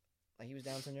ass. Like he was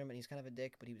Down syndrome, and he's kind of a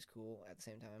dick, but he was cool at the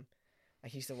same time.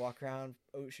 Like he used to walk around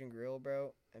Ocean Grill,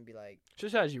 bro, and be like,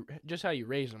 just how you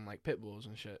raise them, like pit bulls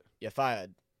and shit. "You're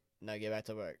fired. Now get back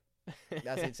to work." That's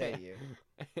what he'd say to you.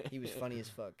 He was funny as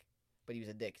fuck, but he was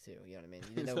a dick too. You know what I mean?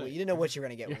 You didn't know what you were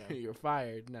gonna get with him. You're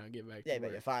fired. Now get back. Yeah, to but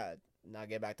work. you're fired. Now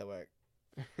get back to work.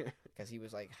 Because he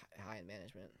was like high in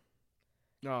management.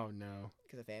 Oh no.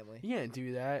 Because of family. You can't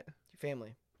do that.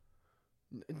 Family.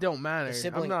 It don't matter. The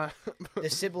sibling, I'm not. the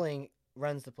sibling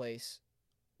runs the place.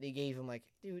 They gave him like,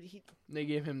 dude, They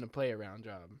gave him the play around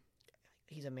job.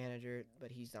 he's a manager,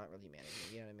 but he's not really managing.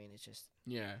 You know what I mean? It's just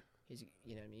Yeah. he's,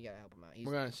 you know what I mean? You gotta help him out.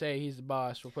 We're gonna say he's the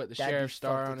boss. We'll put the That'd be sheriff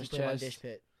star fucked on if his you put him on chest. Dish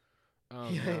Pit. Oh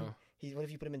You know what I no. mean? What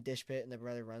if you put him in Dish Pit and the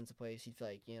brother runs the place? He'd feel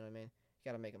like, you know what I mean?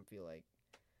 You gotta make him feel like.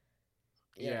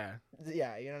 Yeah.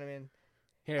 Yeah, you know what I mean?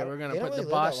 Here, we're gonna they don't put the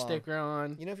really live boss that long. sticker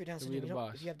on. You know, if you're Down To be syndrome, the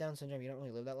boss. if you have Down syndrome, you don't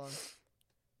really live that long.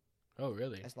 Oh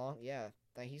really? As long, yeah.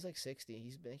 Like he's like 60.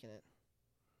 He's making it.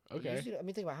 Okay. Usually, I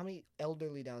mean, think about how many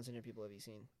elderly Down syndrome people have you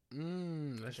seen? That's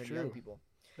Compared to true. Young people.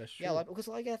 That's true. Yeah, because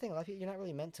I gotta think, a lot of people, you're not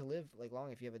really meant to live like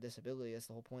long if you have a disability. That's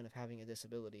the whole point of having a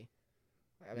disability.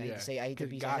 I mean, Yeah, I hate to 'cause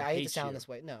be, God I hate to hates sound you. this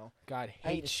way. No, God I hate to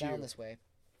hates sound you. this way.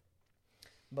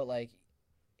 But like,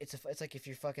 it's like if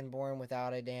you're fucking born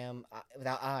without a damn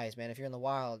without eyes, man. If you're in the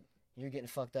wild, you're getting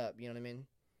fucked up. You know what I mean?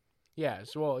 Yeah.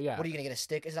 So well, yeah. What are you gonna get a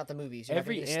stick? It's not the movies. You're not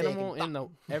gonna Every get a stick animal and in the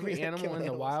bop. every Kill animal in the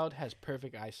animals. wild has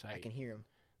perfect eyesight. I can hear him.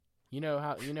 You know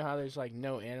how there's like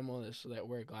no animal that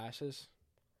wear glasses.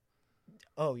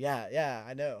 Oh yeah,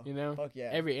 I know. You know, Fuck yeah.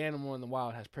 every animal in the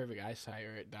wild has perfect eyesight,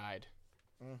 or it died.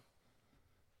 Mm.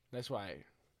 That's why,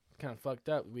 kind of fucked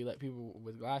up. We let people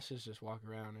with glasses just walk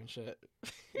around and shit.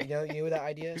 You know where that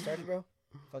idea started, bro?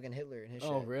 Fucking Hitler and his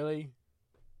Oh shit. really?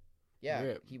 Yeah,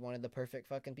 Rip. he wanted the perfect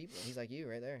fucking people. He's like you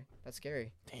right there. That's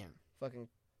scary. Damn, Fucking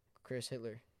Chris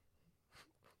Hitler.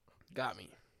 got me.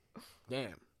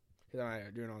 Damn, because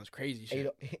I'm doing all this crazy Hey,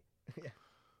 shit. yeah.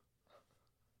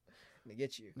 To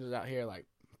get you. Just out here like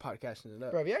podcasting it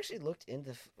up. Bro, have you actually looked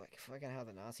into like fucking how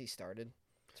the Nazis started?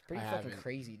 It's pretty I fucking haven't.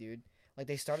 crazy, dude. Like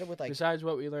they started with like Besides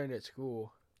what we learned at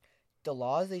school. the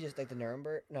laws. They just like the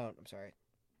Nuremberg. No, I'm sorry.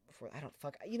 Before I don't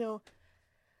fuck. You know,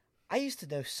 I used to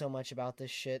know so much about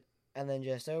this shit, and then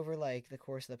just over like the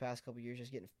course of the past couple years,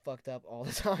 just getting fucked up all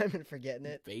the time and forgetting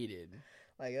it. Faded.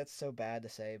 Like that's so bad to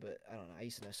say, but I don't know. I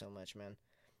used to know so much, man.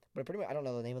 But pretty much, I don't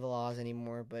know the name of the laws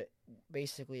anymore. But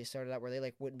basically, it started out where they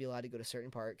like wouldn't be allowed to go to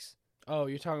certain parks. Oh,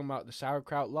 you're talking about the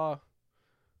sauerkraut law?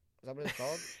 Is that what it's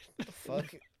called? What the fuck?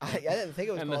 I didn't think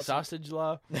it was And called the sausage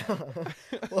law? No.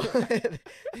 Well, it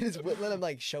just wouldn't let them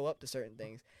like show up to certain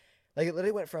things. Like it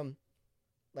literally went from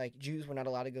like Jews were not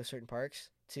allowed to go to certain parks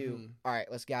to all right,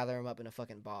 let's gather them up in a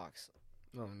fucking box.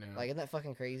 Oh no! Like isn't that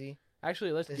fucking crazy?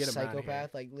 Actually, let's This get him out of here.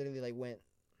 psychopath like literally like went.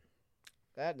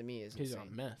 That to me is He's insane.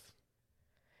 on meth.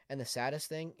 And the saddest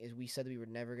thing is we said that we were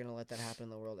never gonna let that happen in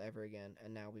the world ever again,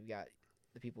 and now we've got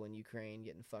the people in Ukraine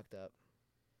getting fucked up.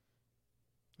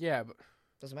 Yeah, but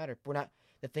Doesn't matter. We're not.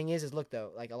 The thing is look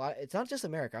though, like a lot. It's not just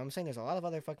America. I'm saying there's a lot of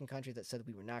other fucking countries that said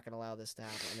we were not gonna allow this to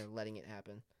happen, and they're letting it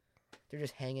happen. They're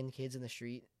just hanging kids in the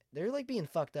street. They're like being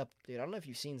fucked up, dude. I don't know if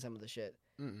you've seen some of the shit.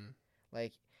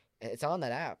 Like, it's on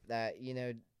that app that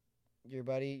your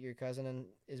buddy, your cousin, and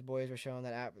his boys were showing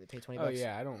that app where they pay $20. oh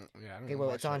yeah, I don't. Okay,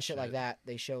 well, it's on shit like that.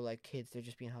 They show like kids, they're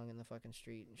just being hung in the fucking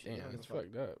street and shit. They Damn, don't give it's a fuck.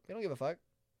 fucked up. They don't give a fuck.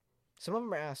 Some of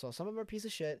them are assholes. Some of them are a piece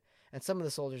of shit, and some of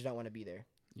the soldiers don't want to be there.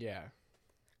 Yeah,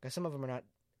 Because some of them are not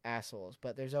assholes,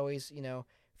 but there's always,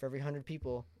 for every 100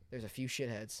 people, there's a few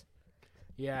shitheads.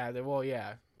 yeah.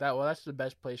 Yeah. That's the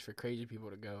best place for crazy people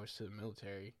to go is to the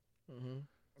military. Mm-hmm.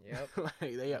 Yep.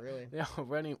 Like they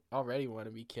Really. already want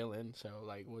to be killing, so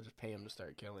like we'll just pay them to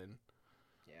start killing.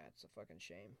 Yeah, it's a fucking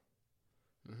shame.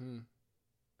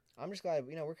 I'm just glad,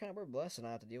 we're blessed to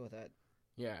not have to deal with that.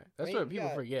 Yeah, that's what people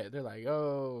forget. They're like,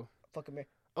 oh, fuck America.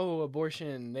 Oh,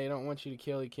 abortion. They don't want you to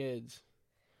kill the kids.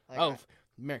 Like,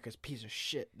 America's a piece of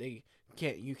shit.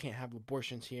 You can't have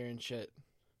abortions here and shit.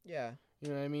 Yeah. You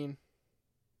know what I mean?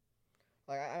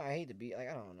 Like, I hate to be, like,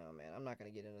 I don't know, man. I'm not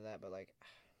going to get into that, but, like,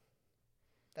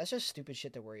 that's just stupid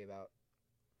shit to worry about.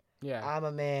 Yeah. I'm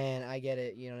a man. I get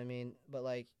it. You know what I mean? But,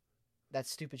 like,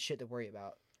 that's stupid shit to worry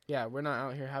about. Yeah, we're not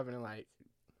out here having to, like,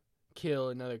 kill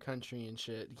another country and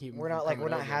shit. We're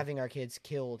not having our kids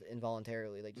killed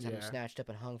involuntarily. Like, just have them snatched up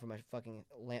and hung from a fucking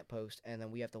lamppost, and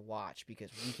then we have to watch because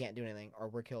we can't do anything, or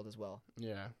we're killed as well.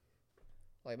 Yeah.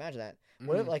 Like, imagine that.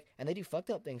 What if, like, and they do fucked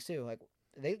up things, too. Like,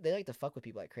 they like to fuck with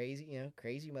people, like, crazy,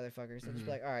 crazy motherfuckers. They'll just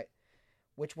be like, all right,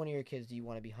 which one of your kids do you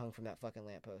want to be hung from that fucking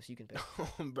lamppost? You can pick. Oh,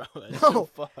 bro, that's so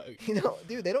fucked.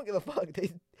 Dude, they don't give a fuck.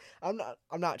 I'm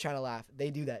not trying to laugh.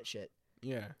 They do that shit.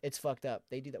 Yeah. It's fucked up.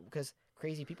 They do that because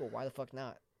crazy people, why the fuck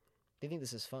not? They think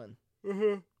this is fun.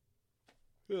 Mm-hmm.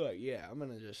 They're like, yeah, I'm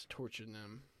gonna just torture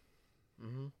them.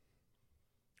 Mm-hmm.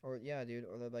 Or yeah, dude.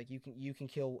 Or they're like, you can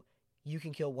kill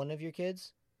one of your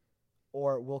kids,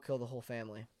 or we'll kill the whole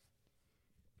family.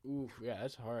 Oof, yeah,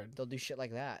 that's hard. They'll do shit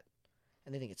like that,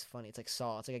 and they think it's funny. It's like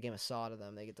Saw. It's like a game of Saw to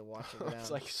them. They get to watch it go down.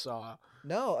 It's like Saw.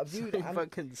 No, dude. It's like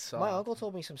fucking Saw. My uncle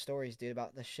told me some stories, dude,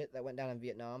 about the shit that went down in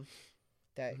Vietnam.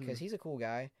 That because he's a cool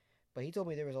guy, but he told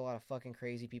me there was a lot of fucking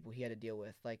crazy people he had to deal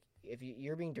with. Like if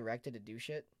you're being directed to do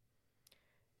shit,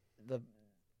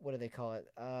 what do they call it?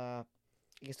 I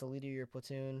guess the leader of your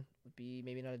platoon would be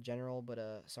maybe not a general, but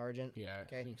a sergeant. Yeah,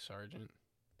 okay? I think sergeant.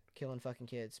 Killing fucking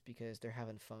kids because they're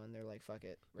having fun. They're like, fuck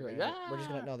it. We're just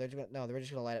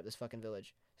gonna light up this fucking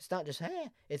village. It's not just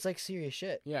it's like serious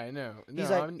shit. Yeah, I know. He's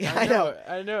like,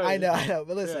 I know.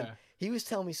 But listen, he was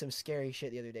telling me some scary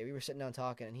shit the other day. We were sitting down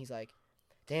talking, and he's like,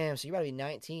 damn, so you're about to be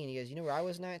 19. He goes, you know where I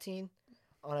was 19?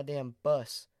 On a damn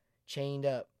bus, chained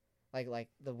up. Like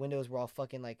the windows were all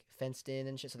fucking like fenced in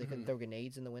and shit, so they couldn't throw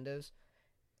grenades in the windows.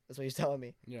 That's what he's telling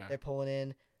me. Yeah. They're pulling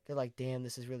in. They're like, damn,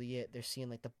 this is really it. They're seeing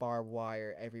like the barbed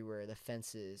wire everywhere, the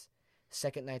fences.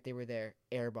 Second night they were there,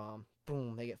 air bomb.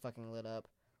 Boom, they get fucking lit up.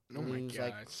 Oh my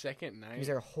god, second night? He was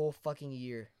there a whole fucking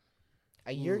year.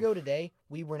 A year ago today,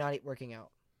 we were not working out.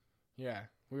 Yeah,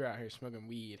 we were out here smoking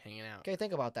weed, hanging out. Okay,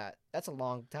 think about that. That's a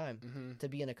long time to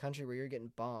be in a country where you're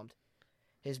getting bombed.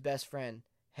 His best friend,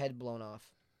 head blown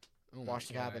off. Watched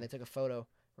it happen. They took a photo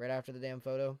right after the damn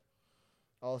photo.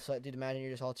 All of a sudden, dude, imagine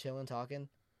you're just all chilling, talking.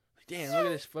 Damn, look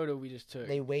at this photo we just took.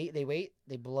 They wait,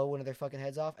 they blow one of their fucking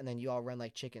heads off, and then you all run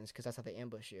like chickens, because that's how they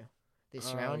ambush you. They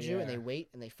surround you, and they wait,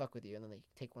 and they fuck with you, and then they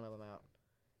take one of them out.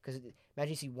 Because imagine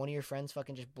you see one of your friends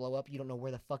fucking just blow up, you don't know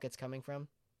where the fuck it's coming from.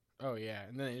 Oh, yeah,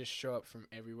 and then they just show up from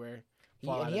everywhere. He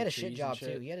had a shit job,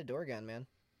 too. He had a door gun, man.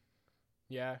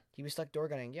 Yeah? He was stuck door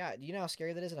gunning. Yeah, do you know how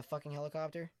scary that is in a fucking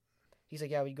helicopter? He's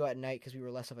like, yeah, we'd go at night because we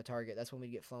were less of a target. That's when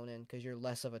we'd get flown in, because you're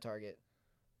less of a target.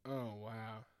 Oh,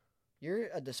 wow. You're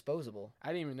a disposable. I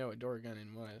didn't even know what door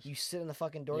gunning was. You sit in the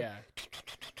fucking door. Yeah.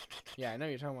 Yeah, I know what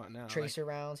you're talking about now. Tracer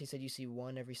rounds. He said you see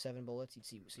one every 7 bullets. You'd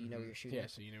see, so you know where you're shooting. Yeah,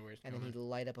 so you know where it's going. And then he'd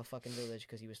light up a fucking village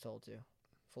because he was told to.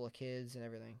 Full of kids and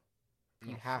everything.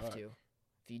 You have to.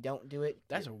 If you don't do it...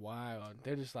 That's wild.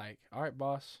 They're just like, all right,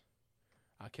 boss.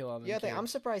 I'll kill all them kids. I'm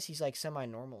surprised he's like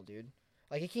semi-normal, dude.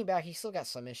 Like he came back, he still got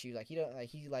some issues. Like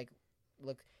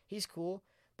he's cool,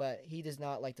 but he does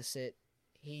not like to sit.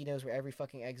 He knows where every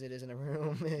fucking exit is in a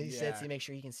room. He sits, he makes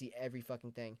sure he can see every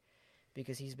fucking thing.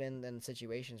 Because he's been in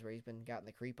situations where he's been gotten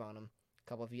the creep on him. A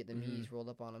couple of Vietnamese rolled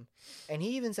up on him. And he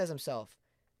even says himself,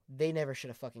 they never should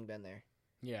have fucking been there.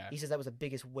 Yeah. He says that was the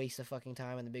biggest waste of fucking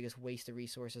time and the biggest waste of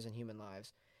resources and human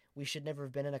lives. We should never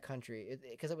have been in a country,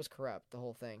 because it was corrupt, the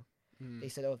whole thing. They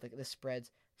said, oh, this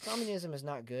spreads. Communism is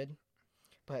not good,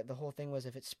 but the whole thing was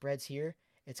if it spreads here,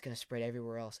 it's going to spread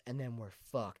everywhere else, and then we're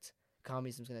fucked.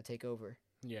 Communism's going to take over.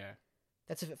 Yeah.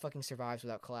 That's if it fucking survives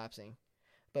without collapsing.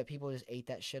 But people just ate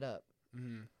that shit up.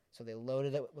 So they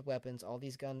loaded it with weapons. All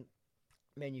these gun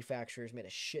manufacturers made a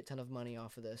shit ton of money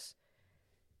off of this.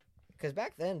 Because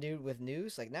back then, dude, with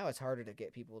news, like now it's harder to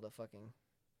get people to fucking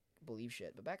believe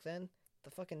shit. But back then, the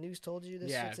fucking news told you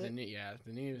this shit's it.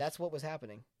 The news. That's what was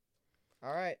happening.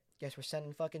 All right, guess we're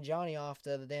sending fucking Johnny off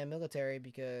to the damn military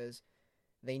because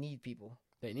they need people.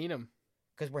 They need him.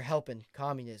 Because we're helping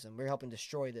communism. We're helping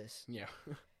destroy this. Yeah.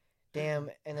 Damn,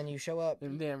 and then you show up.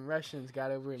 Them damn Russians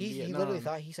got over in Vietnam. He literally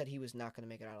thought, he said he was not going to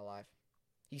make it out alive.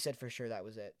 He said for sure that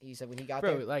was it. He said when he got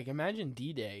there. Bro, like imagine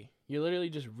D-Day. You're literally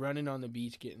just running on the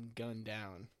beach getting gunned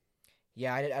down.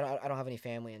 Yeah, I don't have any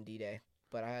family in D-Day,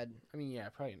 but I had. I mean, yeah,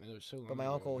 probably it was so long. But my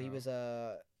uncle, he was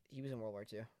in World War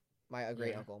II. My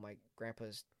great uncle, my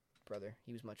grandpa's brother.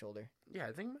 He was much older. Yeah,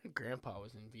 I think my grandpa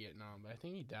was in Vietnam, but I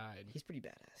think he died. He's pretty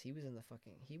badass. He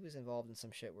was involved in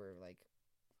some shit where like,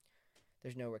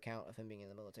 there's no recount of him being in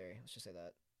the military. Let's just say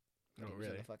that. Oh, he was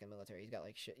really? in the fucking military. He's got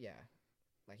like shit. Yeah,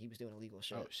 like he was doing illegal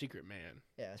shit. Oh, secret man.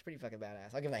 Yeah, it's pretty fucking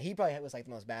badass. I'll give him that. He probably was like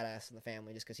the most badass in the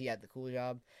family just because he had the cool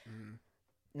job. Mm.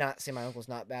 Not say my uncle's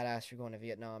not badass for going to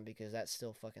Vietnam because that's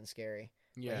still fucking scary.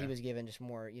 Yeah. But he was given just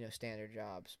more, standard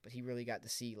jobs. But he really got to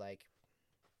see like.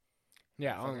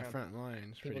 Yeah, on the front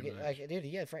lines. People pretty get much. like, dude.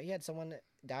 He had someone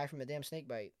die from a damn snake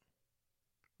bite.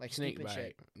 Like Snake stupid bite.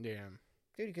 shit. Damn.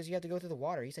 Dude, because you have to go through the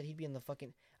water. He said he'd be in the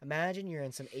fucking. Imagine you're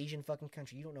in some Asian fucking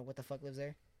country. You don't know what the fuck lives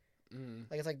there. Mm.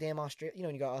 Like it's like damn Australia.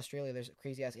 When you go to Australia, there's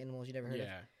crazy ass animals you never heard of.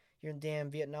 Yeah. You're in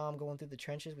damn Vietnam, going through the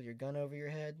trenches with your gun over your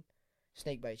head.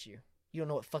 Snake bites you. You don't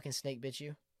know what fucking snake bit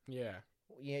you. Yeah.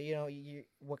 Yeah,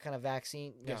 what kind of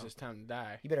vaccine? Guess No. it's time to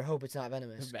die. You better hope it's not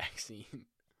venomous. Vaccine.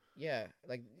 Yeah,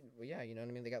 like, well, yeah, you know what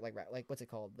I mean. They got like what's it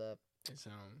called? It's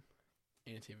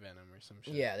anti-venom or some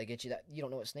shit. Yeah, they get you that. You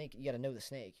don't know what snake. You got to know the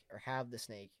snake or have the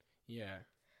snake. Yeah.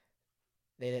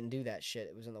 They didn't do that shit.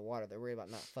 It was in the water. They're worried about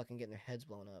not fucking getting their heads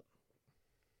blown up.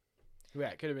 Yeah,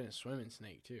 it could have been a swimming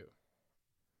snake too.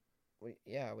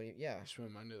 Yeah.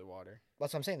 Swim under the water.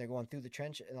 That's what I'm saying. They're going through the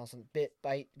trench and all of a sudden, bit,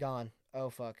 bite, gone. Oh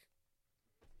fuck.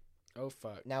 Oh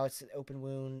fuck. Now it's an open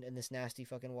wound in this nasty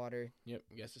fucking water. Yep.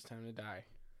 Guess it's time to die.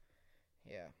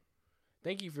 Yeah.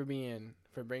 Thank you for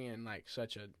bringing like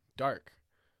such a dark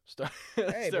story.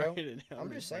 Hey, bro. down I'm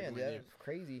this just saying, fucking dude. with It's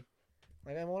crazy.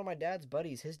 Like, one of my dad's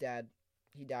buddies, his dad,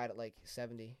 he died at like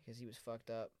 70 because he was fucked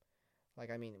up.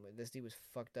 Like, I mean, this dude was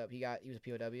fucked up. He was a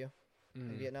POW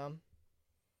in Vietnam.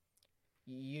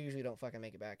 You usually don't fucking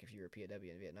make it back if you were a POW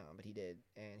in Vietnam, but he did,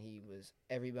 and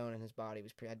every bone in his body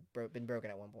had been broken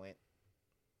at one point.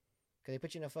 Because they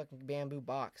put you in a fucking bamboo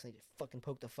box and they just fucking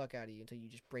poke the fuck out of you until you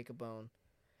just break a bone.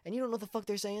 And you don't know what the fuck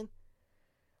they're saying.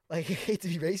 Like, I hate to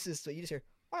be racist, but you just hear,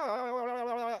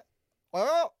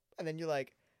 and then you're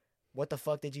like, what the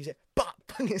fuck did you say? Bop!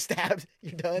 Fucking stabbed.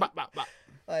 You're done. Bop, bop, bop.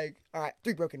 Like, all right,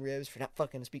 3 broken ribs for not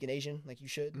fucking speaking Asian like you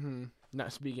should. Mm-hmm.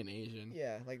 Not speaking Asian.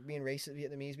 Yeah, like being racist,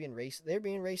 Vietnamese being racist. They're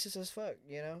being racist as fuck,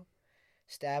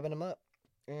 stabbing them up.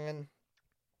 And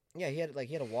yeah, he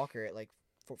had a walker at like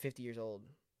 50 years old.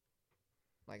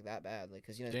 Like that bad, like,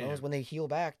 because his bones, when they heal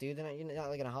back, dude, you're not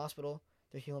like in a hospital.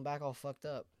 They're healing back all fucked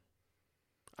up.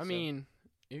 I mean,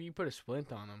 if you put a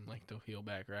splint on them, like, they'll heal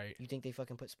back, right? You think they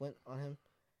fucking put splint on him?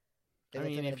 I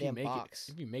mean, if you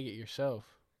make it yourself,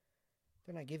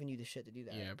 they're not giving you the shit to do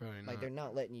that. yeah, probably not. Like, they're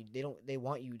not letting you. They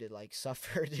want you to like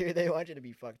suffer, dude. They want you to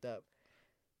be fucked up.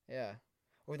 Yeah,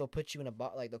 or they'll put you in a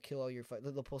box. Like, they'll kill all your.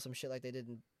 They'll pull some shit like they did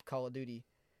in Call of Duty,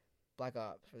 Black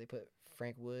Ops, where they put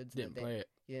Frank Woods. Didn't play it.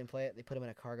 You didn't play it. They put him in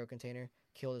a cargo container,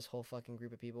 killed this whole fucking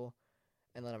group of people,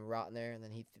 and let him rot in there. And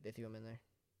then they threw him in there.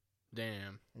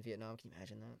 Damn. In Vietnam, can you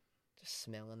imagine that? Just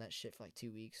smelling that shit for like 2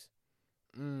 weeks.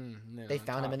 No, They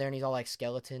found him in there, and he's all like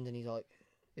skeletoned, and he's all like,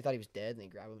 they thought he was dead, and they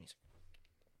grabbed him. And he's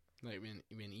like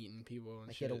been eating people and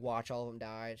like, shit. he had to watch all of them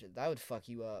die. That would fuck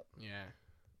you up. Yeah.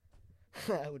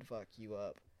 That would fuck you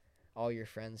up. All your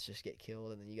friends just get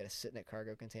killed, and then you got to sit in a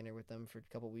cargo container with them for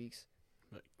a couple weeks.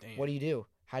 But damn. What do you do?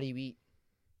 How do you eat?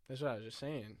 That's what I was just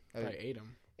saying. I ate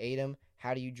them. Ate them.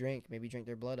 How do you drink? Maybe drink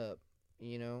their blood up.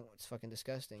 It's fucking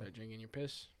disgusting. Start drinking your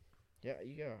piss. Yeah,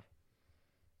 you go.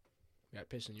 Got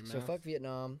piss in your So mouth. fuck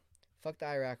Vietnam. Fuck the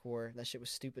Iraq War. That shit was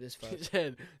stupid as fuck. He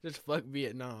said, just fuck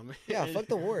Vietnam. Yeah, fuck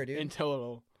the war, dude. In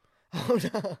total. Oh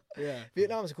no. Yeah.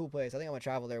 Vietnam's a cool place. I think I'm gonna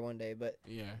travel there one day, but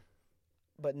Yeah.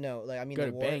 No, like, I mean, Go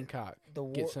the to war, Bangkok. The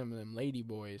war, Get some of them lady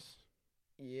boys.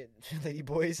 yeah, lady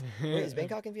boys. Wait, is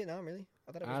Bangkok in Vietnam really?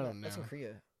 I thought it was. I don't That's in know.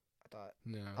 Korea. I thought.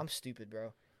 No. I'm stupid,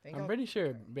 bro. Bangkok? I'm pretty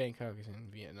sure Bangkok is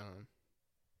in Vietnam.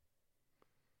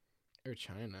 Or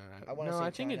China. I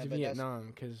think China, it's but Vietnam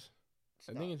because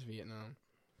I think it's Vietnam.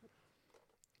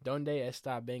 Donde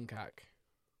está Bangkok?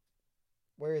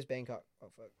 Where is Bangkok? Oh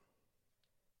fuck.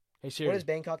 Hey Siri. What is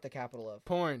Bangkok the capital of?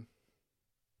 Porn.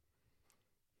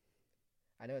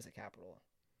 I know it's a capital.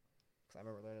 Cause I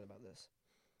remember learning about this.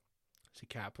 It's a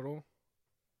capital.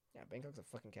 Yeah, Bangkok's a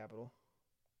fucking capital.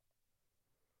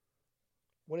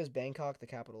 What is Bangkok the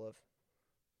capital of?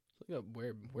 Look up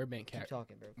where Bangkok. Keep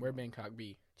talking, bro. Where Bangkok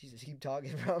be? Jesus, keep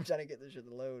talking, bro. I'm trying to get this shit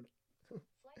to load.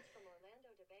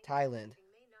 Thailand.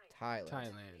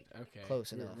 Okay.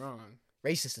 Close You're enough. Wrong.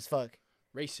 Racist as fuck.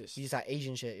 Racist. You just got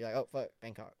Asian shit. You're like, oh fuck,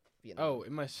 Bangkok, Vietnam. Oh,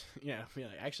 it must. Yeah. I feel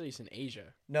like actually it's in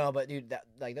Asia. No, but dude,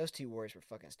 those 2 wars were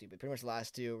fucking stupid. Pretty much the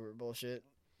last 2 were bullshit.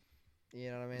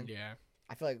 You know what I mean? Yeah.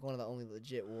 I feel like one of the only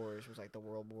legit wars was like the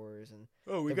World Wars and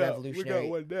We the got Revolutionary.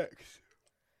 one next.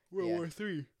 World Yeah. War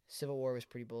III. Civil War was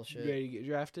pretty bullshit. You ready to get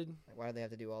drafted? Like, why do they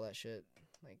have to do all that shit?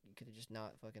 Like, you could have just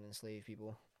not fucking enslaved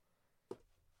people.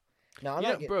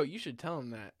 No, bro, you should tell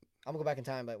them that. I'm gonna go back in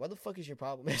time, but what the fuck is your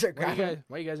problem?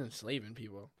 Why you guys enslaving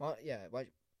people? Well, yeah,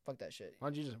 fuck that shit. Why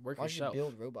don't you just work Why yourself? don't you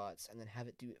build robots and then have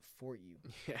it do it for you?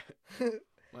 Yeah.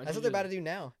 That's what they're about to do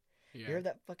now. Yeah. You heard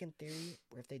that fucking theory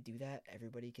where if they do that,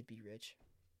 everybody could be rich?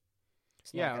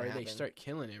 Or they start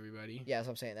killing everybody. Yeah, that's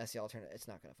what I'm saying. That's the alternative. It's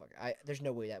not gonna fuck. There's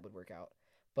no way that would work out.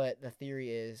 But the theory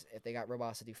is, if they got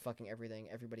robots to do fucking everything,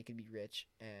 everybody could be rich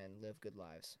and live good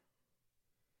lives.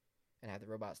 And have the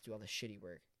robots do all the shitty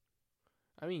work.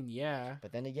 I mean, yeah.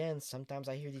 But then again, sometimes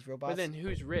I hear these robots. But then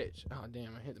who's rich? Oh,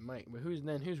 damn, I hit the mic. But who's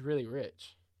really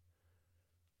rich?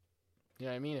 You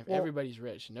know what I mean? If everybody's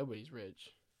rich, nobody's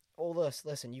rich. Oh,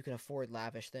 listen, you can afford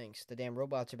lavish things. The damn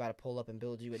robots are about to pull up and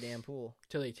build you a damn pool.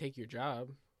 Till they take your job.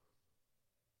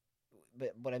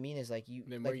 But what I mean is, like,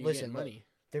 then where you getting money?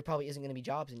 There probably isn't going to be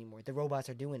jobs anymore. The robots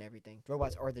are doing everything. The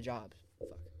robots are the jobs.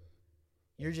 Fuck.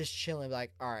 You're just chilling,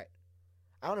 like, all right.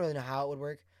 I don't really know how it would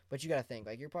work, but you got to think.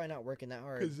 Like, you're probably not working that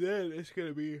hard. Because then it's going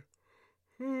to be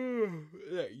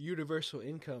that universal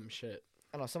income shit.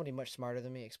 I don't know. Somebody much smarter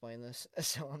than me explained this,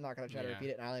 so I'm not going to try to repeat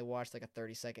it. And I only watched, like, a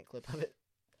 30-second clip of it.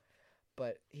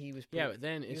 But he was... but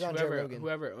then it's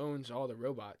whoever owns all the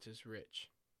robots is rich.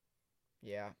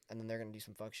 Yeah, and then they're going to do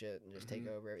some fuck shit and just take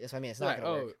over. That's what I mean. It's not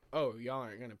going to work. Oh, y'all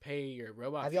aren't going to pay your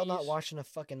robot Have fees? y'all not watched enough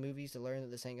fucking movies to learn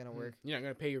that this ain't going to work? You're not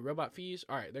going to pay your robot fees?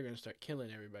 All right, they're going to start killing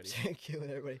everybody.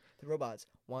 Killing everybody. The robots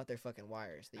want their fucking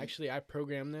wires. Actually, I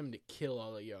programmed them to kill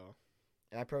all of y'all.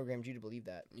 And I programmed you to believe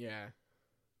that. Yeah.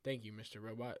 Thank you, Mr.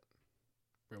 Robot.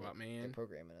 Robot Man. They're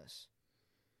programming us.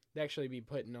 They actually be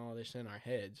putting all this in our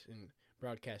heads and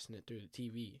broadcasting it through the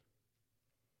TV.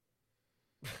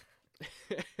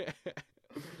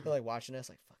 They're like watching us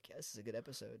like, fuck yeah, this is a good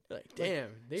episode. They're like,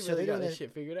 damn, they really got this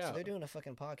shit figured out. So they're doing a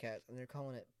fucking podcast and they're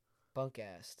calling it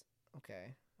Bunkast. Okay.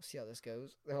 We'll see how this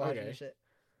goes. They're watching this shit.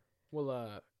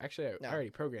 Well, actually, I already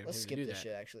programmed him to do that. Let's skip this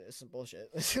shit, actually. This is some bullshit.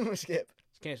 Let's skip.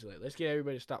 Let's cancel it. Let's get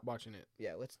everybody to stop watching it.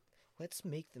 Yeah, let's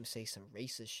make them say some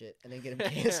racist shit and then get them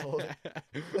canceled.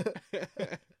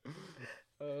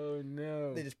 Oh,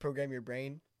 no. They just program your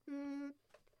brain.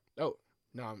 Oh,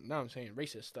 no, I'm saying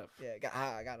racist stuff. Yeah,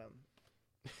 I got them.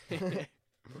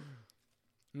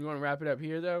 You want to wrap it up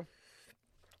here, though?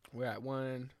 We're at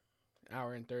 1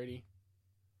 hour and 30.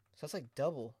 So that's like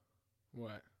double.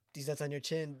 What? These nuts on your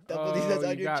chin. Double these nuts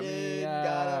on your chin.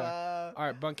 All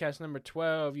right, Bunkast number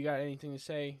 12. You got anything to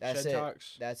say? That's Shed it.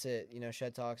 Talks? That's it. You know,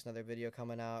 Shed Talks, another video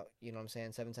coming out. You know what I'm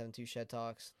saying? 772 Shed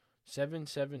Talks.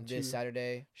 772 this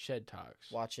Saturday. Shed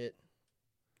Talks. Watch it.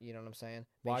 You know what I'm saying?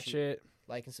 Watch it.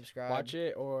 Like and subscribe. Watch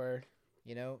it or,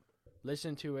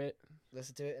 listen to it.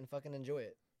 Listen to it and fucking enjoy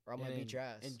it. Or I'm going to beat your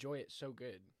ass. Enjoy it so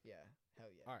good. Yeah. Hell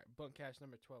yeah. All right. Bunkast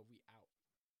number 12. We out.